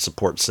officially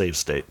support save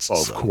states. Oh,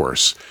 of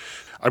course.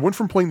 I went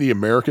from playing the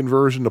American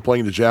version to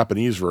playing the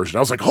Japanese version. I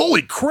was like,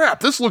 holy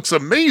crap, this looks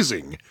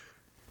amazing.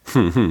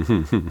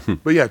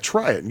 But yeah,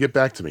 try it and get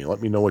back to me.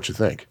 Let me know what you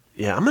think.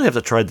 Yeah, I'm going to have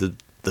to try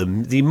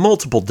the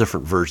multiple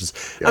different versions.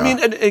 Yeah. I mean,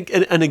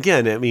 and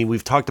again, I mean,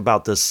 we've talked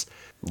about this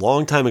a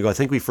long time ago. I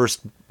think we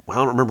first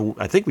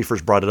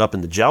brought it up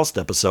in the Joust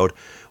episode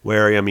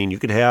where, I mean, you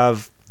could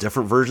have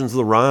different versions of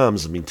the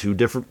ROMs. I mean,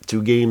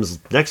 two games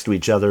next to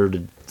each other,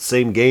 the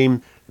same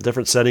game,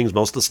 different settings.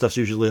 Most of the stuff's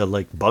usually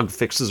like bug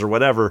fixes or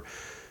whatever.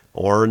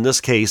 Or in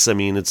this case, I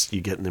mean,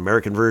 you get an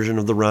American version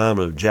of the ROM,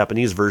 a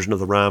Japanese version of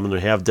the ROM, and they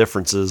have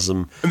differences.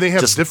 And they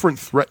have different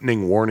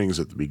threatening warnings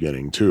at the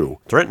beginning, too.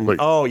 Threatening?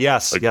 Oh,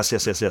 yes. Yes.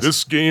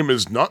 This game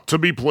is not to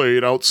be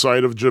played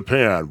outside of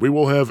Japan. We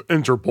will have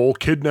Interpol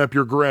kidnap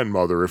your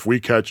grandmother if we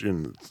catch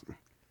in.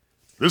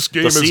 This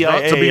game is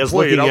not to be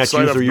played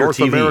outside of North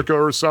America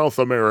or South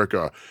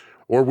America,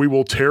 or we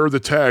will tear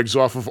the tags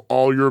off of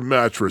all your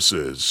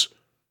mattresses.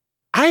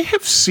 I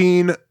have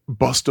seen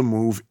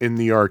Bust-A-Move in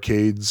the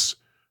arcades.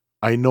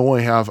 I know I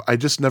have. I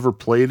just never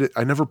played it.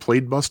 I never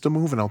played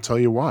Bust-A-Move, and I'll tell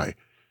you why.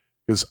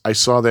 Because I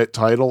saw that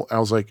title, I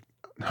was like,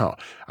 no.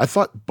 I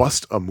thought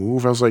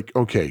Bust-A-Move. I was like,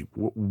 okay,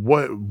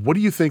 what do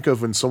you think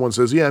of when someone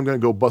says, yeah, I'm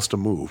going to go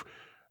Bust-A-Move?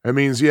 That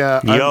means,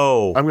 yeah,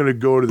 I'm going to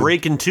go to the...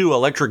 Breakin' 2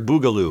 Electric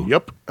Boogaloo.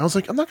 Yep. I was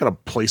like, I'm not going to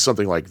play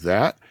something like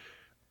that.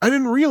 I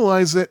didn't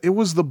realize that it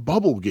was the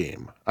Bubble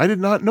game. I did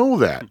not know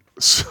that.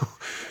 So,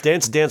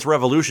 Dance Dance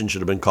Revolution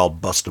should have been called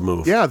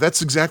Bust-A-Move. Yeah,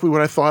 that's exactly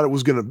what I thought it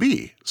was going to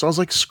be. So I was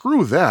like,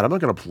 screw that. I'm not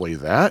going to play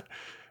that.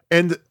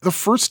 And the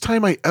first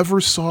time I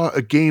ever saw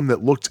a game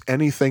that looked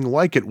anything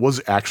like it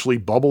was actually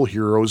Bubble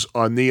Heroes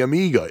on the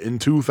Amiga in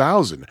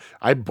 2000.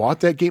 I bought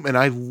that game and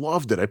I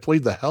loved it. I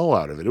played the hell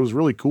out of it. It was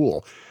really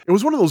cool. It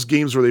was one of those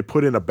games where they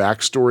put in a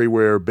backstory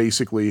where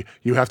basically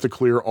you have to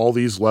clear all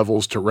these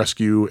levels to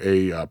rescue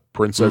a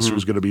princess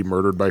who's going to be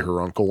murdered by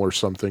her uncle or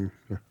something.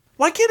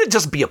 Why can't it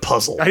just be a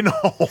puzzle? I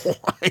know.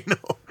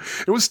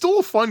 It was still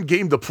a fun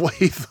game to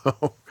play,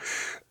 though.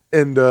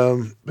 And,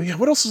 but yeah,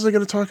 what else was I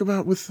going to talk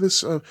about with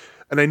this?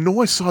 And I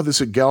know I saw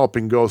this at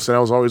Galloping Ghost, and I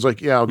was always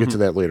like, yeah, I'll get to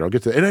that later. I'll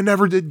get to that. And I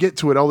never did get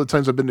to it all the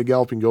times I've been to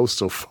Galloping Ghost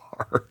so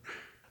far.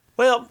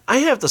 Well, I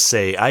have to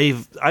say,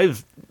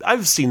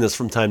 I've seen this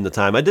from time to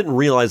time. I didn't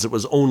realize it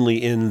was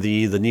only in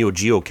the Neo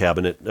Geo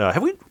cabinet.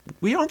 Have we?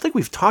 I don't think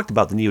we've talked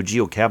about the Neo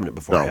Geo cabinet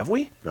before, have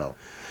we? No.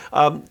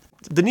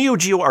 The Neo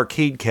Geo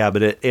arcade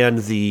cabinet and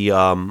the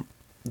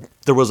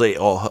there was a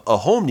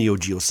home Neo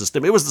Geo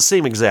system. It was the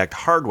same exact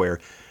hardware.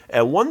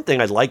 And one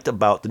thing I liked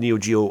about the Neo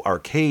Geo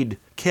arcade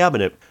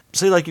cabinet,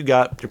 say like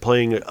you're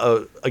playing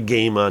a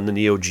game on the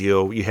Neo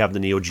Geo, you have the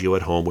Neo Geo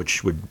at home,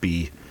 which would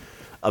be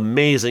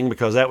amazing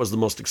because that was the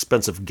most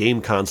expensive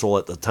game console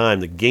at the time.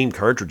 The game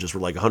cartridges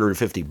were like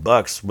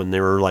 $150 when they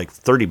were like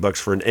 $30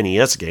 for an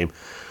NES game.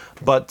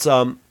 But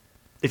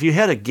if you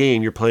had a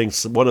game, you're playing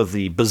one of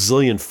the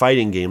bazillion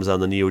fighting games on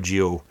the Neo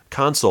Geo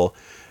console,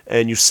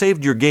 and you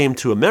saved your game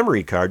to a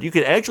memory card, you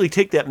could actually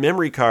take that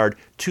memory card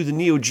to the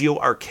Neo Geo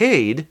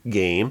arcade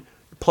game,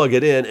 plug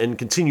it in, and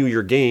continue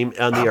your game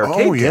on the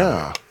arcade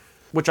cabinet.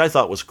 which I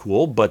thought was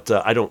cool, but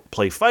I don't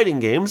play fighting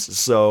games,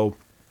 so...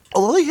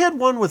 Although they had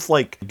one with,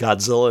 like,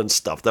 Godzilla and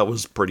stuff, that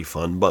was pretty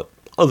fun, but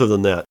other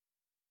than that...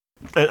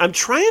 And I'm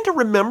trying to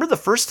remember the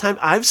first time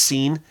I've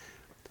seen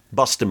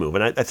Bust-A-Move,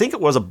 and I think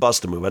it was a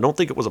Bust-A-Move. I don't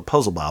think it was a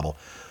Puzzle Bobble.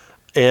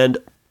 And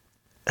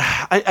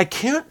I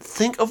can't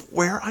think of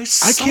where I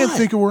saw it. I can't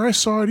think of where I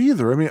saw it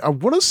either. I mean, I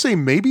want to say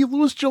maybe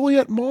Louis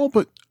Joliet Mall,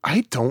 but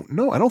I don't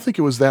know. I don't think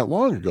it was that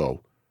long ago.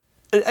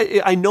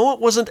 I know it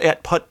wasn't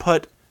at Putt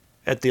Putt,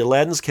 at the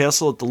Aladdin's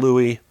Castle at the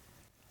Louis,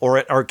 or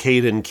at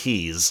Arcade and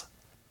Keys.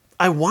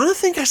 I want to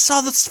think I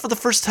saw this for the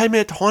first time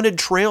at Haunted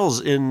Trails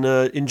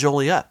in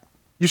Joliet.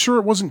 You sure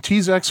it wasn't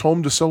T-Zack's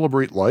Home to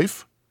Celebrate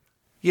Life?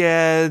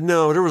 Yeah,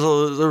 no, there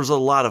was a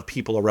lot of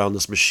people around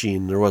this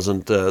machine. There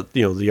wasn't,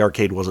 the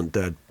arcade wasn't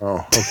dead.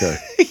 Oh, okay.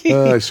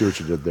 I see what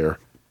you did there.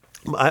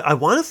 I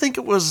want to think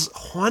it was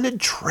Haunted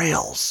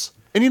Trails.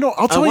 And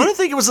I'll tell you, I want to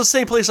think it was the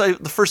same place the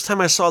first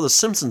time I saw the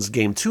Simpsons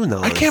game too.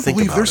 Now I can't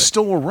believe they're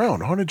still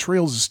around. Haunted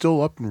Trails is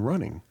still up and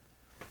running.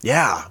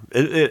 Yeah,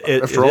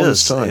 it after all is.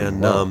 this time,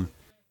 and wow.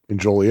 In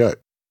Joliet.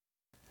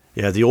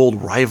 Yeah, the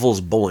old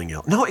Rivals Bowling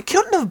Alley. No, it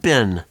couldn't have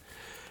been,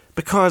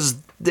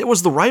 because it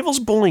was the Rivals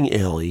Bowling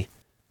Alley.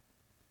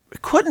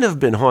 It couldn't have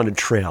been Haunted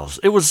Trails.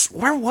 It was,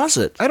 where was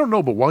it? I don't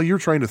know, but while you're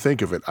trying to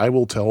think of it, I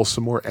will tell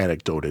some more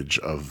anecdotage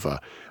of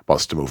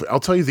Bust-A-Move. I'll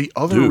tell you the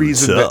other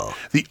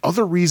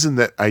reason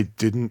that I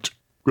didn't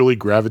really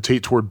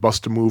gravitate toward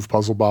Bust-A-Move,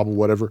 Puzzle Bobble,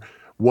 whatever,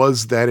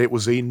 was that it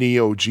was a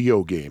Neo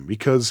Geo game.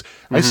 Because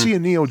I see a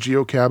Neo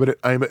Geo cabinet,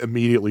 I'm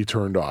immediately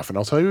turned off. And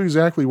I'll tell you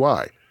exactly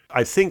why.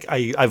 I think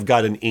I've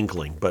got an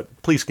inkling,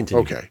 but please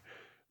continue. Okay.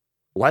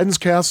 Aladdin's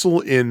Castle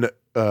in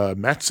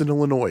Matson,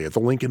 Illinois, at the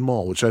Lincoln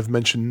Mall, which I've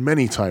mentioned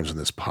many times in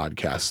this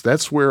podcast.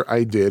 That's where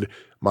I did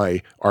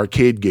my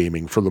arcade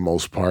gaming for the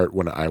most part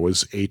when I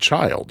was a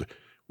child,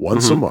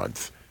 once a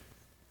month.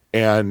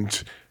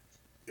 And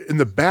in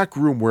the back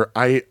room where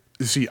I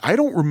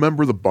don't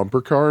remember the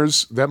bumper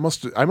cars. I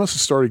must have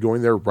started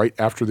going there right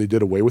after they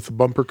did away with the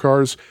bumper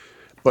cars.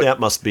 But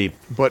that must be.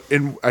 But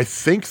I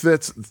think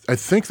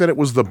that it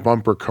was the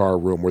bumper car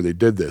room where they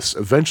did this.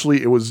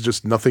 Eventually, it was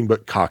just nothing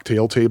but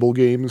cocktail table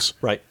games.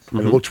 Right. And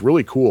it looked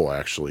really cool,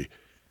 actually.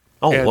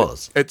 Oh, it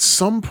was. At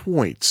some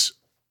points,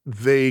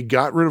 they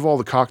got rid of all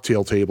the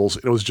cocktail tables,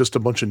 and it was just a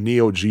bunch of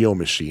Neo Geo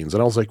machines.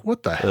 And I was like,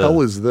 what the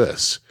hell is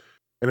this?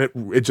 And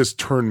it just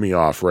turned me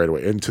off right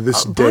away. And to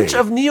this day... A bunch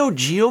of Neo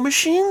Geo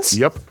machines?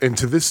 Yep. And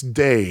to this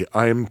day,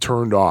 I am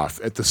turned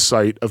off at the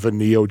sight of a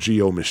Neo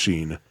Geo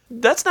machine.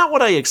 That's not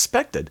what I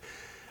expected.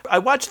 I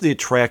watched the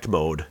Attract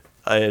mode,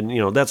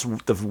 and that's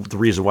the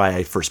reason why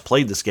I first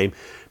played this game.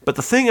 But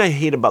the thing I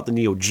hate about the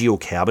Neo Geo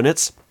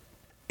cabinets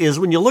is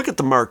when you look at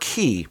the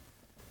marquee,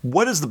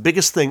 what is the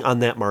biggest thing on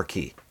that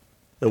marquee?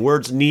 The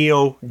words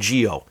Neo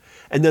Geo.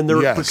 And then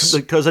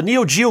because a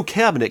Neo Geo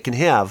cabinet can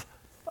have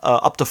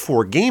up to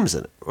 4 games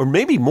in it, or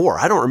maybe more.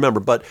 I don't remember,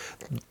 but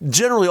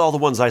generally all the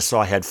ones I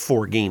saw had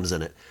 4 games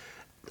in it.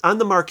 On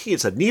the marquee,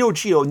 it said Neo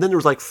Geo, and then there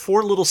was like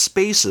 4 little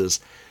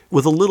spaces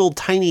with a little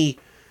tiny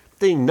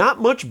thing, not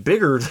much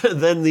bigger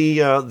than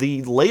the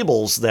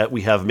labels that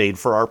we have made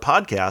for our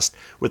podcast,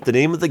 with the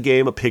name of the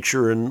game, a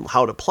picture, and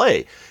how to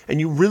play. And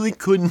you really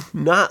could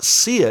not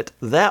see it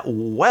that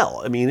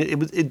well. I mean, it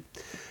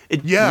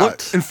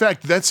looked. In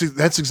fact, that's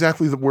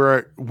exactly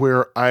where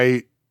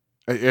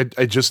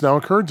it just now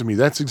occurred to me.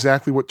 That's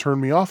exactly what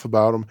turned me off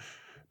about them,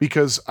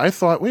 because I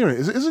thought, wait a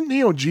minute, isn't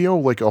Neo Geo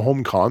like a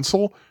home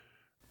console?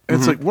 And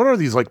it's like, what are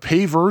these, like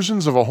pay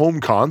versions of a home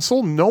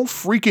console? No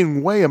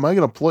freaking way am I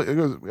going to play.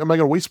 Am I going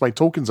to waste my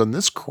tokens on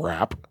this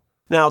crap?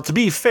 Now, to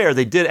be fair,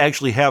 they did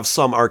actually have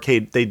some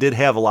arcade. They did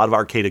have a lot of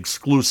arcade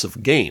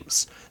exclusive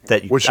games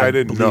which I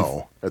didn't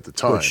know at the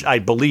time. Which I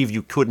believe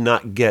you could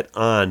not get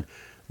on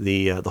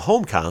the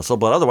home console,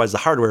 but otherwise the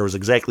hardware was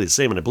exactly the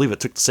same, and I believe it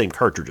took the same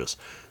cartridges.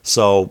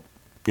 So,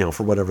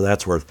 for whatever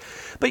that's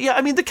worth. But yeah,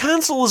 I mean, the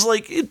console is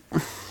like it.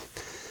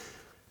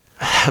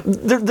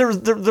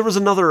 There was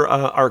another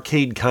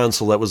arcade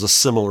console that was a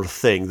similar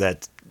thing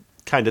that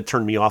kind of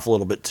turned me off a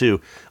little bit too,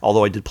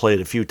 although I did play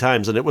it a few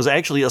times, and it was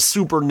actually a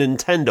Super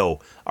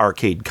Nintendo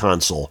arcade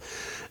console,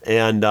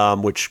 and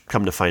which,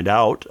 come to find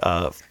out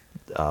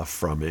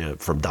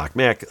from Doc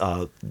Mac,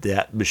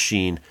 that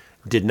machine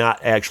did not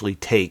actually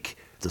take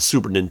the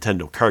Super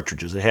Nintendo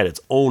cartridges. It had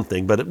its own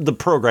thing, but the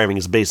programming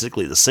is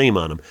basically the same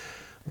on them.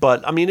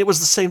 But I mean, it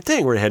was the same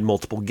thing where it had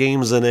multiple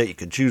games in it. You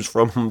could choose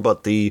from them,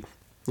 but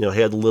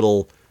had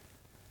little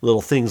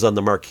things on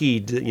the marquee,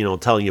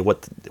 telling you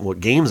what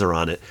games are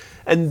on it.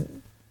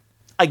 And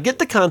I get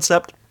the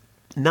concept,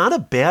 not a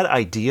bad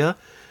idea,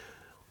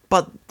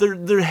 but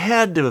there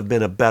had to have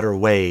been a better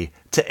way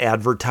to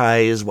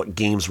advertise what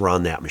games were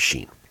on that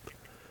machine.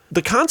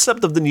 The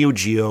concept of the Neo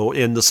Geo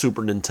and the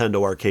Super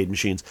Nintendo arcade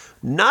machines,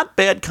 not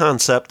bad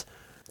concept,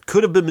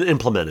 could have been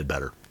implemented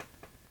better.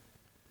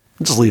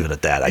 Just leave it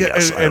at that, I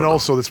guess. And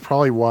also, that's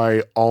probably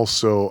why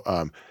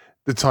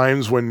the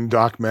times when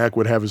Doc Mac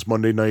would have his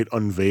Monday night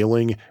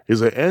unveiling,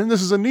 he's like, and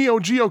this is a Neo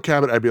Geo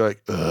cabinet, I'd be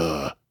like,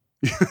 ugh.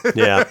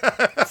 Yeah.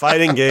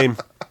 Fighting game.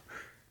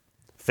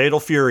 Fatal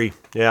Fury.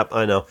 Yep,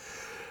 I know.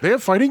 They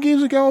have fighting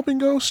games in Galloping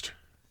Ghost?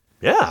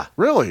 Yeah.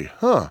 Really?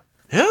 Huh.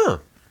 Yeah.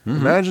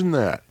 Imagine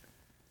that.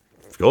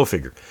 Go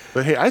figure.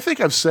 But hey, I think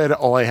I've said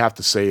all I have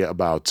to say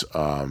about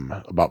Puzzle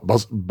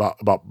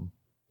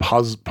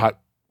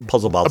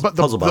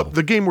Bobble.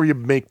 the game where you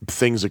make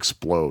things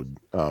explode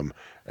and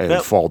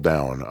fall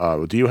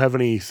down. Do you have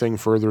anything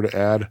further to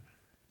add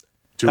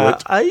to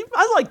it?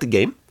 I like the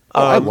game.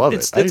 I love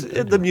it.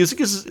 The music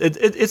is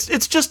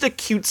it's just a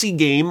cutesy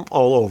game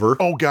all over.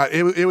 Oh god,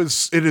 it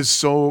is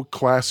so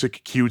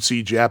classic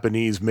cutesy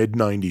Japanese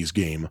mid-90s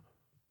game.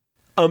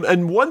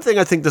 And one thing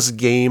I think this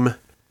game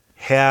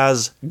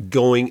has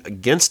going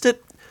against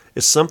it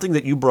is something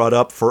that you brought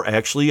up for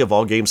actually, of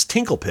all games,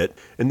 Tinkle Pit,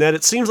 in that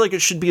it seems like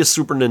it should be a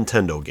Super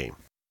Nintendo game.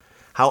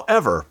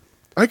 However,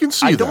 I can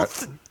see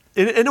that.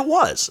 And it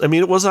was. I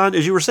mean, it was on,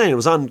 as you were saying, it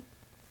was on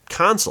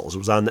consoles. It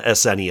was on the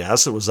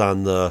SNES. It was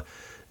on the,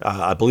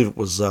 I believe it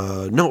was,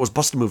 it was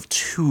Bust-A-Move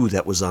 2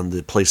 that was on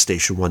the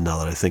PlayStation 1 now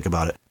that I think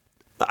about it.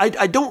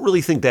 I don't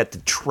really think that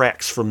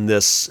detracts from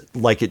this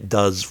like it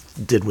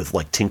did with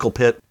like Tinkle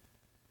Pit.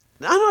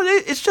 I don't know,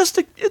 it's just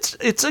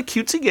it's a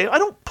cutesy game. I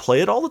don't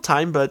play it all the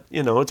time, but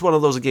it's one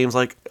of those games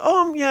like,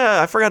 oh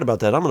yeah, I forgot about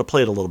that. I'm going to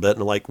play it a little bit,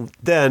 and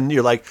then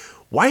you're like,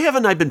 why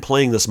haven't I been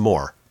playing this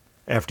more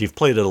after you've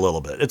played it a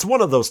little bit? It's one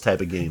of those type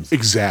of games.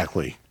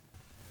 Exactly.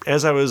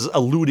 As I was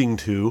alluding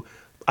to,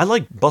 I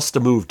like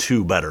Bust-A-Move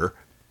 2 better.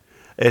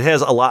 It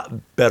has a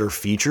lot better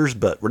features,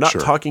 but we're not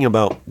talking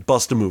about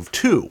Bust-A-Move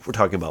 2. We're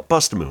talking about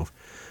Bust-A-Move.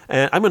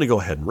 And I'm going to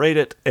go ahead and rate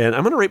it, and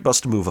I'm going to rate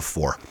Bust-A-Move a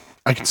 4.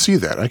 I can see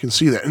that.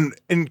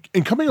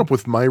 And coming up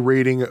with my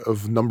rating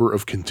of number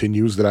of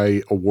continues that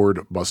I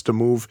award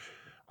Bust-A-Move,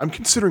 I'm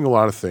considering a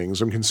lot of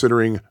things. I'm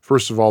considering,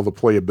 first of all, the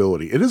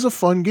playability. It is a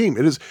fun game.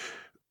 The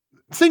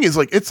thing is,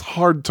 it's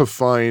hard to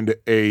find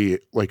a,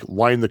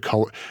 line the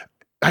color.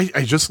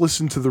 I just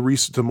listened to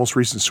the most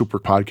recent Super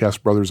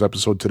Podcast Brothers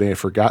episode today. I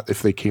forgot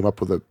if they came up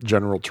with a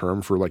general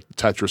term for,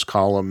 Tetris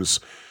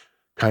columns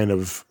kind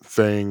of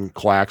thing,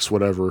 clacks,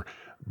 whatever.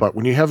 But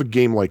when you have a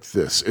game like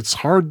this, it's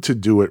hard to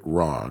do it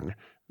wrong.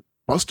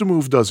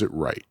 Bust-A-Move does it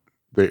right.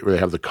 They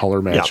have the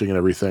color matching and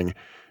everything.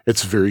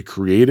 It's very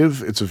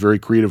creative. It's a very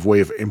creative way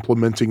of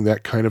implementing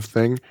that kind of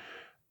thing.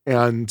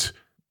 And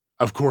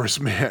of course,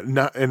 man,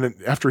 and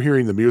after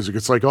hearing the music,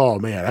 it's like, oh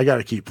man, I got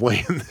to keep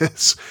playing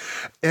this.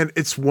 And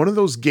it's one of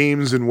those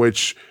games in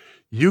which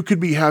you could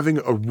be having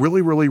a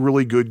really, really,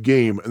 really good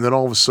game, and then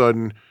all of a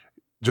sudden,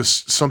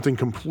 just something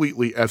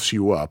completely F's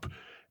you up.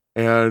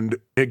 And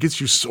it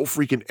gets you so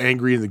freaking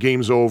angry, and the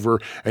game's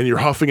over, and you're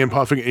huffing and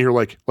puffing, and you're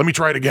like, let me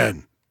try it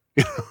again.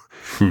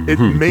 It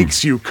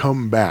makes you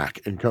come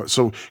back.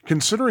 So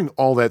considering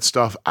all that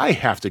stuff, I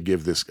have to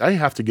give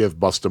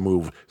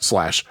Bust-A-Move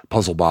 /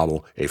 Puzzle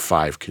Bobble a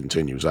 5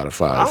 continues out of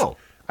 5. Oh,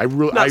 I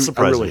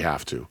really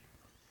have to.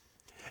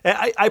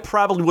 I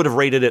probably would have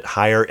rated it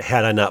higher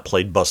had I not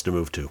played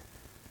Bust-A-Move 2.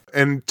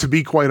 And to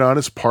be quite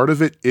honest, part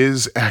of it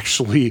is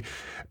actually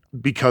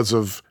because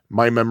of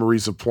my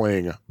memories of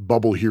playing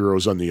Bubble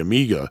Heroes on the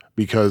Amiga,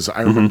 because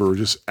I remember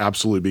just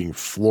absolutely being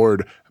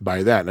floored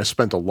by that. And I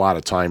spent a lot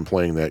of time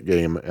playing that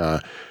game.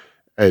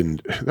 And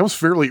that was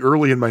fairly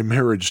early in my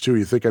marriage too.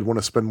 You think I'd want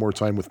to spend more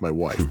time with my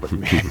wife, but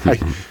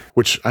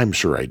which I'm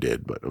sure I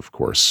did, but of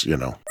course,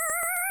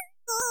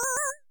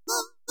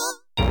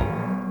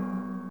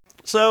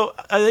 So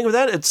I think with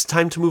that, it's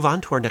time to move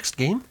on to our next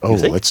game. Oh,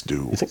 let's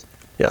do. You think?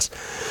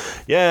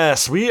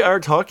 Yes, we are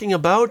talking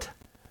about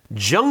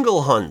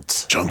Jungle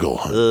Hunt. Jungle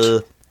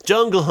Hunt.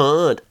 Jungle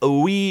Hunt.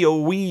 Oh wee.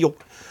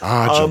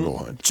 Jungle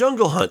Hunt.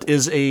 Jungle Hunt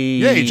is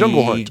a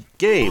Jungle Hunt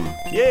game.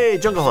 Yay,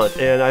 Jungle Hunt.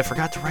 And I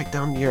forgot to write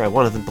down the year. I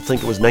wanted them to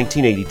think it was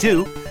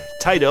 1982.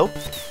 Taito.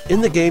 In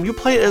the game, you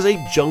play as a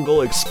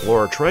jungle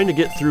explorer trying to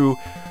get through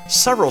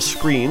several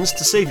screens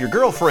to save your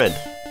girlfriend.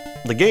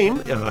 The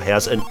game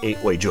has an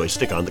 8-way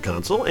joystick on the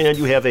console, and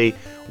you have a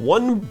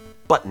 1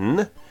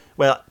 button,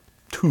 well,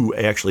 2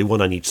 actually,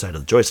 1 on each side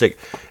of the joystick.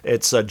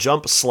 It's a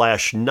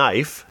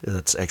jump/knife.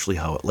 That's actually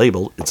how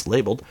it's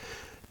labeled.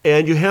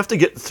 And you have to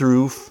get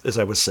through, as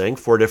I was saying,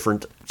 4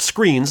 different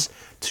screens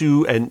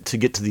to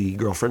get to the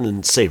girlfriend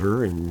and save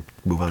her and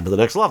move on to the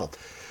next level.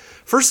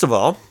 First of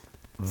all,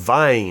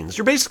 vines.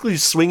 You're basically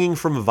swinging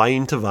from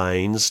vine to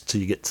vines till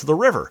you get to the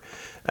river.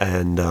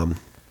 And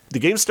the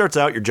game starts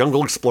out, your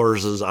jungle explorer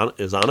is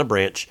on a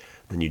branch,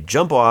 then you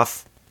jump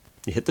off,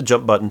 you hit the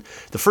jump button.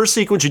 The first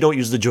sequence, you don't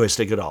use the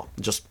joystick at all.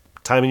 Just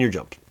timing your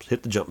jump.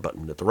 Hit the jump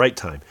button at the right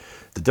time.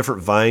 The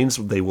different vines,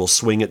 they will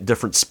swing at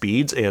different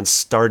speeds, and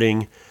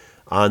starting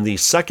on the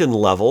second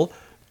level,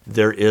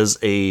 there is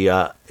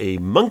a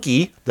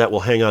monkey that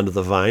will hang onto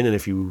the vine, and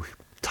if you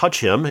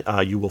touch him,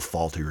 you will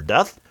fall to your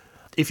death.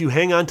 If you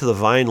hang on to the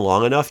vine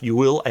long enough, you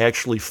will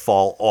actually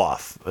fall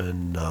off,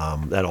 and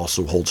that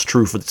also holds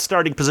true for the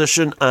starting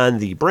position on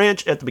the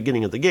branch at the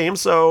beginning of the game.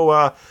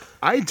 So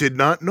I did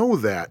not know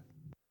that.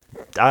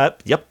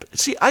 Yep.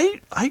 See, I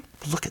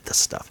look at this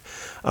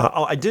stuff.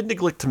 I did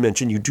neglect to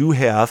mention you do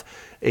have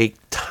a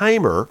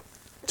timer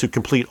to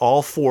complete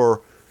all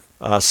 4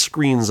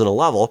 screens in a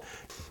level.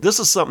 This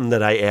is something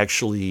that I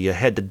actually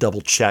had to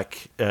double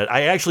check.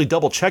 I actually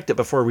double checked it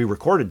before we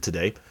recorded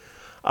today.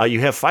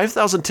 You have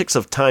 5,000 ticks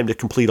of time to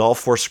complete all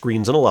 4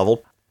 screens in a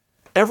level.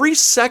 Every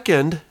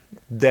second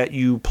that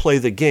you play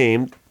the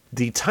game,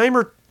 the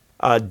timer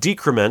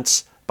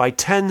decrements by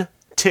 10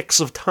 ticks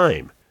of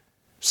time.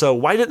 So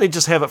why didn't they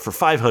just have it for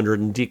 500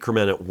 and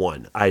decrement it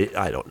 1?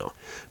 I don't know.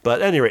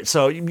 But at any rate,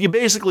 so you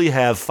basically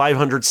have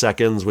 500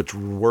 seconds, which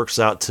works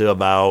out to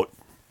about...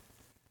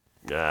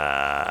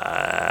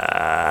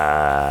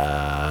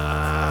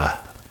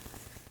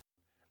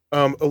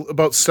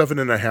 about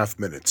 7.5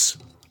 minutes.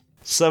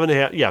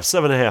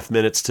 7.5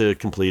 minutes to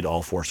complete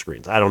all 4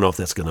 screens. I don't know if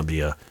that's going to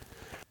be an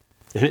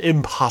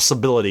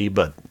impossibility,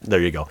 but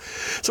there you go.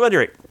 So at any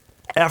rate,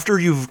 after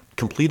you've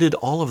completed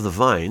all of the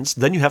vines,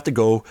 then you have to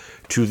go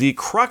to the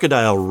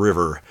Crocodile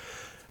River.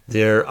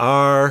 There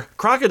are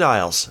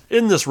crocodiles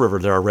in this river.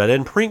 There are red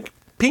and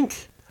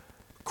pink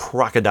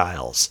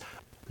crocodiles.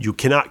 You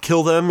cannot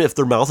kill them if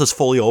their mouth is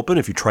fully open.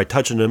 If you try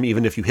touching them,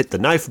 even if you hit the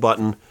knife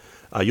button,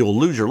 you'll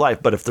lose your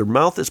life. But if their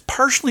mouth is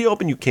partially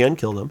open, you can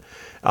kill them.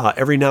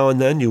 Every now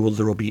and then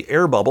there will be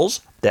air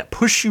bubbles that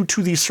push you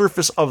to the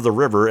surface of the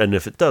river, and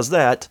if it does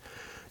that,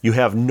 you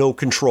have no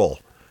control.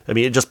 I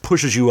mean, it just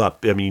pushes you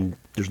up. I mean,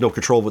 there's no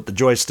control with the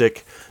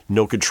joystick,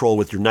 no control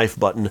with your knife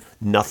button,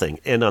 nothing.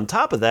 And on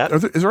top of that... Are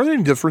there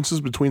any differences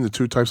between the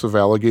two types of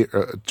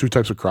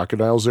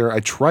crocodiles there?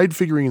 I tried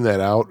figuring that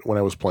out when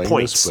I was playing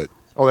this, but...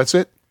 Oh, that's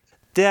it?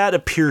 That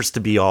appears to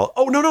be all.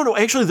 Oh, no.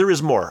 Actually, there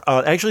is more.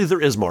 I'll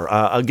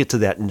get to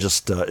that in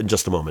just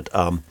a moment.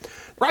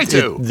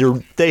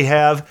 They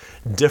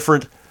have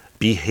different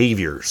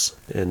behaviors,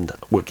 and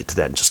we'll get to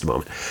that in just a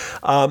moment.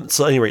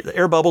 So anyway, the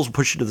air bubbles will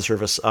push you to the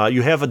surface.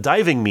 You have a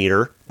diving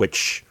meter,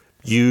 which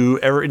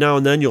every now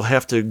and then you'll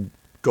have to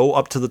go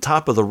up to the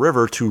top of the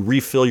river to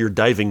refill your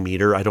diving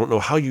meter. I don't know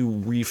how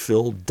you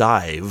refill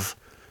dive.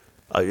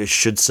 It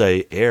should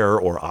say air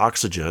or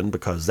oxygen,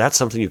 because that's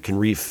something you can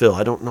refill.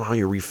 I don't know how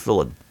you refill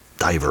a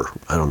diver.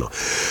 I don't know.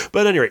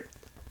 But anyway,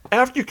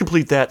 after you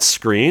complete that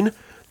screen,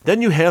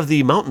 then you have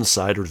the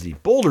mountainside or the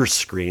boulders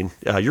screen.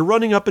 You're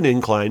running up an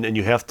incline, and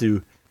you have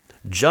to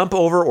jump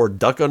over or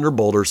duck under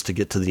boulders to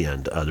get to the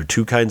end. There are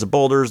 2 kinds of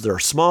boulders. There are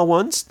small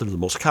ones. They're the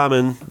most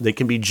common. They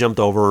can be jumped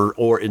over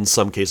or, in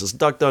some cases,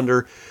 ducked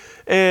under.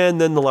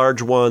 And then the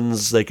large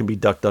ones, they can be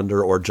ducked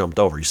under or jumped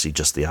over. You see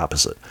just the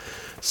opposite.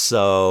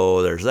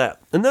 So there's that.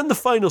 And then the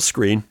final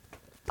screen.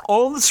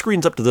 All of the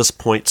screens up to this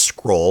point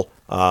scroll.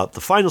 The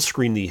final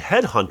screen, the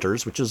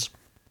Headhunters, which is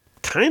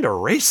kind of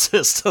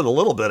racist a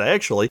little bit,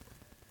 actually.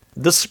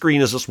 This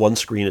screen is just one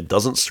screen. It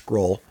doesn't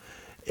scroll.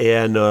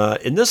 And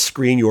in this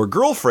screen, your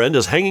girlfriend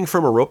is hanging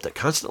from a rope that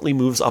constantly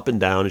moves up and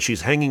down, and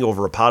she's hanging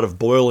over a pot of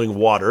boiling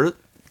water.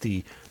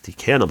 The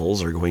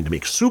cannibals are going to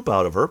make soup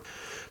out of her.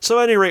 So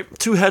at any rate,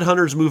 2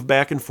 headhunters move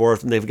back and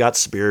forth, and they've got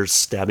spears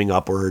stabbing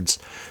upwards.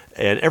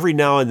 And every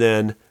now and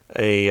then,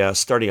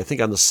 starting I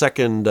think on the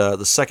second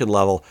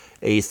level,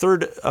 a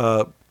third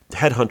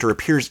headhunter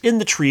appears in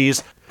the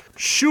trees,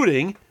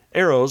 shooting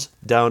arrows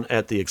down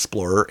at the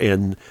explorer,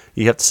 and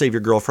you have to save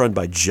your girlfriend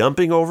by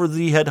jumping over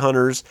the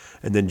headhunters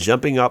and then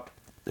jumping up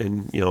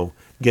and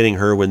getting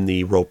her when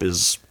the rope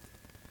is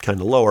kind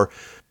of lower.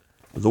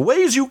 The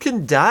ways you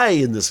can die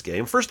in this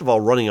game: first of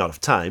all, running out of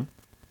time,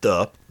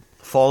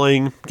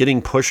 falling,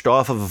 getting pushed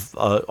off of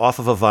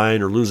a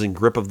vine or losing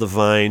grip of the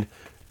vine,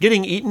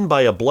 getting eaten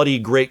by a bloody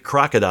great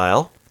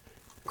crocodile,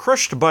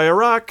 crushed by a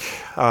rock,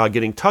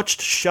 getting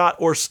touched, shot,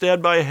 or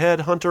stabbed by a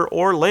headhunter,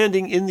 or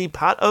landing in the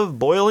pot of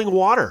boiling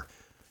water.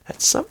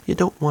 That's something you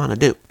don't want to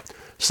do.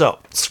 So,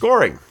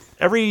 scoring.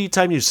 Every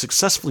time you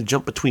successfully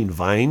jump between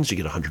vines, you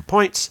get 100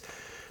 points.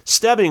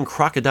 Stabbing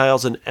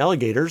crocodiles and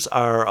alligators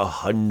are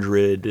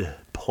 100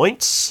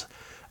 points.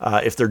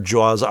 If their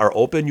jaws are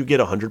open, you get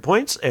 100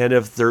 points. And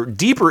if they're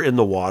deeper in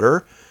the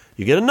water,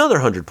 you get another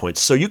 100 points.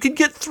 So you could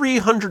get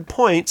 300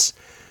 points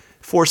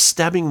for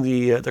stabbing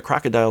the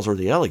crocodiles or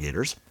the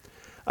alligators.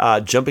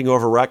 Jumping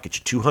over a rock gets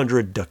you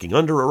 200. Ducking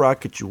under a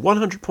rock gets you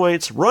 100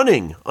 points.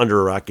 Running under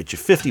a rock gets you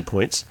 50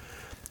 points.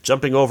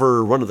 Jumping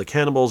over one of the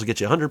cannibals gets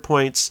you 100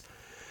 points.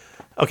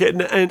 Okay,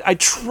 and I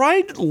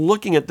tried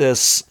looking at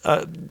this,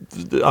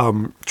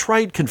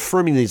 tried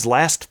confirming these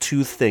last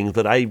 2 things,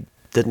 but I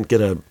didn't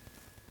get a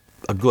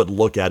good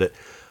look at it.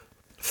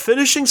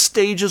 Finishing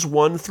stages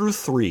 1 through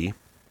 3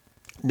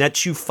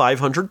 nets you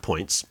 500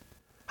 points.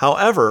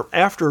 However,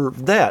 after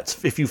that,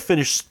 if you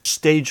finish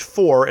stage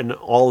 4 and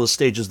all the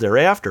stages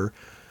thereafter,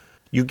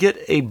 you get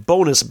a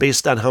bonus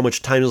based on how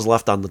much time is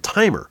left on the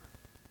timer.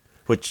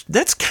 Which,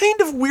 that's kind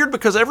of weird,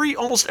 because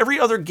almost every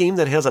other game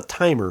that has a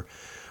timer,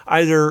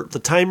 either the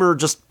timer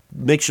just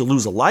makes you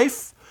lose a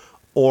life,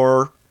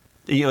 or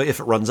if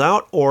it runs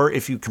out, or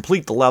if you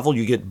complete the level,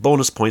 you get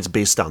bonus points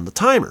based on the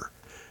timer.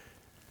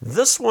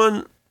 This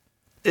one,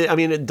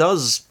 it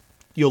does,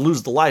 you'll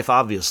lose the life,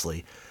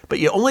 obviously, but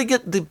you only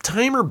get the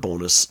timer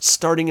bonus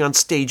starting on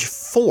stage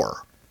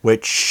 4,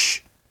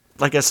 which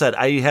like I said,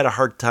 I had a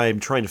hard time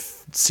trying to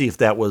see if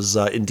that was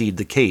indeed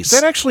the case.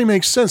 That actually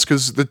makes sense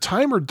because the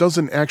timer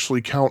doesn't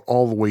actually count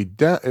all the way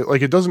down.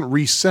 Like, it doesn't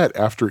reset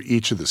after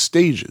each of the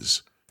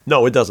stages.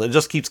 No, it doesn't. It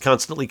just keeps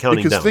constantly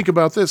counting down. Because think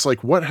about this,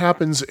 like what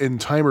happens in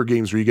timer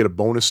games where you get a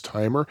bonus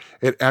timer,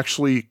 it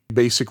actually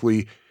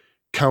basically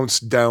counts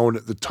down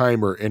the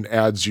timer and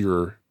adds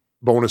your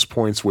bonus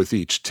points with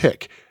each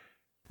tick.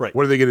 Right.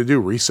 What are they going to do?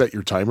 Reset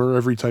your timer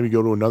every time you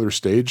go to another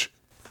stage?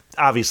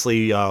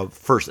 Obviously,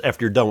 first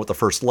after you're done with the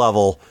first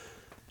level,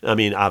 I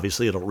mean,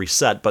 obviously it'll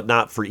reset, but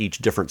not for each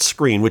different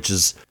screen,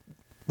 which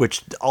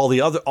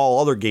all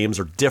other games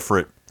are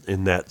different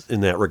in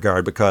that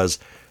regard, because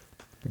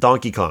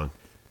Donkey Kong,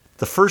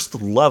 the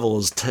first level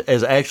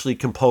is actually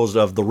composed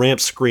of the ramp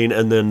screen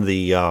and then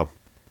the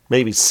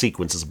maybe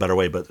sequence is a better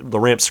way, but the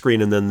ramp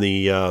screen and then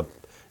the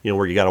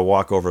where you got to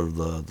walk over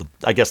the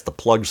I guess the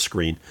plug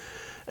screen.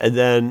 And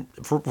then,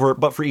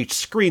 for each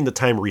screen, the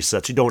time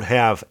resets. You don't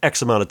have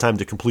X amount of time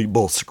to complete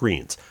both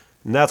screens.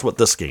 And that's what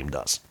this game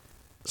does.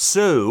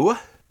 So,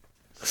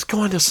 let's go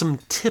on to some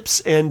tips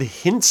and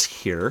hints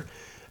here.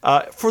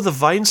 For the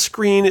vine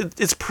screen,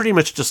 it's pretty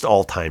much just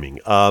all timing.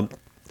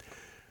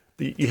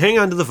 You hang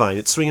on to the vine,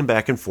 it's swinging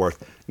back and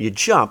forth. You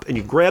jump, and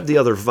you grab the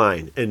other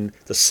vine. And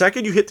the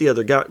second you hit the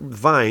other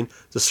vine,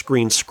 the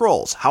screen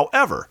scrolls.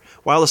 However,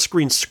 while the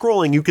screen's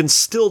scrolling, you can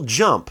still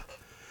jump.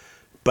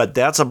 But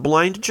that's a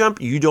blind jump.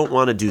 You don't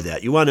want to do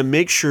that. You want to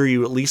make sure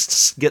you at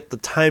least get the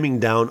timing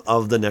down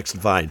of the next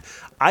vine.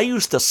 I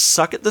used to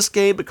suck at this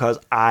game because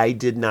I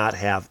did not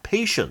have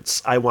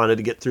patience. I wanted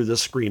to get through the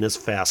screen as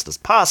fast as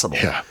possible.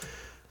 Yeah.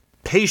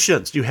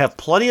 Patience. You have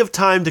plenty of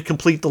time to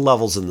complete the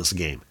levels in this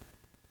game.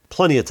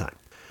 Plenty of time.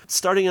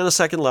 Starting on the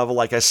second level,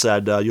 like I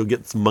said, you'll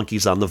get some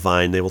monkeys on the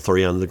vine. They will throw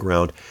you onto the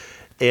ground.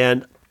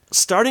 And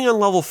starting on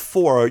level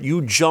 4,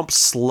 you jump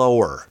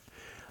slower.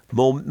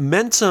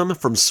 Momentum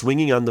from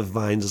swinging on the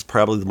vines is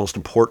probably the most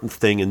important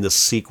thing in this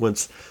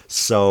sequence.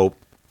 So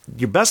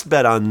your best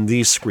bet on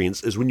these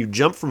screens is when you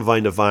jump from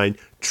vine to vine,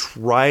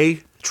 try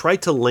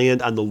to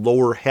land on the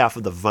lower half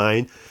of the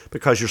vine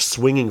because you're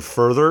swinging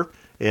further.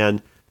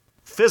 And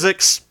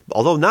physics,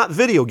 although not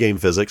video game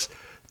physics,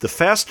 the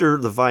faster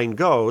the vine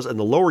goes and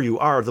the lower you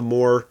are, the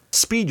more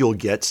speed you'll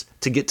get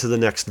to the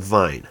next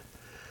vine.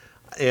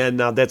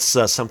 And that's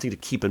something to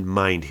keep in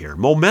mind here.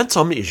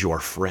 Momentum is your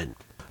friend.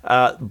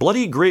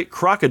 Bloody Great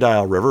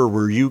Crocodile River,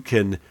 where you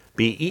can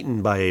be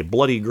eaten by a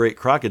bloody great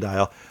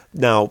crocodile.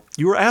 Now,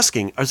 you were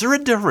asking, is there a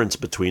difference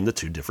between the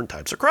two different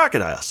types of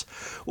crocodiles?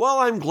 Well,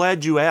 I'm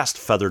glad you asked,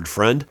 feathered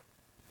friend.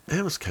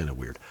 That was kind of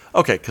weird.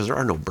 Okay, because there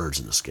are no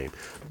birds in this game.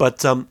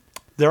 But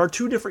there are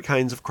two different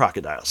kinds of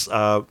crocodiles.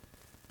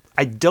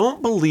 I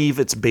don't believe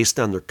it's based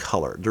on their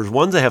color. There's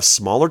ones that have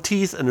smaller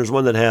teeth, and there's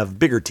one that have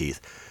bigger teeth.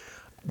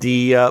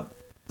 The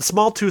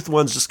small-toothed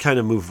ones just kind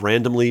of move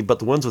randomly, but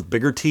the ones with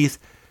bigger teeth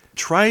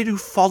try to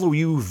follow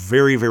you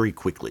very, very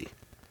quickly.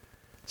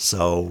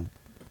 So,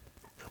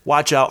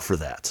 watch out for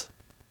that.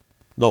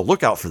 No,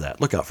 look out for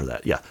that. Look out for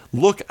that. Yeah,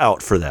 look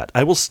out for that.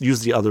 I will use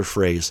the other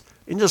phrase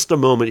in just a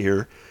moment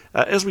here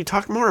as we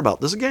talk more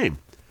about this game.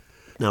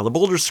 Now, the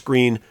boulder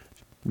screen,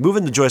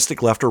 moving the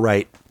joystick left or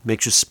right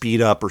makes you speed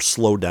up or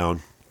slow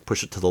down.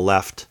 Push it to the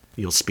left,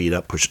 you'll speed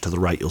up. Push it to the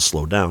right, you'll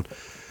slow down.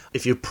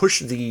 If you push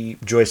the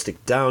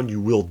joystick down,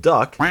 you will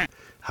duck.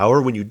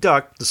 However, when you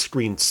duck, the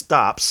screen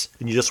stops,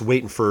 and you're just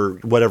waiting for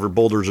whatever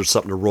boulders or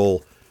something to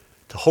roll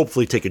to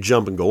hopefully take a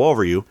jump and go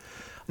over you.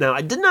 Now,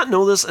 I did not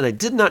know this, and I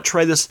did not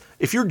try this.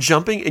 If you're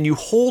jumping and you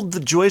hold the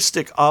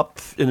joystick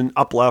up in an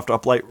up-left,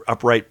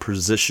 upright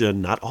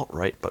position, not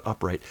alt-right, but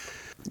upright,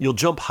 you'll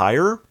jump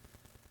higher.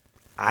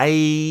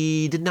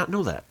 I did not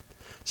know that.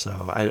 So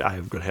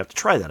I'm going to have to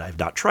try that. I have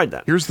not tried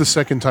that. Here's the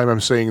second time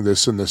I'm saying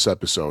this in this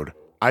episode.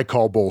 I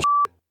call bullshit.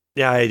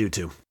 Yeah, I do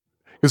too.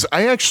 Because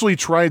I actually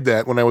tried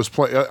that when I was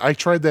playing. I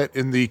tried that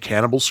in the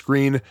cannibal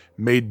screen.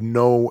 Made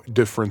no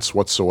difference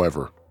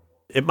whatsoever.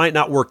 It might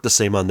not work the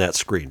same on that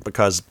screen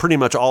because pretty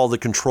much all the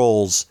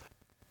controls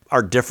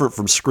are different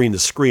from screen to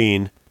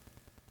screen.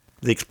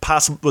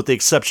 With the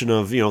exception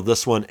of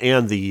this one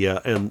and the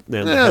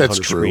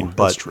Headhunter screen.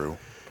 But that's true.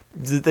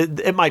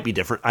 It might be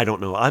different. I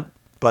don't know.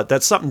 But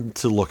that's something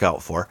to look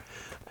out for.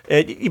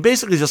 And you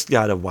basically just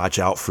got to watch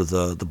out for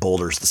the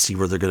boulders to see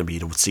where they're going to be,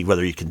 to see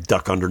whether you can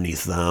duck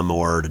underneath them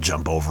or to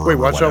jump over them. Wait,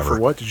 watch out for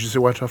what? Did you say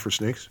watch out for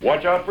snakes?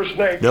 Watch out for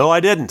snakes. No, I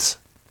didn't.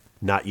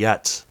 Not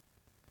yet.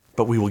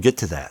 But we will get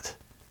to that.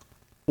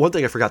 One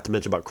thing I forgot to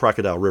mention about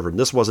Crocodile River, and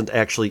this wasn't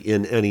actually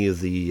in any of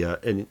the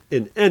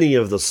in any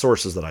of the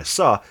sources that I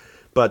saw,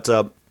 but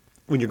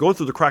when you're going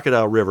through the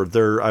Crocodile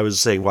River, I was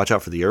saying watch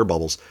out for the air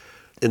bubbles.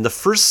 In the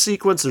first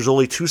sequence, there's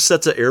only 2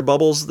 sets of air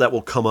bubbles that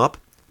will come up,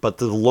 but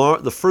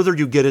the further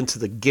you get into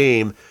the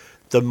game,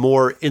 the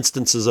more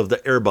instances of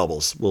the air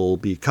bubbles will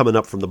be coming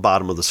up from the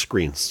bottom of the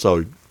screen.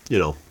 So,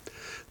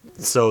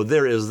 so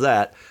there is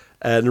that.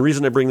 And the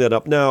reason I bring that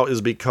up now is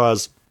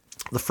because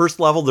the first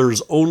level,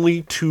 there's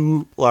only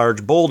 2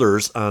 large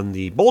boulders on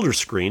the boulder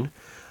screen,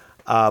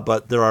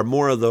 but there are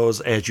more of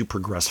those as you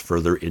progress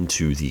further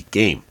into the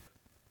game.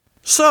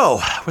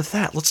 So, with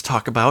that, let's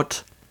talk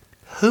about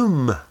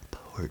home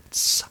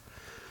ports.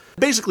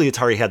 Basically,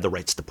 Atari had the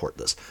rights to port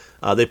this.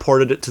 They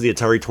ported it to the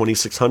Atari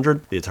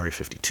 2600, the Atari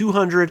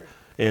 5200,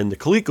 and the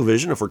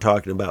ColecoVision, if we're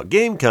talking about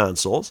game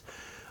consoles.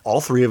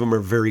 All three of them are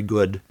very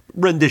good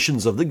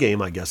renditions of the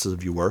game, I guess, as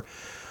if you were.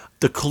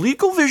 The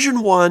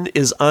ColecoVision one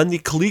is on the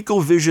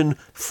ColecoVision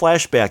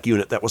flashback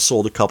unit that was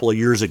sold a couple of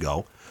years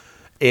ago.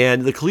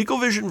 And the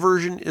ColecoVision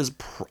version is,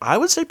 I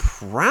would say,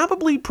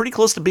 probably pretty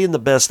close to being the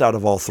best out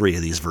of all three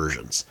of these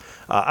versions.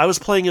 I was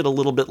playing it a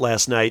little bit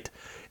last night,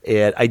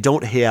 and I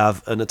don't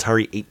have an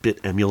Atari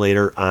 8-bit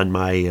emulator on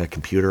my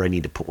computer. I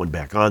need to put one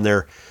back on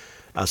there,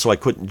 so I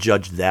couldn't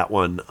judge that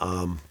one.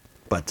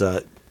 But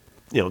the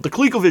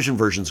ColecoVision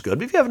version's good.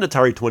 But if you have an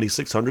Atari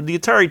 2600, the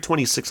Atari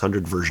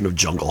 2600 version of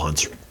Jungle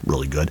Hunt's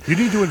really good. You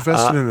need to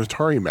invest in an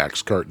Atari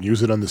Max cart and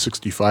use it on the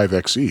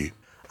 65XE.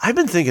 I've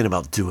been thinking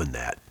about doing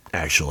that,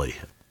 actually.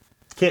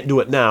 Can't do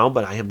it now,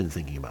 but I have been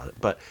thinking about it.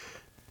 But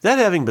that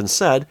having been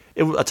said,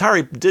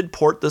 Atari did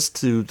port this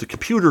to the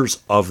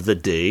computers of the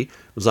day. It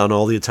was on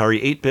all the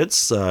Atari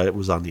 8-bits. It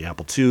was on the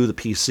Apple II, the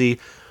PC,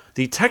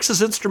 the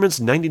Texas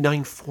Instruments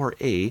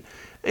 99.4A,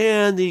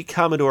 and the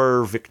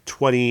Commodore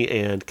VIC-20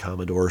 and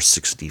Commodore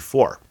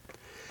 64.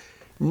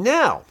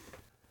 Now,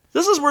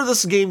 this is where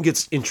this game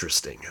gets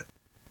interesting.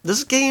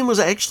 This game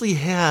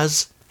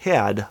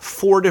had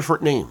 4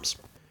 different names.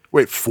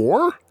 Wait,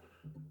 4?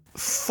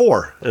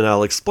 4, and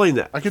I'll explain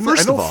that. I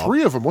know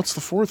 3 of them. What's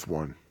the 4th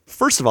one?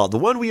 First of all, the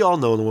one we all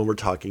know, the one we're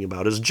talking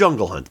about, is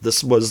Jungle Hunt.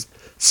 This was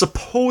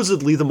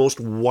supposedly the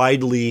most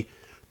widely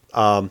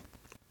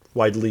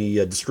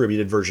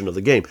distributed version of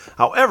the game.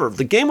 However,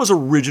 the game was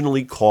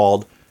originally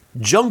called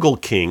Jungle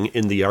King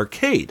in the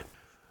arcade.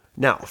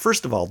 Now,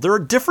 first of all, there are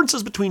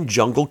differences between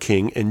Jungle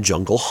King and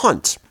Jungle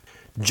Hunt.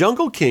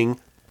 Jungle King,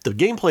 the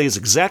gameplay is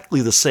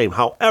exactly the same.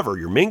 However,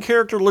 your main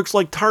character looks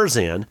like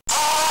Tarzan,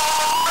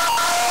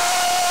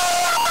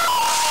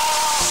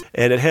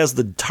 and it has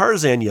the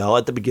Tarzan yell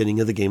at the beginning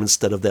of the game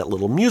instead of that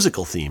little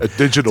musical theme. A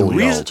digital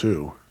yell,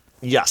 too.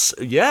 Yes.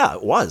 Yeah,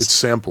 it was. It's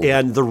sampled.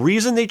 And the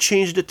reason they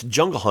changed it to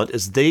Jungle Hunt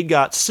is they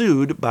got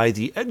sued by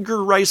the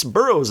Edgar Rice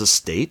Burroughs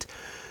estate.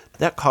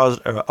 That caused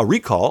a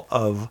recall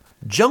of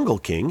Jungle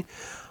King.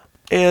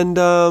 And,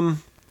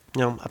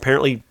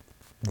 apparently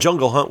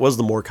Jungle Hunt was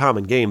the more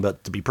common game,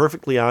 but to be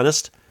perfectly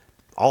honest,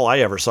 all I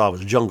ever saw was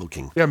Jungle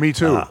King. Yeah, me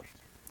too.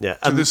 To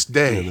this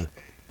day.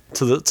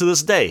 To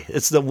this day.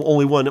 It's the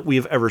only one that we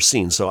have ever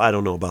seen, so I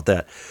don't know about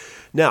that.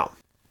 Now,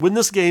 when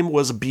this game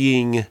was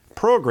being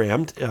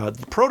programmed,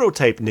 the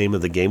prototype name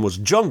of the game was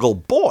Jungle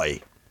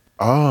Boy.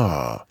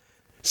 Ah.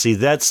 See,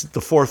 that's the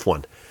 4th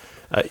one.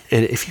 And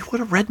if you would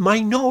have read my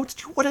notes,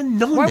 you would have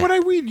known Why that. would I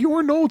read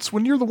your notes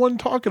when you're the one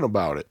talking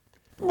about it?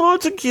 Well,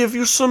 to give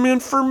you some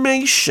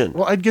information.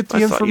 Well, I'd get the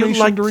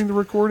information during the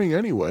recording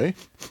anyway.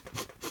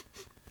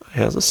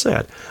 As I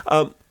said.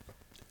 And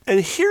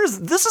this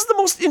is the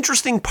most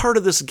interesting part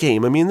of this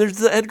game. I mean, there's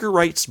the Edgar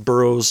Rice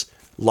Burroughs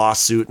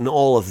lawsuit and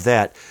all of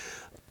that.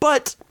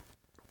 But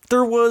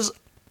there was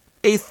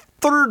a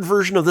 3rd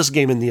version of this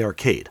game in the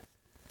arcade.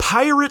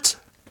 Pirate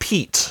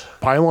Pete.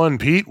 Pylon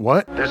Pete?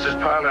 What? This is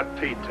Pilot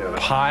Pete.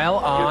 Pile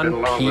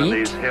on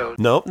Pete?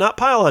 Nope, not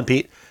Pile on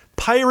Pete.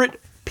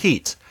 Pirate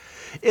Pete.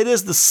 It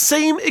is the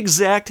same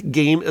exact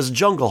game as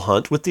Jungle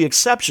Hunt, with the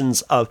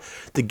exceptions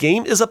of the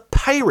game is a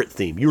pirate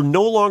theme. You're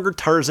no longer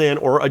Tarzan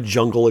or a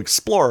jungle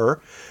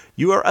explorer.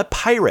 You are a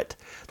pirate.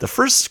 The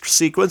first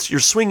sequence,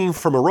 you're swinging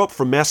from a rope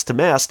from mast to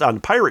mast on a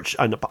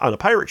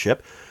pirate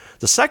ship.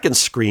 The second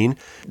screen,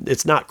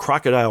 it's not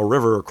Crocodile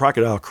River or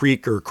Crocodile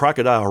Creek or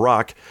Crocodile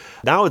Rock.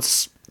 Now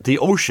it's the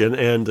ocean,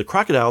 and the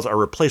crocodiles are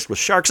replaced with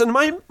sharks. And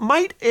I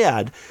might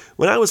add,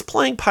 when I was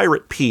playing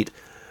Pirate Pete,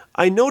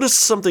 I noticed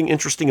something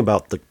interesting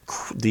about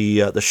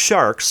the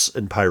sharks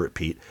in Pirate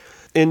Pete.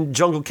 In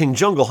Jungle King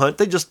Jungle Hunt,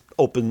 they just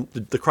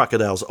the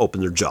crocodiles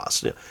open their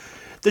jaws. Yeah.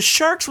 The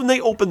sharks, when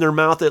they open their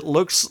mouth, it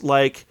looks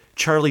like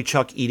Charlie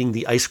Chuck eating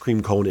the ice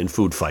cream cone in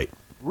Food Fight.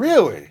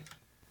 Really?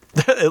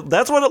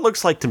 That's what it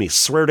looks like to me,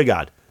 swear to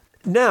God.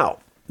 Now,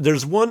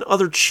 there's one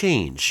other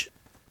change.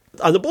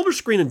 On the Boulder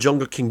screen in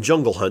Jungle King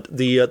Jungle Hunt,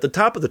 the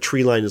top of the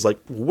tree line is like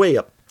way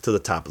up to the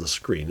top of the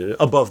screen.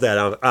 Above that,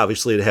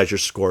 obviously, it has your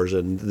scores,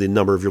 and the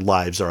number of your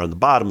lives are on the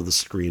bottom of the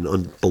screen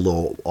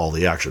below all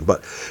the action.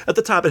 But at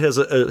the top, it has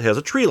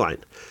a tree line.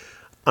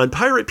 On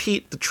Pirate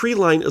Pete, the tree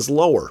line is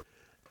lower.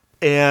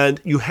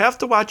 And you have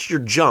to watch your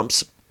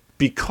jumps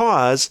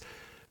because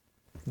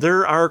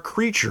there are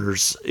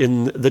creatures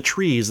in the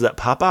trees that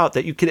pop out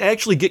that you can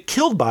actually get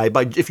killed by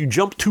if you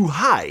jump too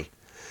high.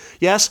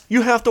 Yes,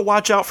 you have to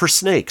watch out for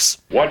snakes.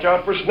 Watch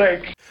out for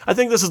snakes. I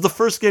think this is the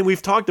first game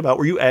we've talked about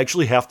where you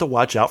actually have to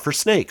watch out for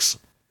snakes.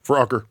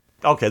 Frogger.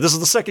 Okay, this is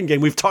the second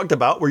game we've talked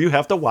about where you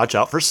have to watch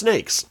out for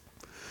snakes.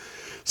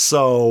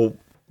 So,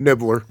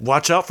 Nibbler.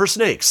 Watch out for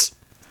snakes.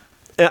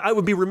 I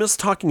would be remiss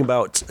talking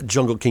about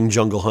Jungle King,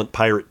 Jungle Hunt,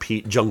 Pirate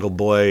Pete, Jungle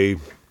Boy,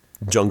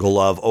 Jungle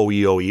Love,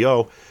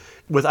 OEOEO,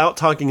 without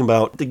talking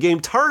about the game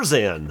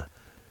Tarzan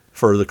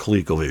for the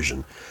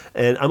ColecoVision.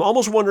 And I'm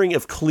almost wondering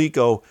if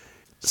Coleco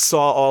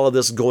saw all of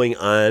this going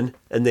on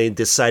and they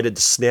decided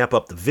to snap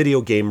up the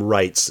video game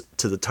rights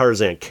to the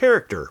Tarzan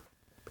character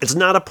It's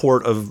not a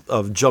port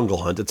of Jungle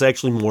Hunt. It's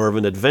actually more of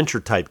an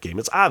adventure-type game.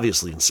 It's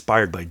obviously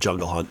inspired by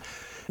Jungle Hunt.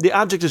 The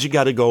object is you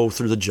got to go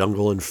through the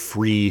jungle and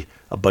free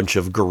a bunch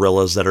of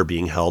gorillas that are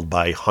being held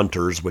by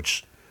hunters,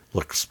 which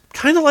looks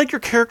kind of like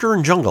your character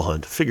in Jungle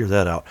Hunt. Figure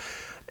that out.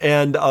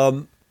 And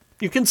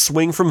you can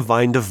swing from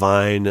vine to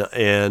vine,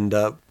 and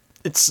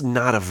it's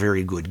not a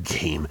very good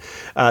game.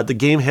 The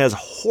game has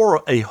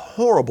a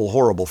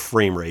horrible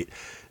frame rate.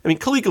 I mean,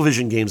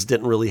 ColecoVision games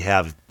didn't really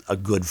have a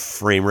good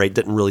frame rate,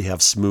 didn't really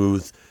have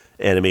smooth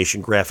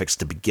animation graphics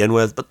to begin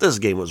with, but this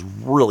game was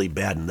really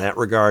bad in that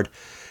regard.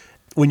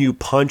 When you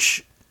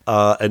punch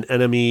an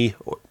enemy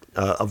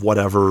of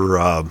whatever,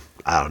 I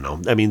don't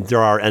know. I mean,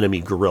 there are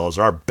enemy gorillas.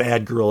 There are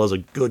bad gorillas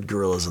and good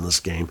gorillas in this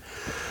game.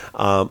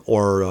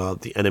 Or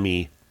the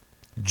enemy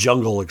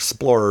jungle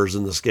explorers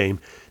in this game.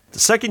 The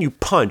second you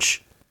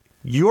punch,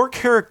 your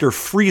character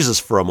freezes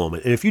for a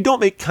moment. And if you don't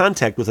make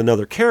contact with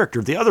another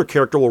character, the other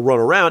character will run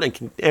around and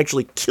can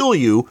actually kill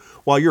you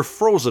while you're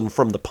frozen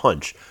from the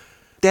punch.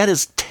 That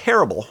is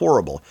terrible,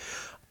 horrible.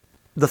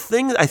 The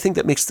thing I think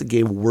that makes the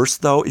game worse,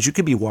 though, is you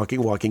could be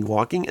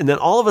walking, and then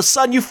all of a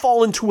sudden you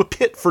fall into a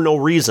pit for no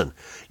reason.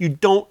 You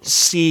don't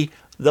see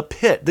the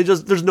pit.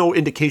 There's no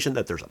indication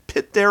that there's a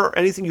pit there or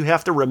anything. You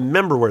have to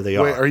remember where they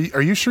are. Wait,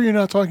 are you sure you're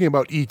not talking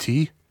about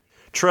E.T.?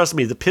 Trust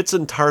me, the pits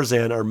in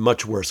Tarzan are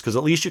much worse, because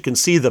at least you can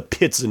see the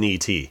pits in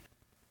E.T.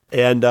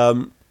 And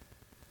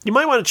you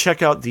might want to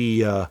check out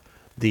the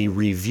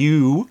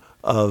review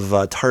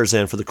of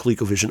Tarzan for the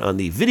ColecoVision on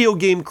the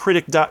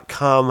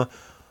videogamecritic.com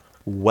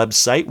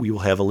website. We will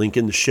have a link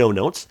in the show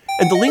notes,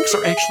 and the links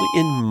are actually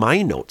in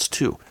my notes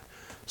too.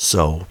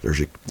 So there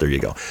you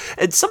go.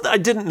 And something I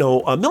didn't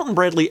know, Milton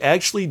Bradley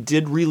actually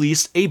did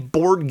release a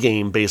board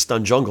game based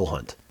on Jungle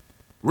Hunt.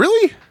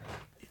 Really?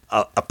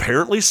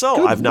 Apparently so.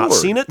 Good I've not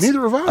Lord. seen it.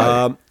 Neither have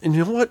I. And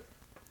you know what?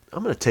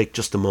 I'm going to take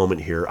just a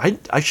moment here.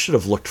 I should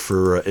have looked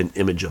for an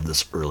image of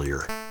this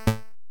earlier.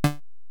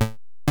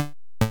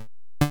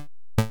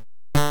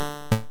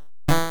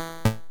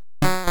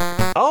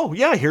 Oh,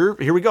 yeah, here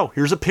we go.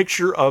 Here's a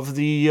picture of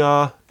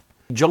the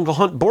Jungle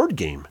Hunt board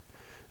game.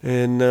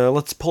 And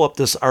let's pull up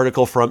this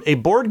article from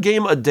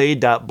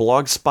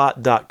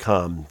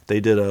aboardgameaday.blogspot.com. They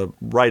did a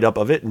write-up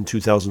of it in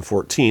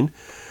 2014.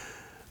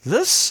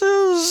 This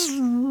is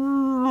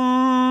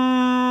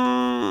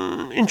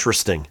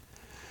interesting.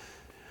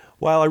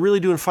 While I really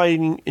do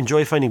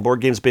enjoy finding board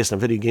games based on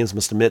video games, I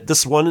must admit,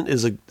 this one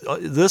is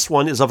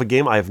of a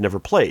game I have never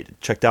played.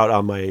 Checked out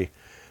on my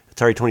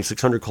Atari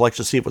 2600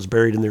 collection to see if it was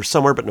buried in there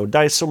somewhere, but no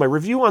dice, so my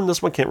review on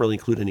this one can't really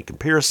include any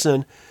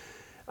comparison.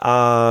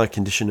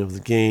 Condition of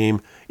the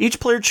game. Each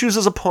player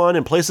chooses a pawn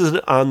and places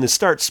it on the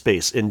start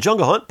space. In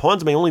Jungle Hunt,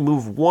 pawns may only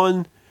move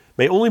when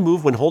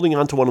holding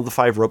onto one of the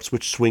 5 ropes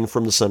which swing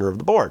from the center of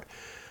the board.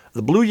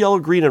 The blue, yellow,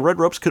 green, and red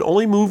ropes could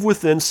only move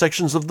within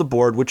sections of the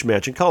board which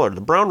match in color.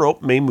 The brown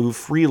rope may move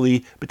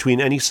freely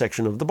between any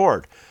section of the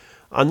board.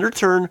 On their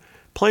turn,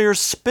 players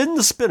spin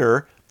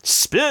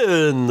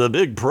the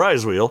big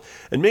prize wheel,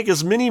 and make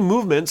as many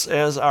movements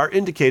as are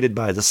indicated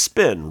by the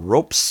spin.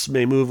 Ropes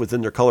may move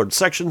within their colored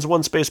sections,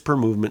 1 space per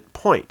movement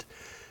point.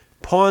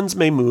 Pawns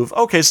may move.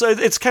 Okay, so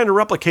it's kind of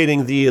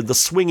replicating the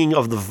swinging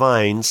of the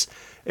vines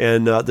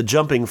and the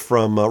jumping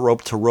from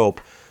rope to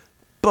rope.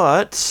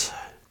 But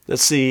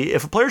let's see.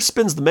 If a player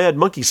spins the Mad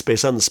Monkey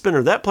space on the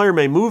spinner, that player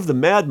may move the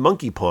Mad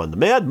Monkey pawn. The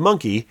Mad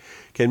Monkey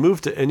can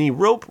move to any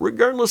rope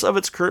regardless of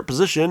its current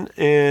position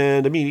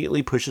and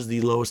immediately pushes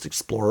the lowest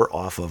explorer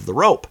off of the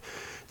rope.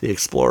 The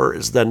explorer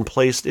is then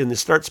placed in the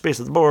start space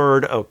of the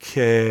board.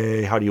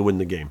 Okay, how do you win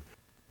the game?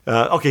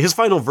 His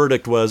final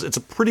verdict was, it's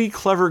a pretty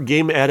clever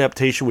game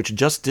adaptation which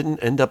just didn't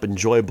end up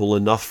enjoyable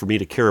enough for me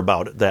to care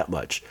about it that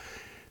much.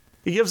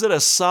 He gives it a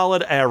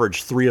solid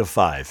average 3 of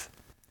 5.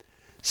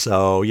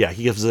 So, yeah,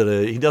 he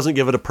doesn't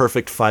give it a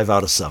perfect 5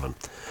 out of 7.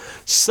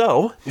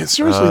 So, yeah,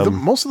 seriously,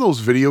 most of those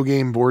video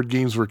game board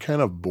games were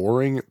kind of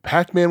boring.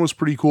 Pac-Man was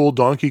pretty cool.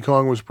 Donkey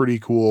Kong was pretty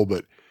cool,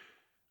 but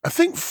I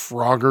think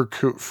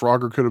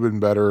Frogger could have been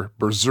better.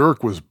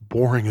 Berserk was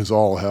boring as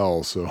all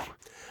hell. So,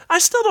 I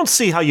still don't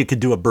see how you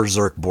could do a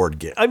Berserk board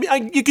game. I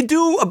mean, you could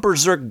do a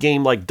Berserk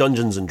game like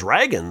Dungeons and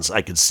Dragons.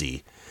 I could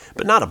see,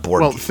 but not a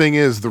board game. Well, the thing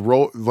is,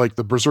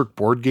 the Berserk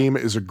board game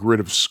is a grid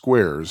of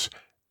squares.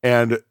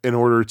 And in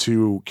order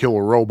to kill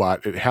a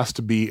robot, it has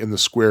to be in the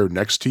square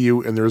next to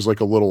you. And there's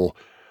like a little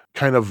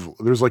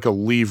there's like a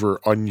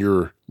lever on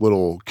your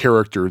little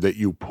character that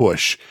you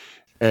push.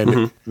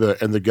 And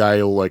the guy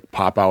will like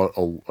pop out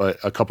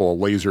a couple of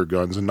laser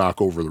guns and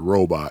knock over the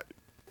robot.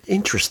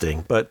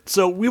 Interesting. But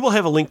so we will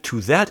have a link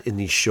to that in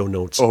these show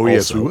notes. Oh, also.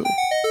 yes, we will.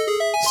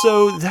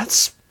 So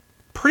that's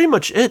pretty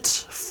much it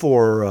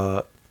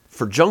for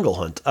Jungle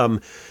Hunt.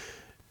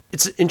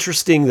 It's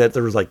interesting that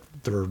there were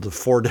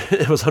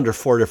it was under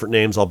 4 different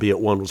names, albeit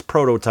one was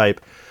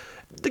Prototype.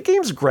 The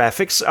game's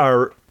graphics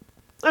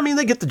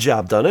they get the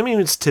job done. I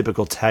mean, it's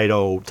typical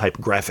Taito type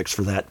graphics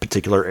for that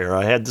particular era.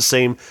 I had the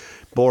same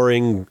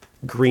boring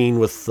green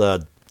with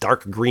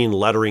dark green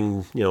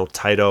lettering,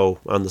 Taito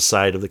on the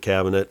side of the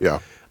cabinet. Yeah.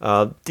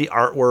 The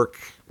artwork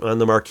on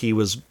the marquee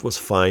was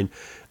fine.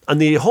 On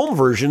the home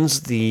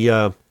versions,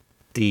 the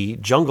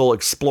Jungle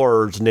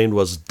Explorer's name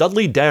was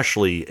Dudley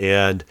Dashley,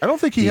 and I don't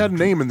think he had a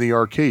name in the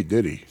arcade,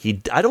 did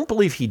he? I don't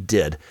believe he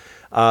did.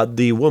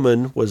 The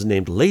woman was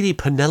named Lady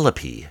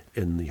Penelope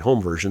in the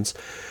home versions.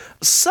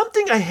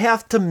 Something I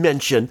have to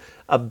mention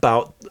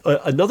about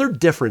another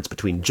difference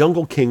between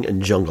Jungle King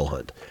and Jungle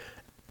Hunt.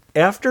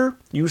 After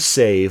you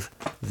save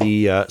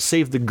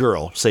the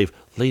girl, save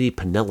Lady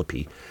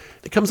Penelope,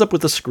 it comes up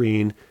with a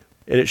screen,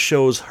 and it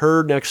shows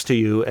her next to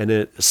you, and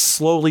it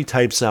slowly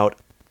types out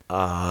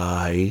ILOVEYO.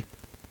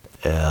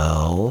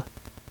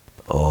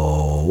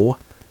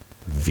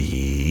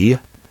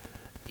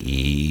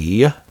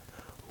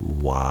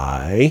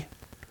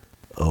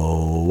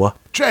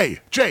 J.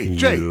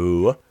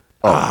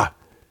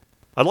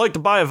 I'd like to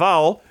buy a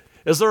vowel.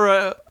 Is there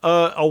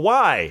a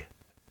Y?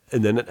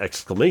 And then an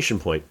exclamation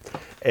point.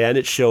 And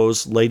it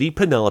shows Lady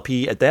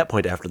Penelope at that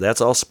point, after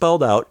that's all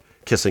spelled out,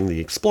 kissing the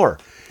explorer.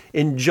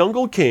 In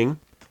Jungle King,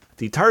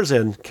 the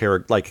Tarzan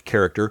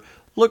character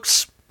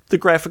the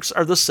graphics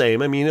are the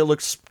same. I mean, it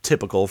looks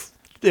typical.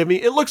 I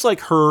mean, it looks like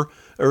her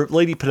or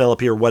Lady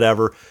Penelope or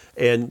whatever,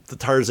 and the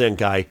Tarzan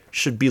guy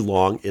should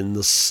belong in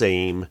the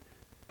same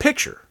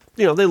picture.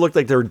 You know, they look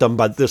like they were done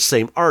by the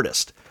same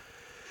artist.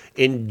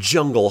 In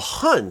Jungle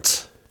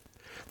Hunt,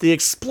 the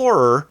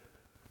explorer,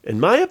 in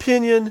my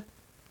opinion,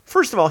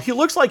 first of all, he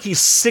looks like he's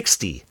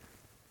 60.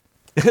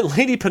 And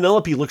Lady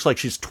Penelope looks like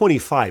she's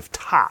 25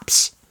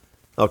 tops.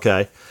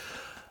 Okay?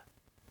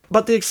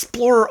 But the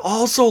explorer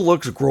also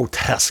looks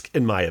grotesque,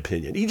 in my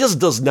opinion. He just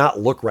does not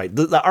look right.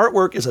 The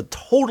artwork is a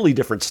totally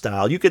different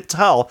style. You could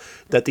tell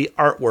that the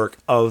artwork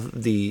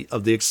of the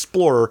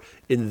explorer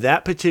in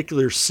that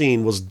particular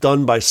scene was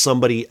done by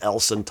somebody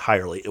else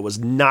entirely. It was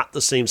not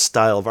the same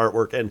style of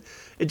artwork, and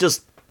it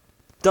just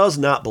does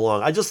not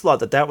belong. I just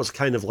thought that was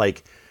kind of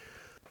like,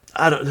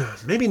 I don't know,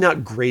 maybe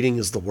not grating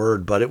is the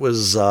word, but it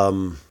was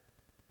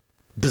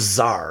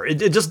bizarre.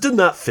 It just did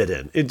not fit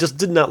in. It just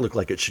did not look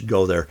like it should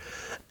go there.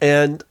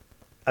 And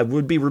I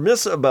would be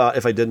remiss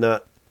if I did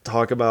not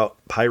talk about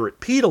Pirate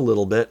Pete a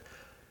little bit.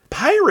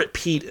 Pirate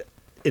Pete,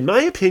 in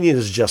my opinion,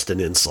 is just an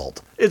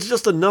insult. It's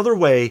just another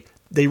way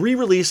they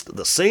re-released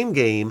the same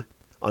game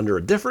under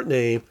a different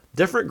name,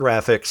 different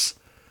graphics.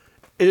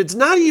 And it's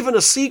not even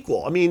a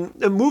sequel. I mean,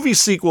 movie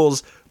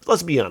sequels,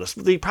 let's be honest,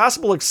 with the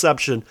possible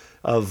exception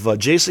of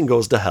Jason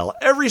Goes to Hell,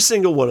 every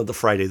single one of the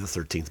Friday the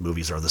 13th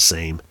movies are the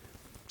same.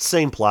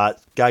 Same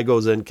plot. Guy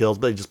goes in, kills,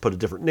 but they just put a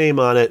different name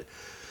on it.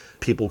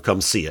 People come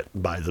see it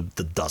by the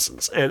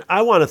dozens. And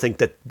I want to think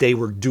that they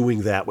were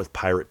doing that with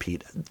Pirate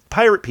Pete.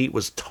 Pirate Pete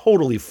was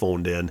totally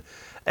phoned in,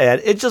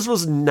 and it just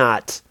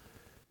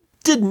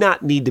did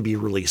not need to be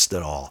released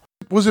at all.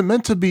 Was it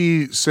meant to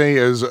be, say,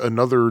 as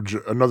another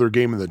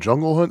game in the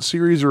Jungle Hunt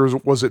series, or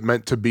was it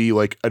meant to be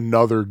like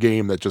another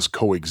game that just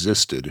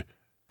coexisted?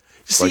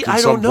 See, like in I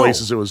some don't know.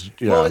 places it was,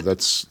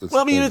 that's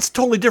well, I mean, it's a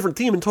totally different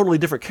theme and totally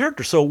different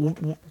character, so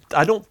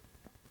I don't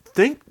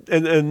think,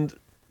 and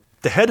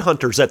the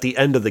headhunters at the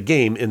end of the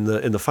game in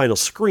the final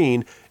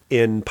screen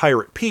in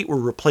Pirate Pete were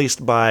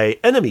replaced by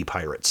enemy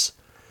pirates.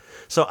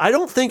 So I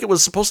don't think it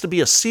was supposed to be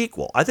a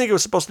sequel. I think it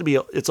was supposed to be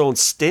its own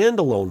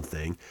standalone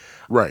thing.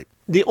 Right.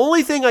 The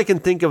only thing I can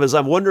think of is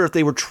I wonder if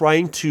they were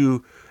trying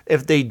to,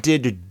 if they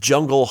did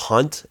Jungle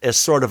Hunt as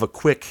sort of a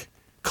quick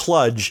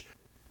kludge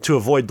to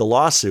avoid the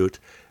lawsuit,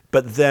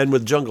 but then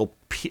with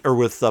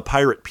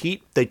Pirate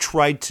Pete, they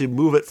tried to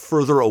move it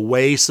further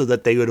away so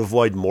that they would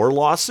avoid more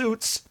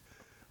lawsuits.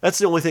 That's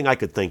the only thing I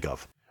could think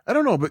of. I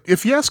don't know, but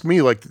if you ask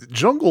me, like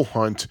Jungle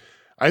Hunt,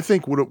 I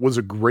think what it was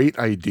a great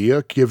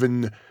idea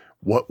given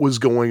what was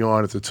going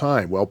on at the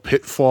time. Well,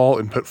 Pitfall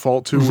and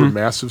Pitfall 2 were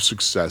massive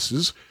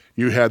successes.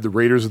 You had the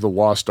Raiders of the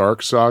Lost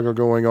Ark saga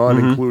going on,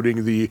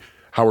 including the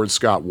Howard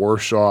Scott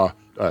Warshaw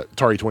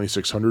Atari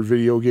 2600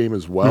 video game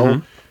as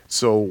well.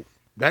 So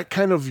that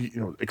kind of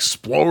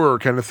explorer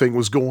kind of thing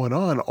was going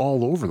on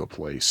all over the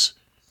place.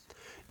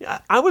 Yeah,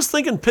 I was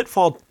thinking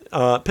Pitfall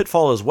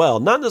as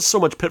well. Not so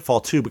much Pitfall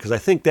 2, because I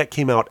think that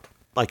came out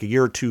like a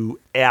year or two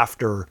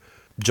after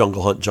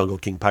Jungle Hunt, Jungle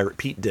King, Pirate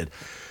Pete did.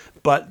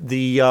 But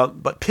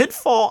but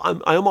Pitfall,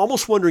 I'm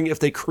almost wondering if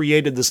they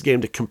created this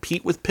game to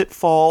compete with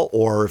Pitfall,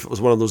 or if it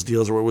was one of those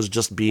deals where it was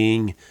just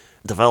being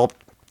developed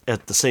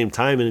at the same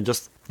time, and it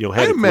just had.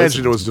 I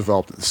imagine it was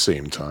developed at the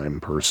same time.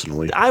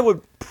 Personally, I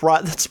would.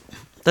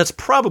 That's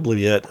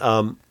probably it.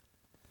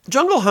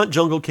 Jungle Hunt,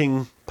 Jungle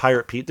King,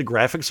 Pirate Pete. The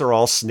graphics are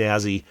all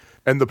snazzy,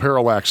 and the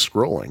parallax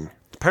scrolling.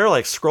 The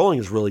parallax scrolling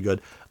is really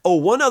good. Oh,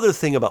 one other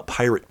thing about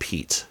Pirate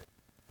Pete.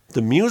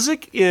 The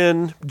music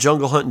in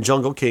Jungle Hunt and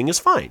Jungle King is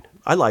fine.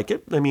 I like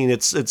it. I mean,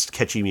 it's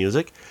catchy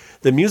music.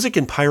 The music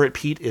in Pirate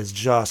Pete is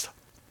just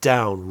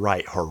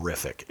downright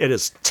horrific. It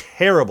is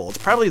terrible. It's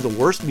probably the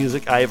worst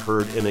music I have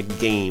heard in a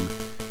game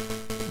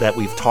that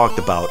we've talked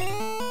about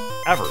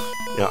ever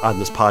on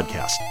this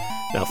podcast.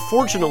 Now,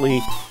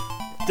 fortunately,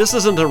 this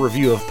isn't a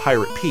review of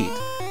Pirate Pete.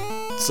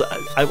 So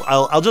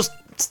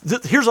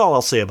here's all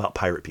I'll say about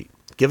Pirate Pete.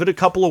 Give it a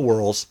couple of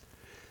whirls.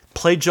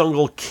 Play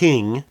Jungle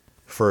King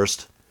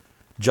first.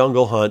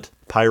 Jungle Hunt,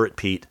 Pirate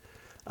Pete.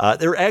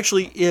 There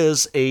actually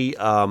is a,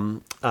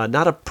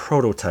 not a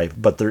prototype,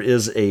 but there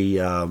is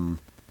a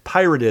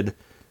pirated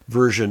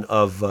version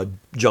of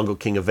Jungle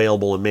King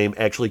available in MAME,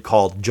 actually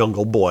called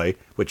Jungle Boy,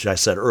 which I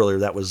said earlier,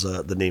 that was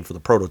the name for the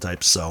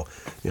prototype, so,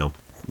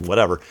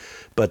 whatever.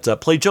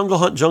 But play Jungle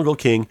Hunt, Jungle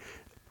King,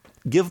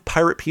 give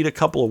Pirate Pete a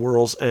couple of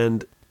whirls,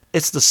 and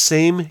it's the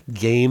same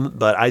game,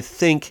 but I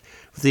think,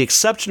 with the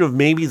exception of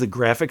maybe the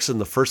graphics in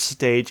the first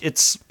stage,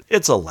 it's a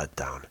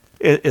letdown.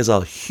 It is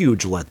a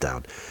huge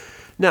letdown.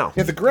 Now,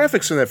 Yeah, the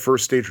graphics in that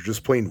first stage are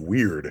just plain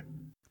weird.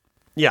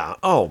 yeah,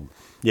 oh,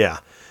 yeah.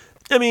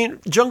 I mean,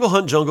 Jungle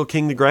Hunt, Jungle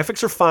King, the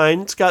graphics are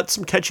fine. It's got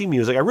some catchy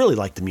music. I really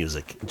like the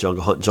music,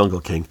 Jungle Hunt,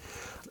 Jungle King.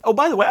 Oh,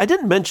 by the way, I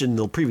didn't mention in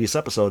the previous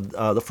episode,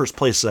 the first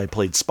place I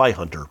played Spy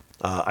Hunter,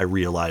 I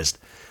realized.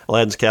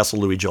 Aladdin's Castle,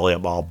 Louis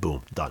Joliet Mall,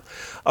 boom, done.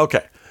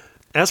 Okay.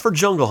 As for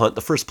Jungle Hunt,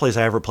 the first place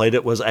I ever played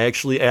it was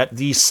actually at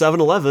the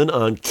 7-Eleven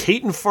on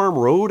Caton Farm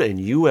Road and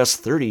US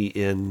 30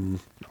 in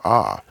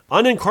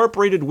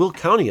unincorporated Will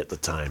County at the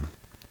time.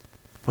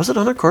 Was it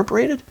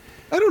unincorporated?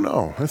 I don't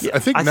know. I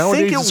think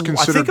nowadays it's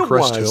considered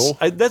Crest Hill.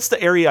 That's the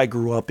area I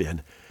grew up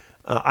in.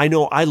 I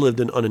know I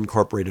lived in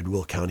unincorporated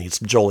Will County. It's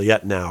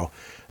Joliet now.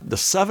 The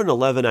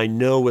 7-Eleven I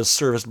know was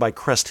serviced by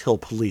Crest Hill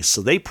Police,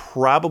 so they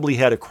probably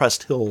had a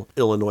Crest Hill,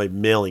 Illinois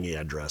mailing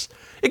address.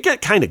 It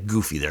got kind of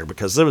goofy there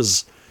because there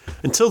was,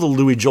 until the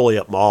Louis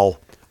Joliet Mall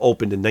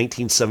opened in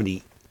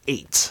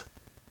 1978.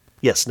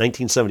 Yes,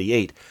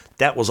 1978.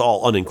 That was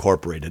all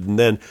unincorporated. And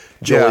then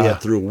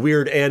Joliet, through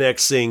weird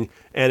annexed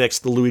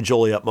the Louis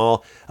Joliet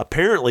Mall.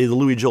 Apparently, the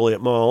Louis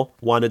Joliet Mall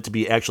wanted to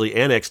be actually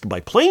annexed by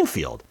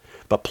Plainfield,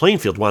 but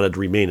Plainfield wanted to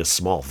remain a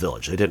small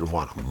village. They didn't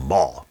want a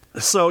mall.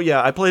 So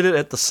yeah, I played it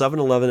at the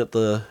 7-Eleven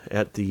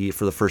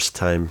for the first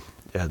time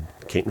at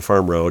Caton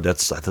Farm Road.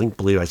 That's,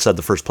 believe I said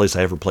the first place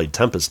I ever played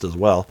Tempest as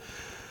well.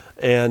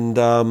 And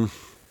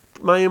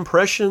my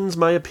impressions,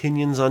 my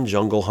opinions on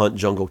Jungle Hunt,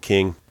 Jungle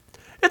King.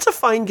 It's a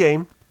fine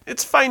game.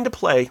 It's fine to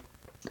play.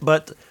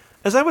 But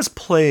as I was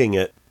playing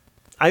it,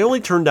 I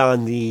only turned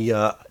on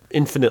the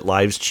infinite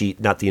lives cheat,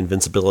 not the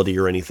invincibility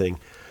or anything.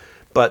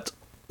 But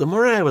the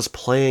more I was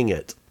playing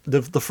it,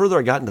 the further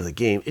I got into the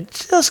game, it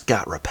just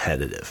got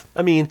repetitive.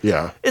 I mean,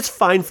 it's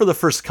fine for the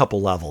first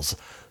couple levels,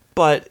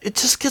 but it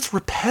just gets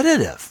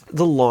repetitive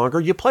the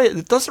longer you play it.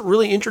 It doesn't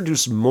really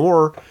introduce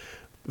more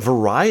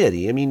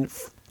variety. I mean,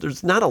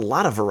 there's not a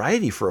lot of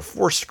variety for a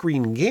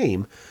 4-screen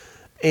game.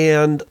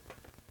 And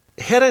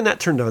had I not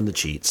turned on the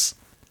cheats,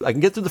 I can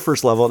get through the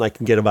first level and I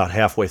can get about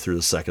halfway through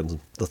the second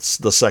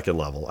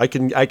level. I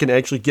can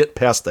actually get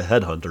past the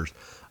headhunters.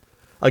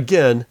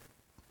 Again,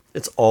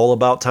 it's all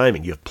about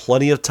timing. You have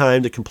plenty of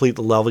time to complete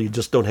the level. You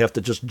just don't have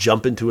to just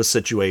jump into a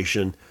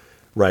situation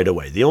right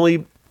away. The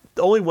only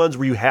ones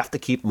where you have to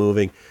keep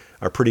moving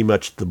are pretty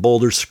much the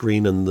boulder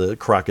screen and the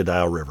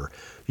Crocodile River.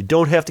 You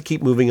don't have to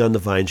keep moving on the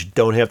vines. You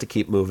don't have to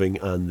keep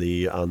moving on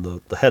the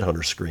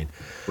headhunter screen.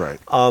 Right.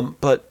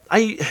 But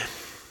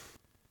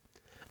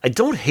I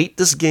don't hate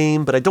this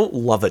game, but I don't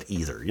love it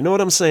either. You know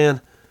what I'm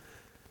saying?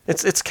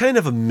 It's kind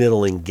of a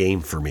middling game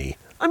for me.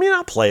 I mean,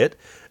 I'll play it.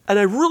 And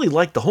I really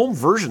like the home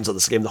versions of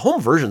this game. The home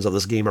versions of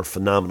this game are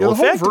phenomenal. Yeah,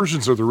 the home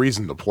versions are the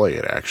reason to play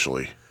it,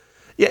 actually.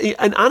 Yeah,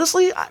 and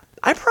honestly,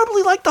 I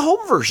probably like the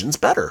home versions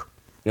better.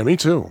 Yeah, me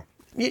too.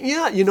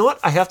 Yeah, you know what?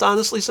 I have to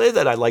honestly say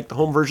that I like the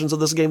home versions of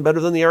this game better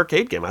than the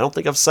arcade game. I don't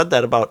think I've said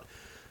that about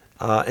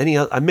any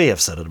other. I may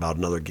have said it about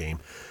another game.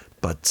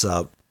 But,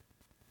 I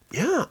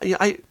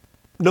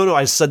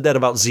said that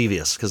about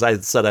Xevious, because I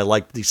said I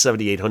liked the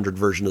 7800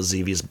 version of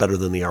Xevious better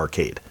than the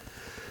arcade.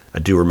 I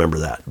do remember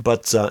that.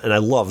 But and I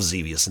love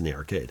Xevious in the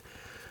arcade.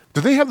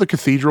 Do they have the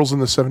cathedrals in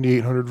the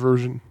 7800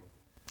 version?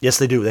 Yes,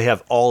 they do. They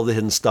have all the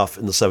hidden stuff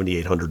in the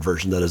 7800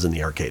 version that is in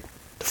the arcade.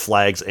 The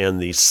flags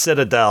and the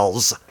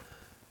citadels.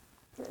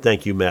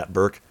 Thank you, Matt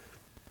Burke.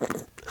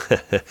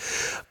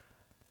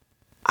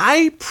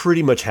 I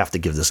pretty much have to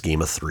give this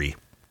game a 3.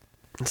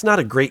 It's not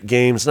a great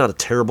game. It's not a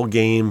terrible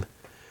game.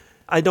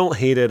 I don't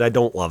hate it. I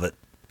don't love it.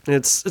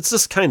 It's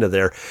just kind of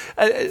there.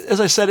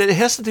 As I said, it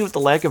has to do with the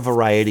lack of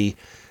variety.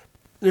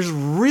 There's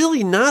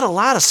really not a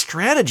lot of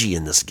strategy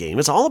in this game.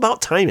 It's all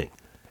about timing.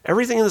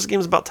 Everything in this game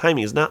is about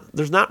timing.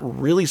 There's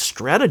not really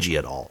strategy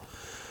at all.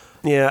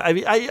 Yeah,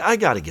 I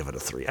got to give it a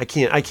 3. I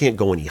can't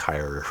go any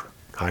higher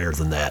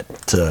than that,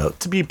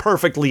 to be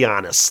perfectly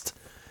honest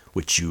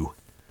with you.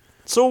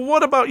 So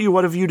what about you?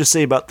 What have you to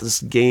say about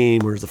this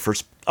game? Or the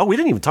first? Oh, we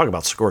didn't even talk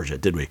about scores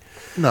yet, did we?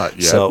 Not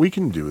yet. So, we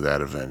can do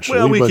that eventually.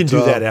 Well, we can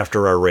do that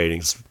after our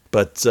ratings,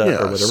 but or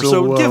whatever.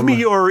 So give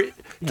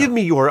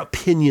me your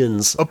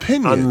opinions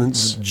on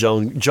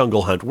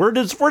Jungle Hunt.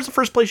 Where's the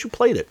first place you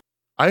played it?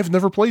 I've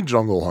never played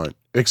Jungle Hunt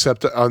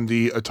except on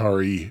the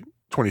Atari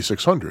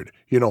 2600.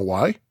 You know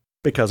why?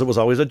 Because it was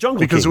always a Jungle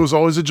King. Because it was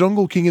always a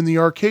Jungle King in the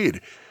arcade.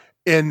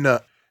 And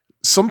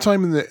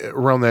sometime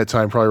around that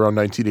time, probably around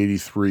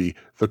 1983,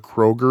 the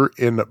Kroger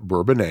in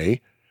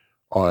Bourbonnais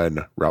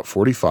on Route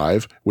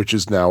 45, which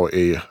is now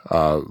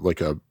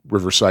like a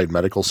Riverside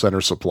Medical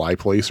Center supply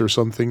place or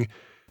something.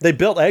 They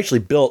actually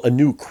built a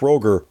new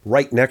Kroger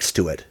right next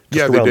to it.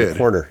 Just around the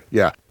corner.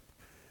 Yeah.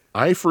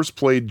 I first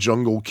played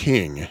Jungle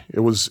King. It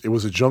was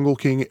a Jungle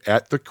King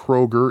at the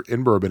Kroger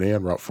in Bourbonnais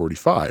on Route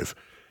 45.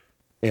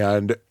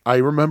 And I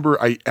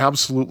remember I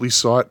absolutely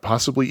saw it,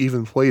 possibly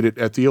even played it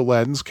at the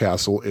Aladdin's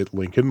Castle at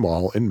Lincoln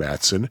Mall in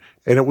Matson,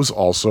 and it was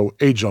also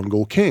a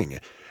Jungle King.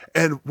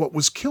 And what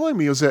was killing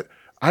me was that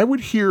I would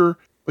hear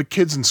the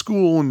kids in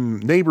school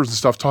and neighbors and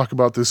stuff talk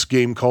about this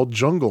game called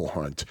Jungle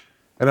Hunt.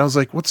 And I was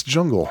like, what's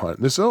Jungle Hunt?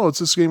 And they said, it's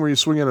this game where you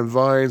swing on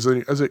vines.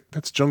 And I was like,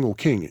 that's Jungle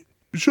King.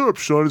 Shut up,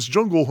 Sean. It's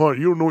Jungle Hunt.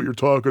 You don't know what you're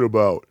talking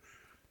about.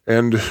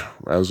 And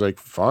I was like,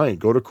 fine,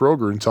 go to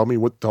Kroger and tell me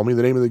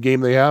the name of the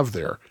game they have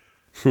there.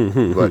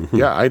 But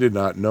yeah, I did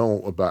not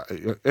know about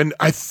it. And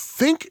I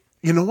think,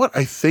 you know what?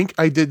 I think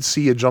I did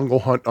see a Jungle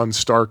Hunt on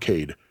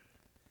Starcade.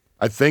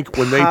 I think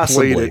when they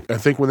played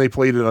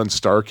it on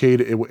Starcade,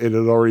 it had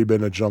already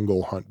been a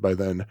Jungle Hunt by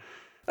then.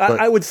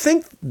 I would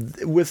think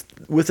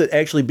with it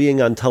actually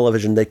being on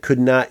television, they could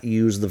not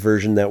use the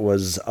version that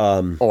was.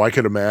 I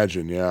could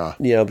imagine, yeah.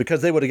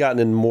 Because they would have gotten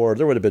in more.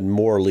 There would have been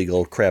more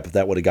legal crap if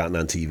that would have gotten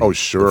on TV. Oh,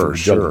 sure.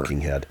 Jungle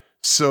King had.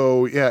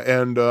 So yeah,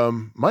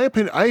 and my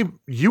opinion,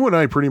 you and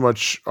I pretty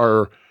much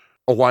are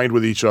aligned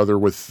with each other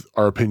with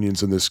our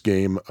opinions in this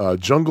game.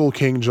 Jungle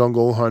King,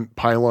 Jungle Hunt,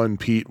 Pylon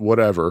Pete,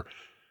 whatever.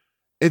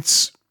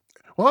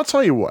 I'll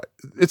tell you what.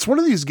 It's one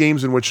of these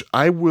games in which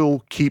I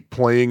will keep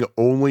playing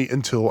only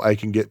until I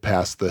can get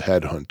past the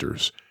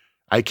headhunters.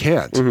 I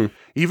can't. Mm-hmm.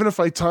 Even if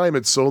I time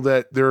it so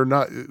that they're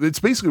not. It's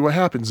basically what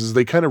happens is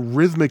they kind of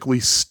rhythmically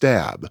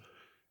stab,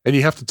 and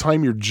you have to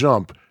time your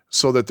jump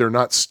so that they're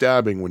not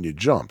stabbing when you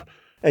jump.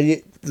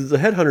 And the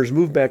headhunters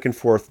move back and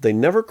forth. They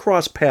never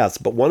cross paths,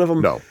 but one of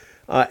them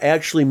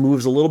actually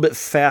moves a little bit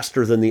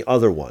faster than the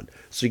other one.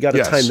 So you got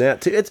to time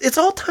that too. It's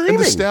all timing. And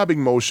the stabbing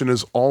motion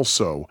is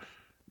also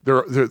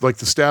they're like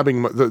the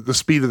stabbing. The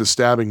speed of the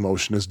stabbing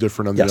motion is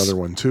different on the other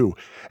one too.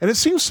 And it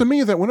seems to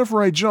me that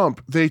whenever I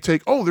jump, they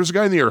take there's a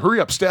guy in the air. Hurry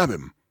up, stab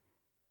him.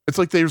 It's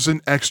like there's an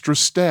extra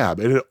stab,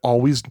 and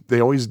they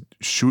always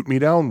shoot me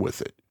down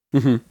with it.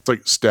 Mm-hmm. It's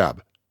like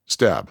stab,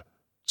 stab,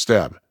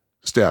 stab.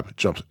 Stab,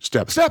 jump,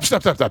 stab, stab,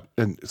 stab, stab, stab.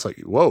 And it's like,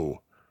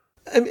 whoa.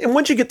 And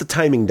once you get the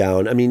timing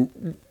down,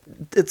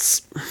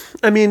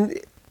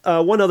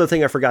 one other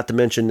thing I forgot to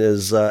mention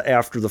is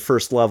after the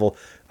first level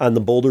on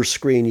the boulder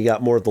screen, you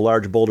got more of the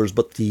large boulders,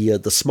 but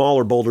the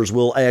smaller boulders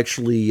will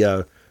actually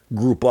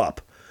group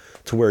up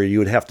to where you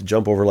would have to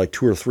jump over like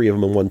 2 or 3 of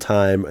them in one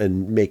time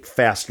and make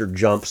faster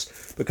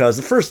jumps, because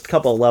the first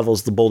couple of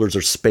levels, the boulders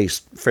are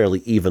spaced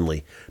fairly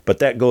evenly, but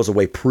that goes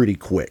away pretty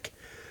quick.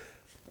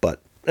 But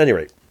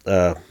anyway,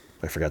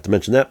 I forgot to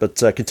mention that, but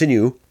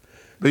continue.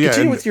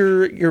 Continue with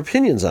your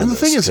opinions on this. And the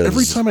thing is,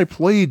 every time I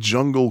play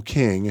Jungle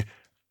King,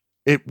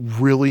 it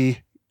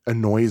really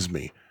annoys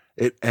me.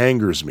 It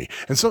angers me.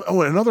 And so,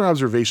 another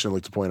observation I'd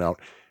like to point out,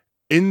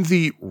 in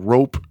the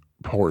rope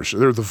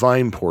portion, or the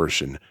vine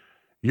portion,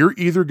 you're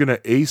either going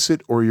to ace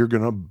it or you're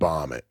going to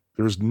bomb it.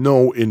 There's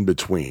no in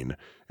between.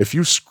 If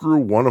you screw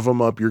one of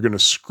them up, you're going to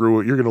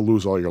screw it. You're going to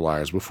lose all your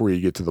lives before you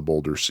get to the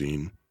boulder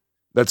scene.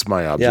 That's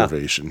my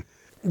observation. Yeah.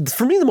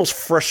 For me, the most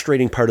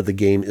frustrating part of the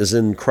game is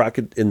in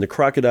the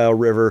Crocodile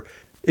River.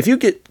 If you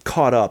get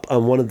caught up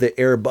on one of the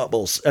air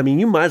bubbles,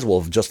 you might as well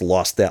have just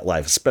lost that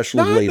life,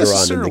 especially later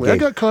on in the game. I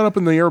got caught up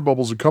in the air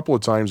bubbles a couple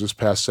of times this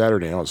past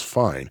Saturday, and I was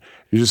fine.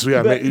 You just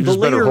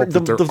better hope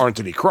that there aren't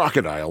any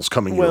crocodiles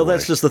coming your way. Well,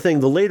 that's just the thing.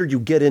 The later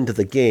you get into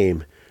the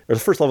game, or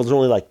the first level, there's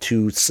only like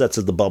 2 sets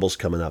of the bubbles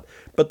coming up.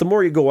 But the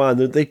more you go on,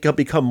 they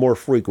become more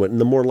frequent,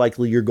 and the more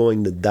likely you're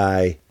going to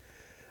die,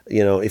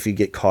 if you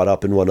get caught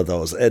up in one of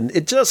those. And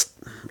it just,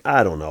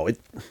 I don't know.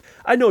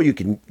 I know you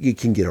can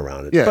get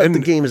around it. Yeah, but the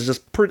game is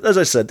just, as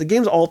I said, the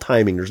game's all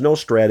timing. There's no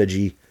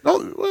strategy.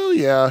 Oh, well,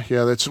 yeah.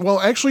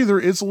 Actually, there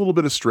is a little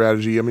bit of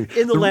strategy. In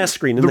the last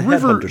screen, in the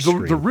headhunter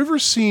screen. The river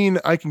scene,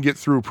 I can get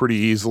through pretty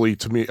easily.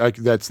 To me,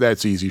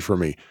 that's easy for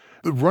me.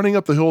 Running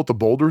up the hill at the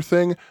boulder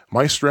thing,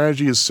 my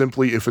strategy is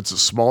simply, if it's a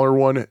smaller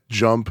one,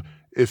 jump.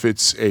 If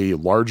it's a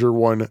larger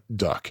one,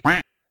 duck.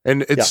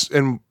 And that's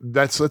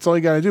all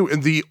you got to do.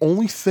 And the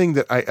only thing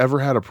that I ever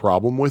had a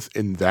problem with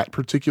in that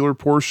particular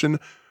portion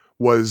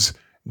was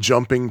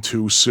jumping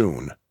too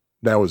soon.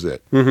 That was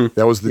it. Mm-hmm.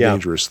 That was the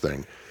dangerous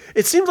thing.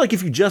 It seems like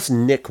if you just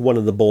nick one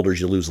of the boulders,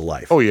 you lose a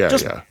life. Oh yeah,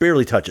 just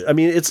barely touch it.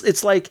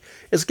 It's like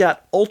it's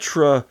got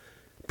ultra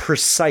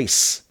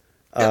precise.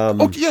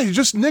 You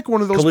just nick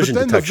one of those, but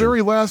then detection. The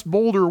very last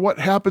boulder, what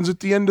happens at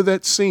the end of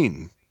that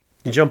scene?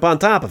 You jump on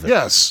top of it.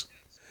 Yes,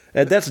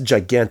 and that's a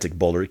gigantic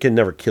boulder. It can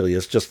never kill you.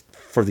 It's just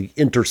for the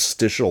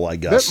interstitial, I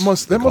guess.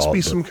 That must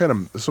be some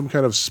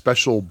kind of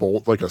special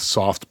bolt, like a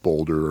soft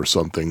boulder or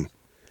something.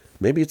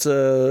 Maybe it's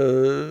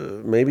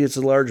a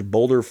large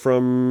boulder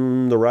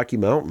from the Rocky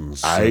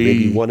Mountains.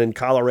 Maybe one in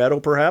Colorado,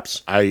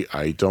 perhaps.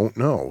 I don't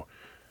know.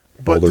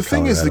 But the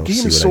thing is, the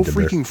game is so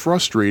freaking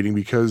frustrating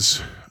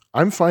because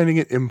I'm finding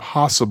it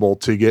impossible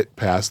to get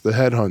past the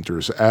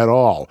headhunters at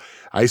all.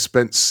 I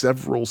spent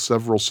several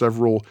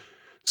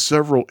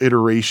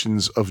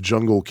iterations of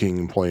Jungle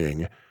King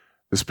playing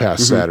this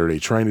past Saturday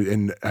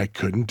and I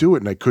couldn't do it,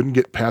 and I couldn't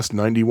get past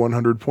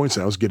 9,100 points,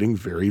 and I was getting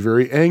very,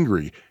 very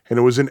angry. And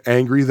it was an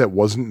angry that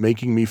wasn't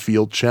making me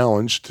feel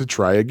challenged to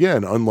try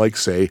again, unlike,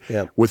 say,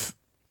 with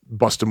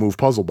Bust a Move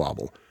Puzzle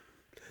Bobble.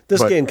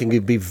 This game can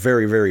be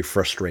very, very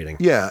frustrating.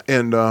 Yeah,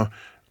 and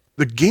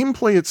the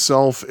gameplay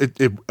itself,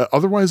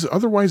 otherwise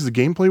the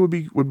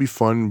gameplay would be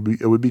fun.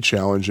 It would be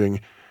challenging,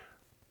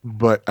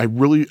 but I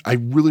really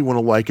want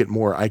to like it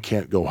more. I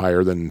can't go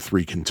higher than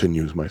 3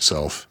 continues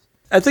myself.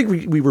 I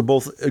think we were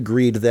both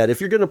agreed that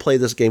if you're going to play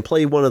this game,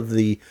 play one of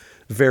the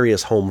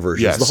various home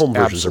versions. Yes, the home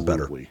versions absolutely.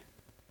 are better.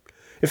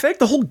 In fact,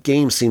 the whole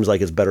game seems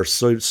like it's better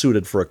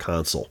suited for a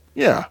console.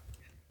 Yeah,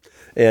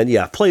 and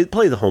play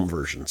the home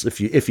versions if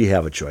you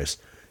have a choice.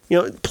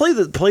 Play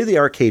the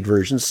arcade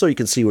versions so you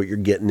can see what you're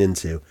getting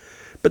into.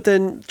 But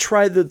then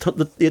try the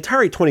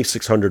Atari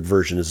 2600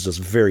 version is just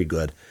very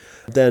good.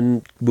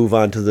 Then move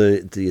on to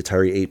the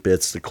Atari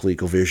 8-bits, the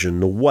ColecoVision,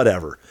 the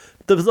whatever.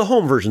 The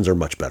home versions are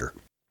much better.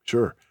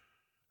 Sure.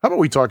 How about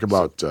we talk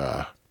about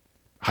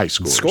high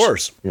scores?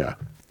 Scores. Yeah.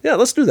 Yeah,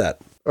 let's do that.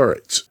 All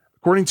right.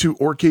 According to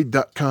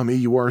Aurcade.com,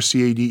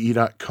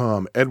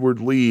 AURCADE.com,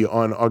 Edward Lee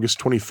on August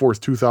 24th,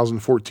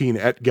 2014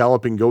 at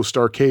Galloping Ghost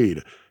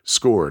Arcade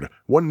scored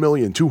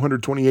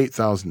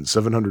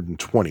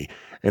 1,228,720.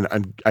 And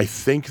I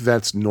think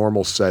that's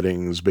normal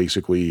settings,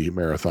 basically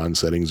marathon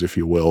settings, if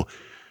you will.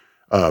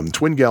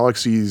 Twin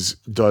Galaxies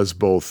does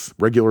both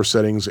regular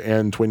settings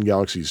and Twin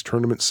Galaxies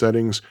tournament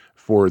settings.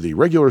 For the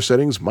regular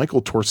settings,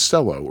 Michael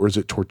Torcello, or is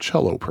it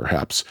Torcello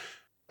perhaps,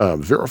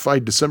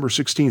 verified December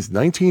 16th,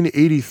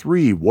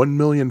 1983,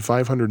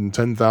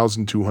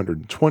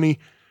 1,510,220.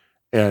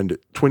 And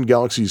Twin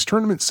Galaxies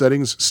tournament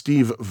settings,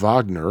 Steve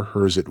Wagner,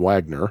 or is it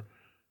Wagner,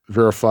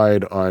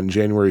 verified on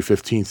January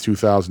 15th,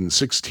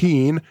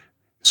 2016,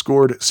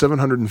 scored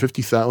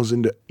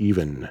 750,000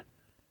 even.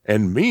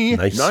 And me,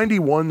 nice.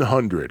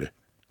 9,100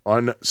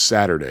 on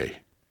Saturday.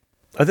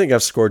 I think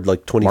I've scored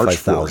like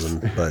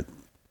 25,000, but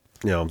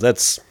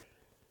that's,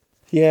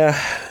 there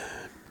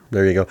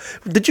you go.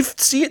 Did you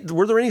see it?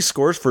 Were there any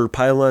scores for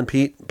Pirate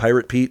Pete?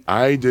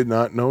 I did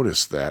not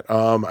notice that.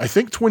 I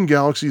think Twin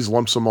Galaxies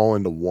lumps them all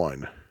into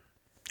one.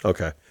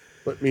 Okay.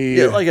 Let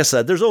me. Like I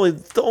said,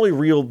 the only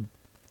real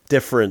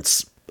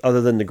difference other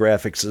than the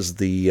graphics is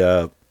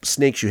the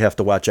snakes you have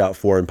to watch out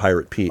for in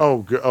Pirate Pete.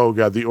 Oh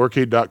God, the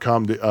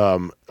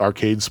Aurcade.com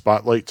arcade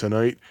spotlight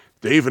tonight.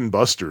 Dave and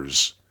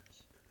Buster's.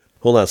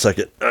 Hold on a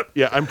second.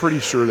 Yeah, I'm pretty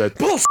sure that.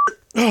 Bullshit.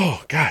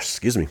 Oh gosh,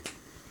 excuse me.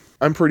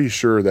 I'm pretty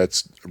sure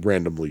that's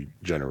randomly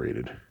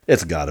generated.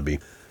 It's got to be.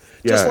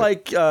 Yeah. Just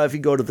like if you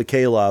go to the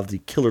KLOV, the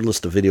Killer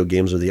List of Video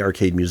Games, or the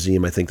Arcade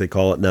Museum, I think they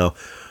call it now.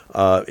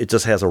 It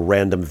just has a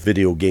random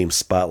video game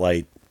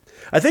spotlight.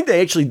 I think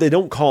they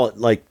don't call it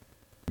like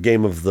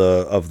game of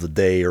the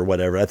day or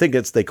whatever. I think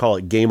they call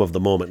it game of the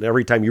moment. And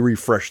every time you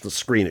refresh the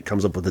screen, it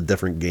comes up with a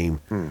different game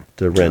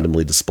to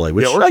randomly display.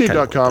 Which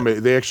Arcade.com,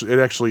 it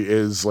actually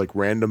is like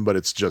random, but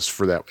it's just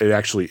for that. It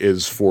actually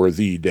is for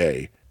the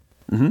day.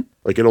 Mm-hmm.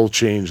 Like it'll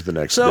change the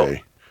next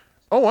day.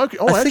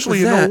 Actually,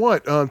 you know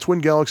what? Twin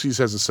Galaxies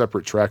has a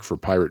separate track for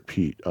Pirate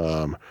Pete.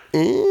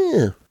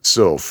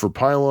 So for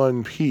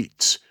Pylon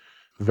Pete,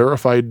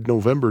 verified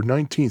November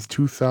 19th,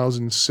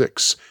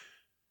 2006,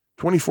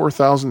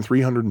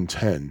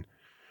 24,310. And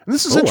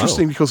this is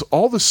interesting because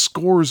all the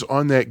scores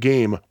on that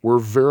game were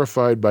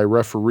verified by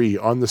referee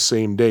on the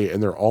same day,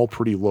 and they're all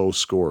pretty low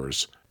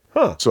scores.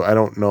 Huh. So I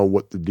don't know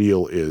what the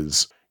deal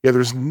is. Yeah,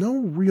 there's no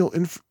real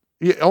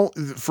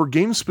for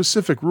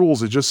game-specific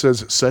rules, it just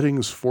says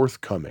settings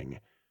forthcoming.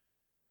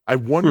 I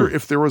wonder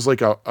if there was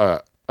like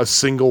a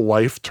single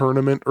life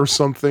tournament or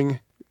something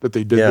that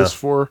they did this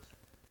for.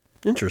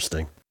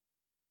 Interesting.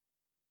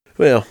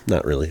 Well,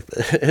 not really.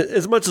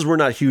 As much as we're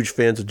not huge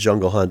fans of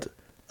Jungle Hunt,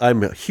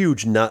 I'm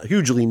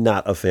hugely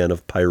not a fan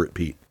of Pirate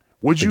Pete.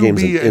 Would you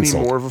be any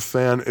more of a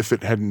fan if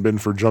it hadn't been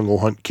for Jungle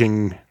Hunt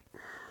King?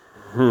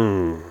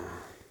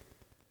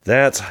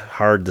 That's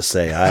hard to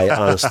say. I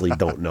honestly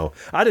don't know.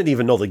 I didn't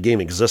even know the game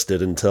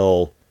existed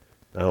until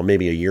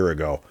maybe a year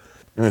ago.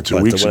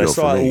 2 weeks ago. When I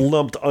saw it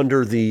lumped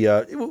under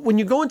the... when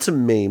you go into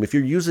MAME, if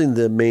you're using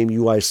the MAME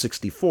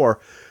UI64,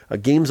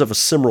 games of a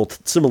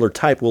similar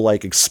type will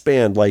like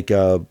expand, like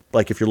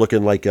if you're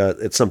looking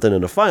at something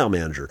in a file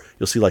manager,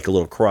 you'll see like a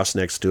little cross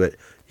next to it.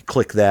 You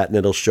click that, and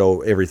it'll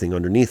show everything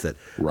underneath it.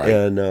 Right.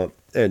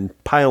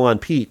 And Pylon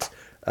Pete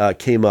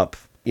came up,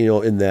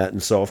 in that,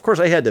 and so of course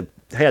I had to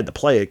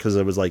play it because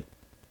I was like,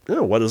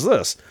 what is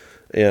this?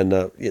 And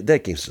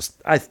that game's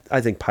just, I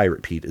think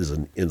Pirate Pete is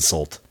an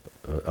insult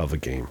of a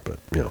game, but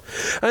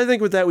I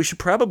think with that we should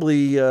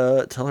probably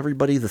tell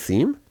everybody the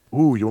theme.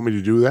 Ooh, you want me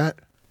to do that?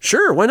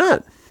 Sure, why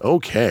not?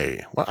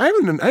 Okay. Well, I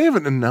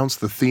haven't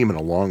announced the theme in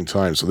a long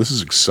time, so this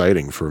is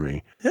exciting for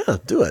me. Yeah,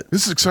 do it.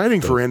 This is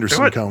exciting for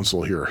Anderson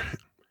Council here.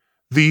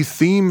 The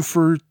theme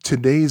for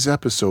today's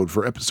episode,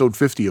 for episode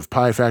 50 of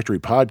Pie Factory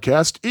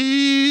Podcast,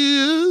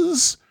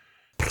 is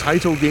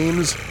title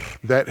games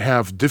that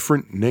have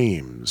different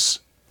names.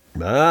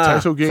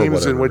 Title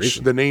games in which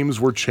the names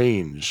were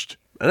changed.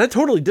 And I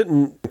totally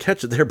didn't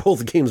catch it. They're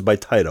both games by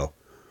Taito.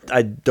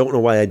 I don't know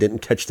why I didn't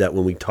catch that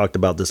when we talked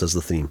about this as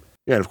the theme.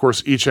 Yeah, and of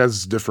course, each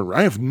has different.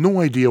 I have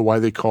no idea why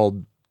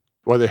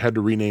they had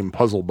to rename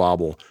Puzzle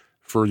Bobble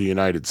for the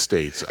United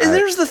States. And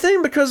there's the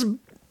thing, because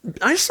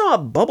I saw a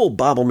Bubble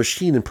Bobble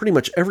machine in pretty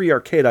much every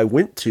arcade I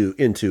went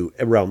into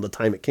around the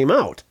time it came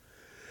out.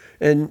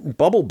 And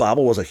Bubble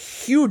Bobble was a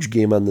huge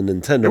game on the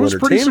Nintendo It was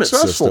pretty Entertainment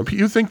successful. System.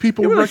 You think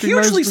people It was a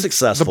recognize hugely the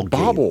successful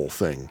Bobble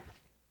thing?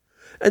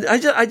 And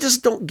I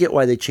just don't get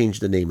why they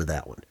changed the name of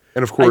that one.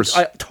 And of course,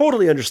 I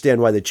totally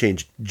understand why they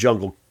changed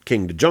Jungle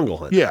King to Jungle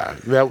Hunt. yeah,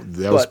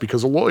 that was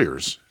because of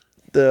lawyers.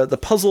 The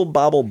Puzzle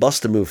Bobble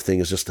Bust-A-Move thing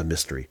is just a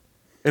mystery.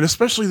 And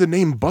especially the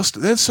name Bust.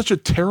 That's such a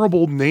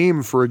terrible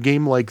name for a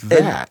game like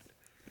that.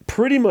 And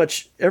pretty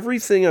much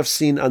everything I've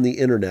seen on the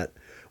internet,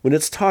 when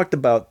it's talked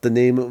about the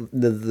name of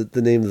the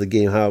name of the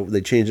game, how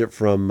they changed it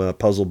from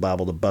Puzzle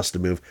Bobble to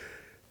Bust-A-Move,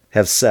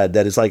 have said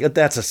that it's like,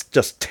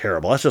 just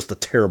terrible. That's just a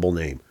terrible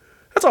name.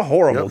 That's a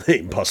horrible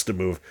name,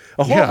 Bust-A-Move.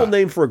 A horrible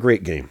name for a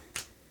great game.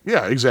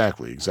 Yeah,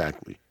 exactly.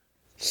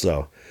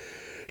 So,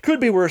 could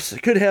be worse.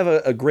 It could have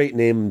a great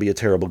name and be a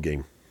terrible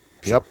game.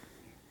 Yep.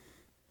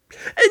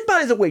 And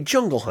by the way,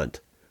 Jungle Hunt.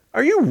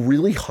 Are you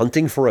really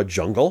hunting for a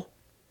jungle?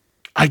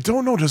 I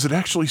don't know. Does it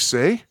actually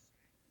say?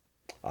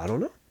 I don't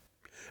know.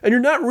 And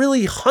you're not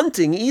really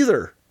hunting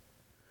either.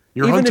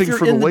 You're Even hunting if you're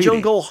for in the lady.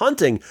 jungle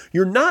hunting,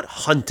 you're not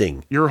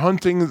hunting. You're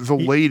hunting the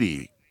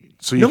lady,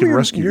 so you can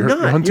rescue. You're You're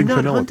not. hunting You're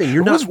not Penelope. hunting.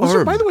 You're not was there,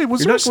 armed. by the way,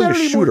 was You're there not a going to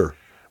Saturday shoot her.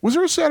 Was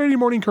there a Saturday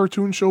morning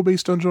cartoon show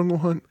based on Jungle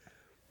Hunt?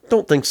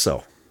 Don't think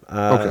so.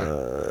 Okay.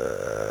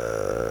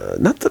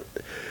 Not that.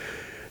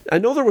 I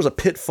know there was a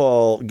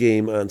Pitfall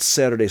game on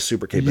Saturday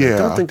Supercade, but I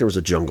don't think there was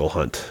a Jungle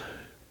Hunt.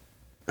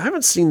 I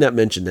haven't seen that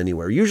mentioned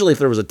anywhere. Usually if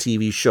there was a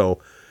TV show,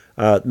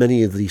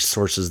 many of these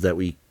sources that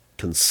we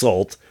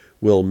consult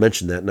will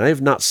mention that, and I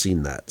have not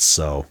seen that,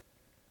 so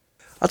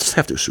I'll just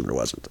have to assume there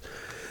wasn't.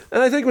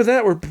 And I think with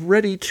that, we're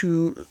ready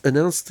to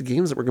announce the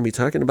games that we're going to be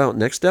talking about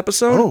next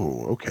episode.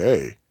 Oh,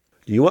 okay.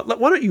 Why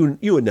don't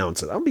you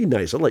announce it? I'll be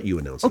nice. I'll let you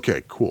announce it.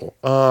 Okay, cool.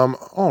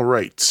 All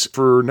right.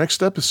 For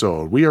next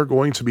episode, we are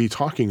going to be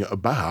talking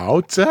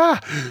about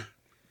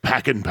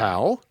Pack and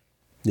Pal.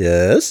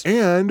 Yes.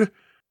 And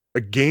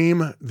a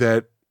game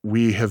that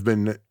we have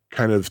been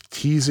kind of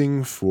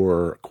teasing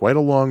for quite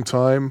a long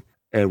time.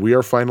 And we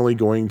are finally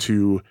going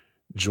to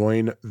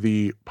join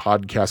the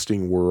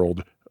podcasting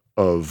world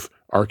of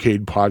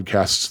arcade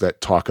podcasts that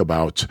talk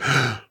about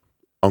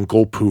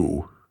Uncle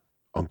Pooh.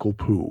 Uncle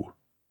Pooh.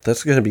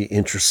 That's going to be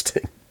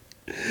interesting.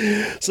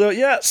 So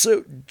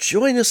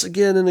join us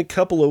again in a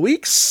couple of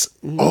weeks.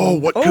 Oh,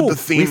 what could the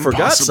theme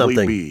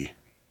possibly be?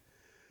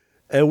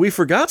 And we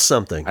forgot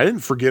something. I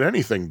didn't forget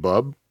anything,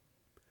 bub.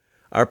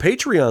 Our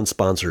Patreon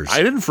sponsors.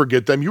 I didn't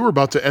forget them. You were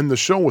about to end the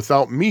show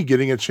without me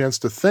getting a chance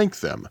to thank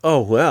them.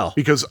 Oh, well.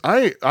 Because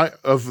I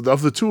of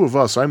the two of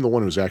us, I'm the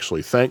one who's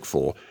actually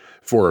thankful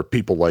for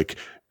people like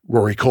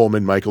Rory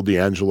Coleman, Michael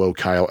D'Angelo,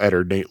 Kyle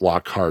Etter, Nate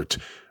Lockhart,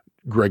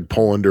 Greg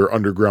Polander,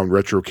 Underground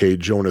Retrocade,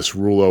 Jonas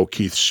Rulo,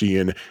 Keith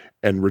Sheehan,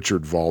 and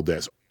Richard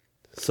Valdez.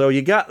 So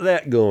you got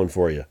that going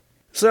for you.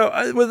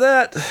 So with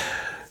that,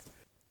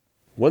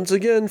 once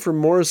again from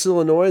Morris,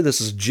 Illinois, this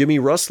is Jimmy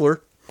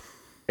Rustler.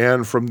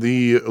 And from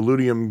the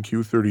Illudium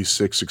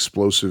Q36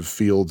 explosive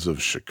fields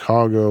of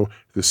Chicago,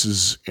 this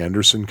is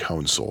Anderson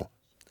Council.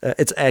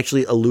 It's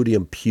actually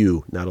Illudium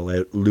Pew, not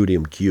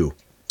Illudium Q.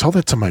 Tell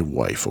that to my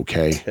wife,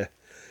 okay?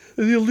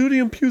 The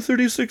Illudium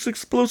Q36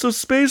 explosive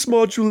space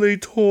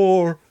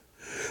modulator.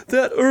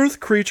 That Earth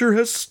creature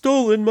has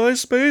stolen my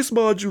space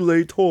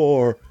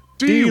modulator.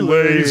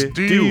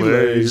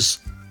 Delays.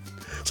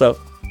 So,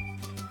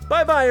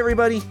 bye-bye,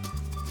 everybody.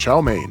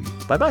 Chow mein.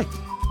 Bye-bye.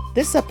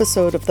 This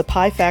episode of the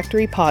Pie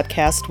Factory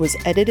podcast was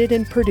edited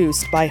and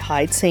produced by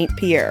Hyde St.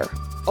 Pierre.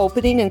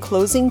 Opening and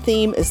closing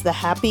theme is The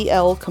Happy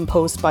L,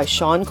 composed by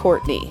Sean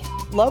Courtney.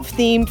 Love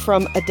theme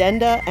from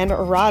Addenda and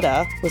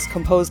Errata was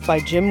composed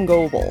by Jim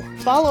Goebel.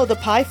 Follow the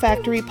Pie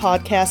Factory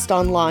podcast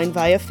online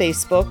via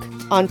Facebook,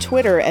 on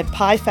Twitter at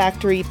Pie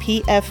Factory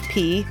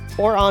PFP,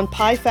 or on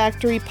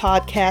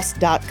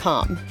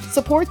piefactorypodcast.com.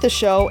 Support the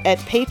show at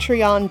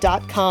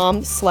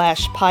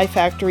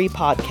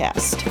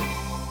patreon.com/piefactorypodcast.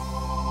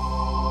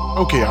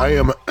 Okay, I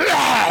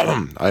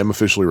am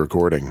officially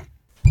recording.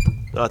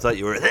 I thought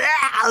you were...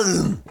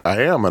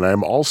 I am, and I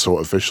am also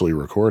officially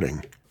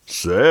recording.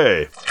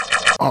 Say.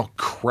 Oh,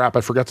 crap,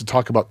 I forgot to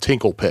talk about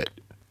Tinkle Pit.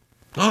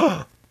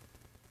 Dun,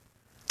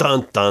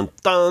 dun,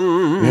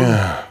 dun.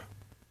 Yeah.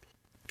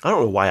 I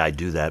don't know why I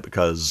do that,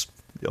 because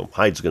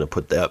Hyde's going to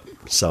put that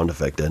sound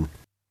effect in.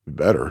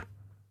 Better.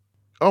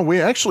 Oh,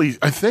 I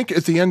think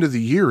at the end of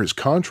the year his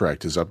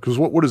contract is up, because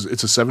what is it?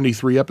 It's a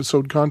 73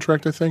 episode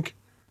contract, I think?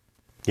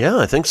 Yeah,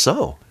 I think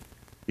so.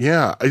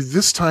 Yeah,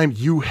 this time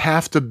you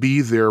have to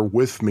be there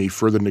with me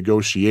for the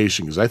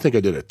negotiation, because I think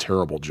I did a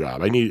terrible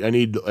job. I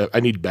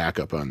need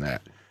backup on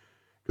that.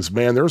 Because,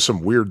 man, there are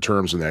some weird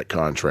terms in that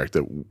contract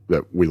that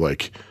we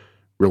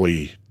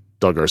really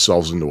dug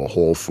ourselves into a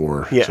hole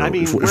for. Yeah, so I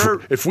mean,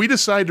 if we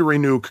decide to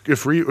renew,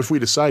 if we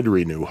decide to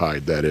renew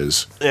Hyde, that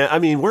is. Yeah, I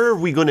mean, where are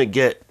we going to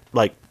get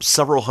like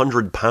several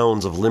hundred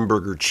pounds of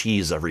Limburger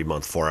cheese every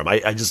month for him.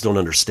 I just don't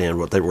understand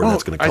where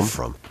that's going to come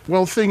from.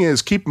 Well, the thing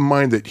is, keep in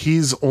mind that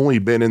he's only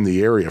been in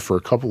the area for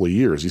a couple of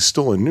years. He's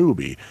still a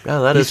newbie. Yeah,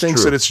 that is true. He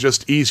thinks that it's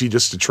just easy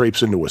just to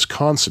traipse into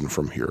Wisconsin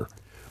from here.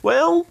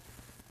 Well,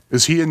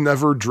 Is he had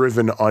never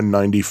driven on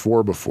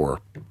 94 before?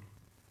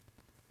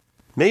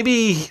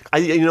 maybe,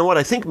 you know what,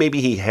 I think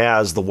maybe he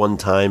has the one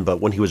time, but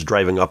when he was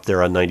driving up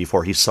there on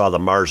 94, he saw the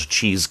Mars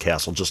Cheese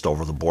Castle just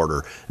over the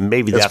border.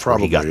 Maybe that's where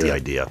he got the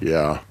idea.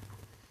 Yeah.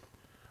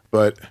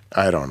 But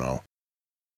I don't know.